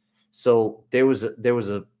fighters. So there was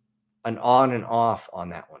an on and off on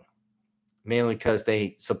that one. Mainly because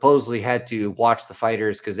they supposedly had to watch the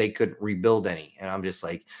fighters because they couldn't rebuild any. And I'm just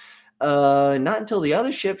like, not until the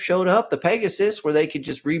other ship showed up, the Pegasus, where they could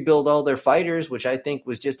just rebuild all their fighters, which I think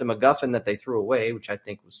was just a MacGuffin that they threw away, which I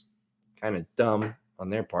think was kind of dumb on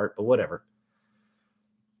their part, but whatever.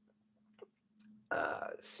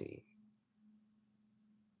 Let's see.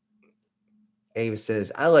 Abe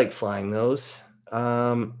says, I like flying those.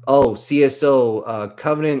 CSO,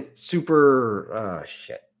 Covenant Super,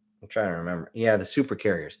 shit. I'm trying to remember. Yeah, the super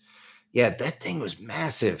carriers. Yeah, that thing was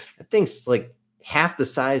massive. That thing's like half the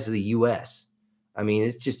size of the U.S. I mean,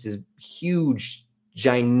 it's just this huge,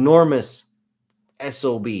 ginormous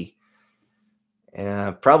SOB.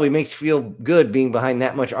 And probably makes you feel good being behind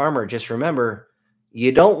that much armor. Just remember,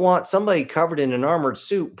 you don't want somebody covered in an armored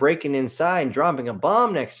suit breaking inside and dropping a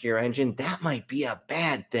bomb next to your engine. That might be a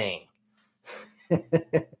bad thing.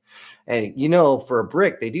 And, you know, for a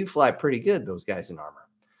brick, they do fly pretty good, those guys in armor.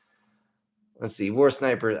 Let's see, War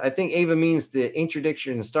Sniper. I think Ava means the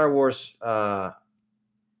introduction in Star Wars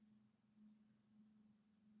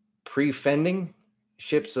pre-fending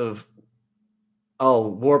ships of,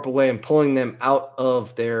 warp away and pulling them out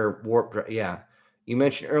of their warp. Yeah. You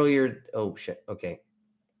mentioned earlier. Oh, shit. Okay.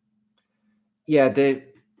 Yeah,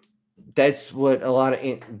 that's what a lot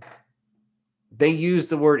of they use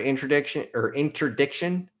the word interdiction,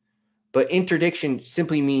 but interdiction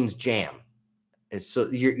simply means jam. So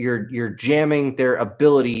you're jamming their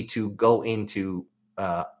ability to go into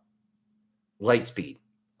light speed.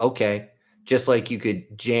 Okay. Just like you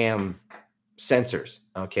could jam sensors.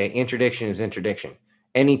 Okay. Interdiction is interdiction.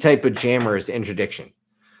 Any type of jammer is interdiction.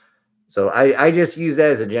 So I just use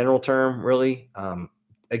that as a general term, really.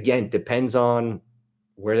 Again, depends on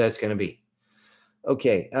where that's going to be.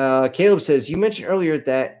 Okay. Caleb says, you mentioned earlier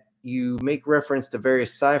that you make reference to various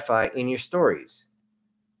sci-fi in your stories.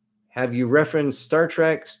 Have you referenced Star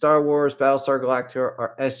Trek, Star Wars, Battlestar Galactica,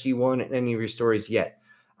 or SG-1 in any of your stories yet?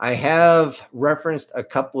 I have referenced a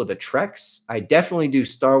couple of the Treks. I definitely do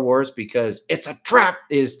Star Wars because it's a trap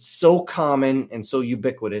is so common and so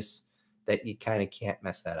ubiquitous that you kind of can't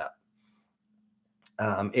mess that up.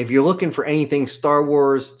 If you're looking for anything Star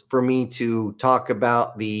Wars for me to talk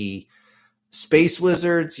about the Space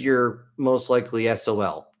Wizards, you're most likely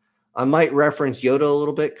SOL. I might reference Yoda a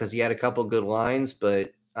little bit because he had a couple good lines,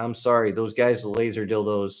 but I'm sorry, those guys with laser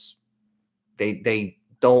dildos, they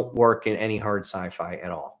don't work in any hard sci-fi at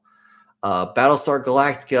all. Battlestar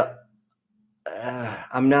Galactica,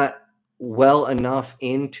 I'm not well enough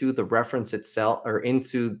into the reference itself or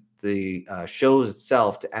into the shows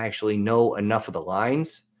itself to actually know enough of the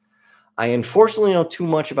lines. I unfortunately know too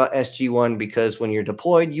much about SG-1 because when you're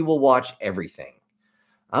deployed, you will watch everything.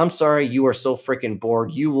 I'm sorry, you are so freaking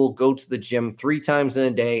bored. You will go to the gym 3 times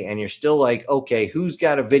in a day and you're still like, okay, who's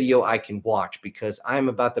got a video I can watch because I'm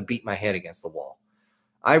about to beat my head against the wall.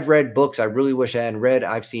 I've read books I really wish I hadn't read.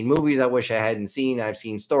 I've seen movies I wish I hadn't seen. I've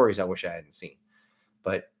seen stories I wish I hadn't seen.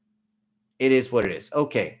 But it is what it is.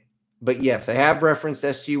 Okay. But yes, I have referenced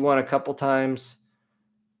SG-1 a couple times.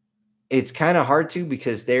 It's kind of hard to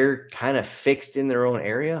because they're kind of fixed in their own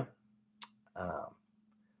area.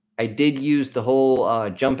 I did use the whole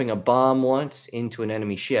jumping a bomb once into an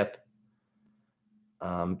enemy ship.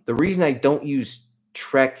 The reason I don't use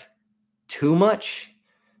Trek too much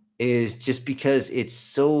is just because it's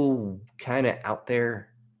so kind of out there.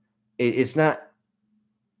 It's not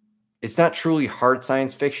truly hard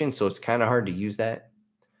science fiction, so it's kind of hard to use that.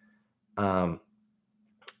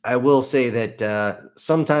 I will say that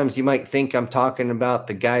sometimes you might think I'm talking about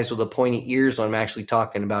the guys with the pointy ears when I'm actually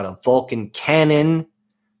talking about a Vulcan cannon.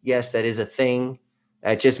 Yes, that is a thing.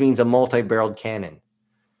 That just means a multi-barreled cannon.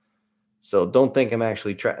 So don't think I'm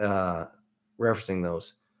actually referencing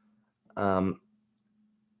those.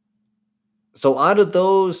 So out of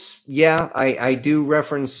those, yeah, I do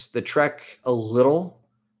reference the Trek a little.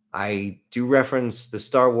 I do reference the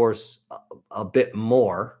Star Wars a bit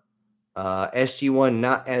more. SG-1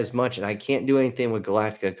 not as much, and I can't do anything with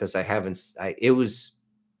Galactica because I haven't.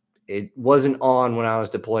 It wasn't on when I was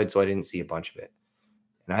deployed, so I didn't see a bunch of it,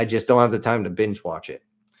 and I just don't have the time to binge watch it.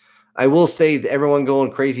 I will say that everyone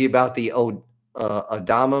going crazy about the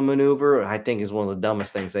Adama maneuver, I think, is one of the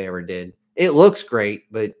dumbest things they ever did. It looks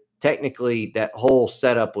great, but technically, that whole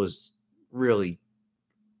setup was really,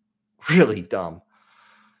 really dumb.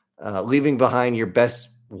 Leaving behind your best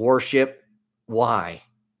warship, why?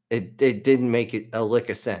 It didn't make it a lick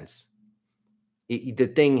of sense.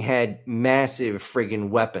 The thing had massive friggin'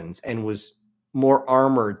 weapons and was more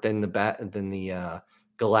armored than the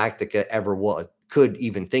Galactica ever could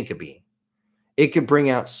even think of being. It could bring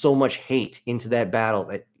out so much hate into that battle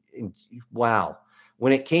that, wow.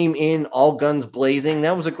 When it came in, all guns blazing,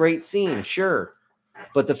 that was a great scene, sure.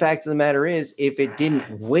 But the fact of the matter is, if it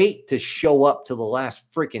didn't wait to show up to the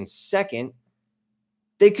last freaking second,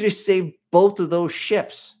 they could have saved both of those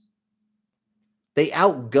ships. They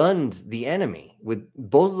outgunned the enemy. With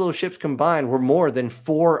both of those ships combined, were more than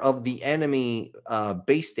 4 of the enemy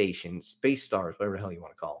base stations, space stars, whatever the hell you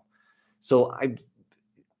want to call them. So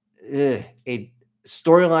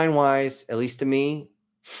storyline wise, at least to me,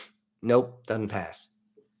 nope, doesn't pass.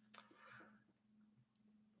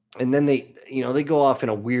 And then they go off in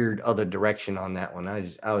a weird other direction on that one.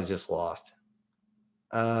 I was just lost.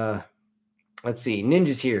 Let's see.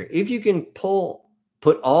 Ninja's here. If you can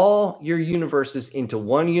put all your universes into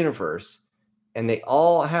one universe and they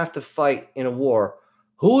all have to fight in a war,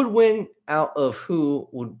 who would win out of who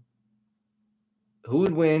would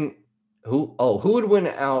win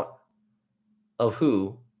out of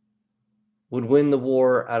who would win the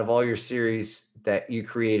war out of all your series that you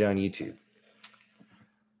create on YouTube?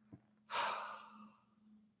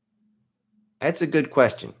 That's a good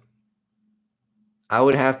question. I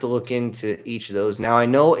would have to look into each of those. Now, I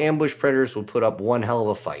know Ambush Predators will put up one hell of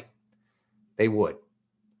a fight. They would.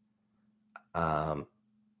 The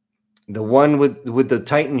one with the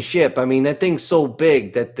Titan ship, I mean, that thing's so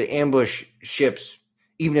big that the ambush ships,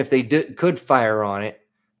 even if they could fire on it,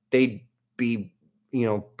 they'd be,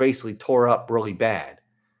 basically tore up really bad.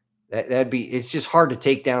 It's just hard to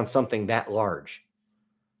take down something that large.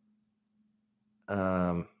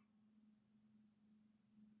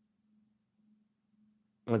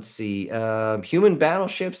 Let's see. Human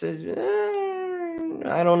battleships is,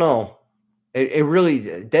 I don't know. It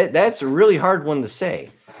really, that's a really hard one to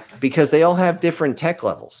say because they all have different tech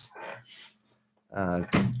levels.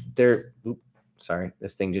 Sorry,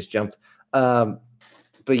 this thing just jumped. But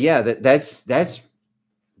yeah, that's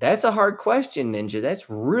a hard question, Ninja.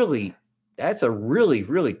 That's a really,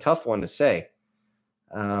 really tough one to say.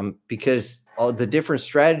 Because all the different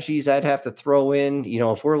strategies I'd have to throw in,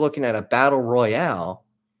 if we're looking at a battle royale,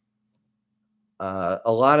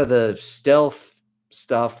 a lot of the stealth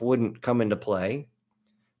stuff wouldn't come into play.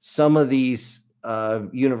 Some of these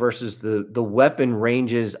universes, the weapon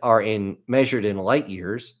ranges are measured in light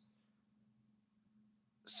years.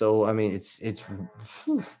 So I mean,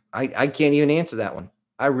 I can't even answer that one.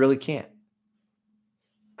 I really can't.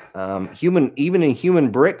 Even in Human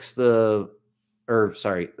Bricks, God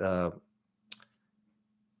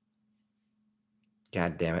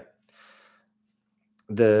damn it.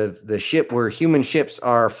 The ship where human ships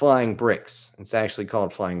are flying bricks. It's actually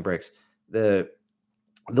called Flying Bricks. The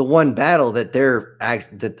one battle that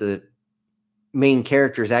that the main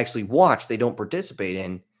characters actually watch, they don't participate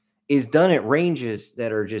in, is done at ranges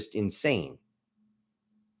that are just insane.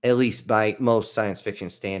 At least by most science fiction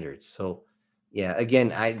standards. So yeah, again,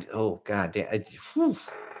 god damn,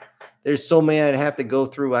 there's so many I'd have to go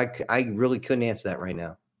through. I really couldn't answer that right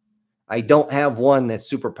now. I don't have one that's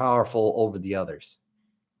super powerful over the others.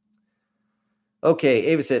 Okay,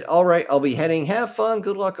 Ava said, all right, I'll be heading. Have fun.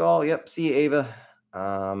 Good luck all. Yep, see you, Ava.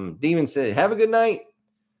 Demon said, have a good night.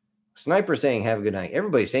 Sniper saying, have a good night.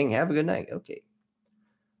 Everybody's saying, have a good night. Okay.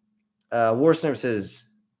 War Sniper says,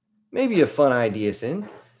 maybe a fun idea, Sin,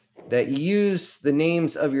 that you use the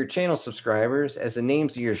names of your channel subscribers as the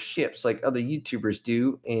names of your ships like other YouTubers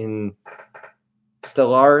do in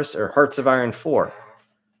Stellaris or Hearts of Iron 4.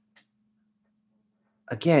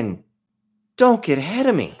 Again, don't get ahead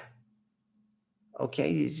of me.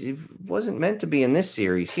 Okay, it wasn't meant to be in this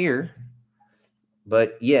series here.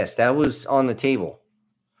 But yes, that was on the table.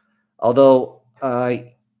 Although the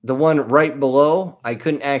one right below, I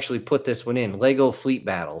couldn't actually put this one in. Lego Fleet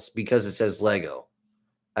Battles, because it says Lego.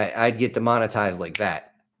 I'd get demonetized like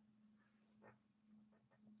that.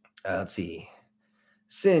 Let's see.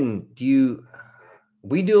 Sin,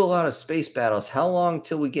 we do a lot of space battles. How long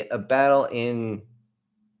till we get a battle in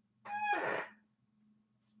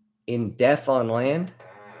def on land?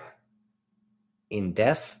 In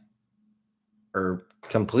def? Or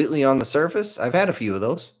completely on the surface? I've had a few of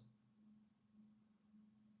those.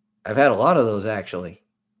 I've had a lot of those, actually.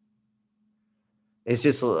 It's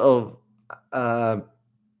just, the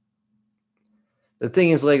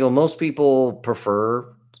thing is, Lego, most people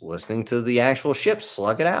prefer listening to the actual ship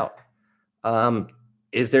slug it out.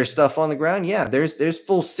 Is there stuff on the ground? Yeah, there's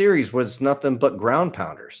full series where it's nothing but ground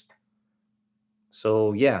pounders.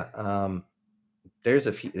 So yeah,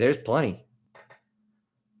 there's plenty.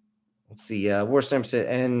 Let's see. Warship said,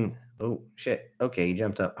 and oh shit. Okay, he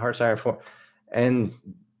jumped up. Heart Siren 4, and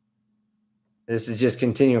this is just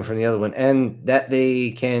continuing from the other one, and that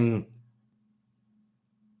they can.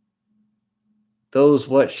 Those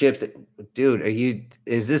what ships? That, dude,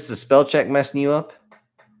 is this the spell check messing you up?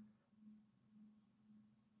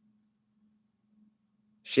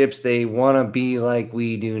 Ships they want to be like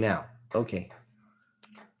we do now. Okay.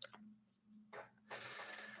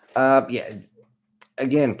 Yeah.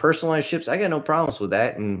 Again, personalized ships, I got no problems with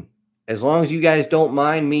that. And as long as you guys don't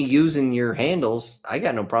mind me using your handles, I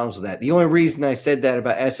got no problems with that. The only reason I said that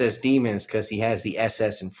about SS Demon is because he has the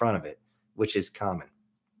SS in front of it, which is common.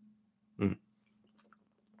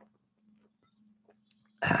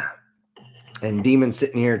 And Demon's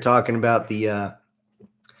sitting here talking about the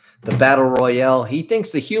battle royale. He thinks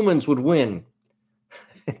the humans would win.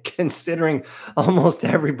 Considering almost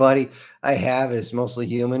everybody I have is mostly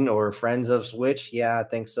human or friends of Switch. Yeah, I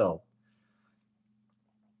think so.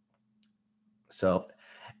 So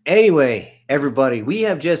anyway, everybody, we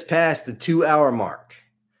have just passed the 2-hour mark.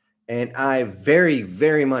 And I very,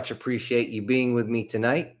 very much appreciate you being with me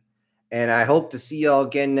tonight. And I hope to see y'all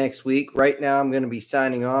again next week. Right now, I'm going to be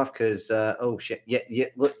signing off because, oh, shit. Yeah,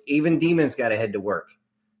 look, even Demon's got to head to work.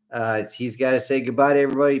 He's got to say goodbye to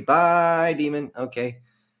everybody. Bye, Demon. Okay.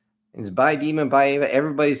 It's bye, Demon. Bye, Ava.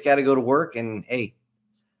 Everybody's got to go to work. And, hey,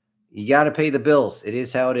 you got to pay the bills. It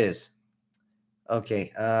is how it is.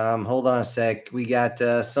 Okay. Hold on a sec. We got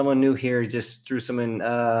someone new here. Just threw some in.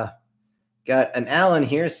 Got an Alan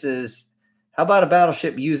here. Says, how about a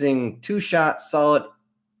battleship using 2-shot solid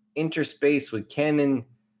interspace with cannon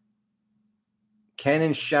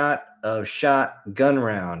shot of shot gun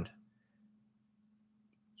round?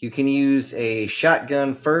 You can use a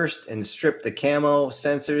shotgun first and strip the camo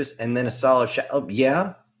sensors and then a solid shot. Oh,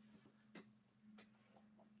 yeah.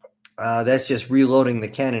 That's just reloading the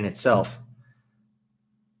cannon itself.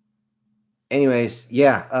 Anyways,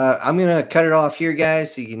 yeah, I'm going to cut it off here,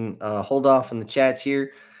 guys, so you can hold off in the chats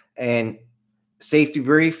here. And safety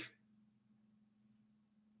brief,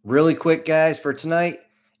 really quick, guys, for tonight.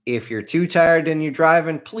 If you're too tired and you're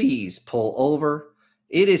driving, please pull over.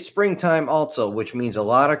 It is springtime also, which means a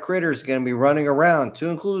lot of critters are going to be running around, to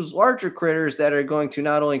include larger critters that are going to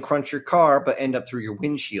not only crunch your car, but end up through your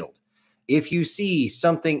windshield. If you see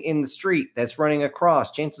something in the street that's running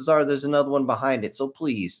across, chances are there's another one behind it. So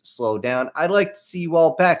please slow down. I'd like to see you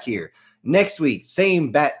all back here next week.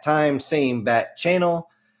 Same bat time, same bat channel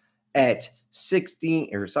at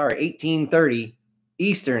 18:30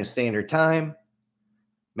 Eastern Standard Time.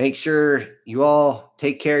 Make sure you all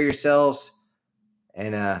take care of yourselves.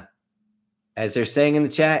 And as they're saying in the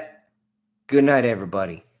chat, good night,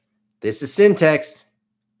 everybody. This is Syntex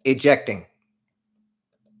ejecting.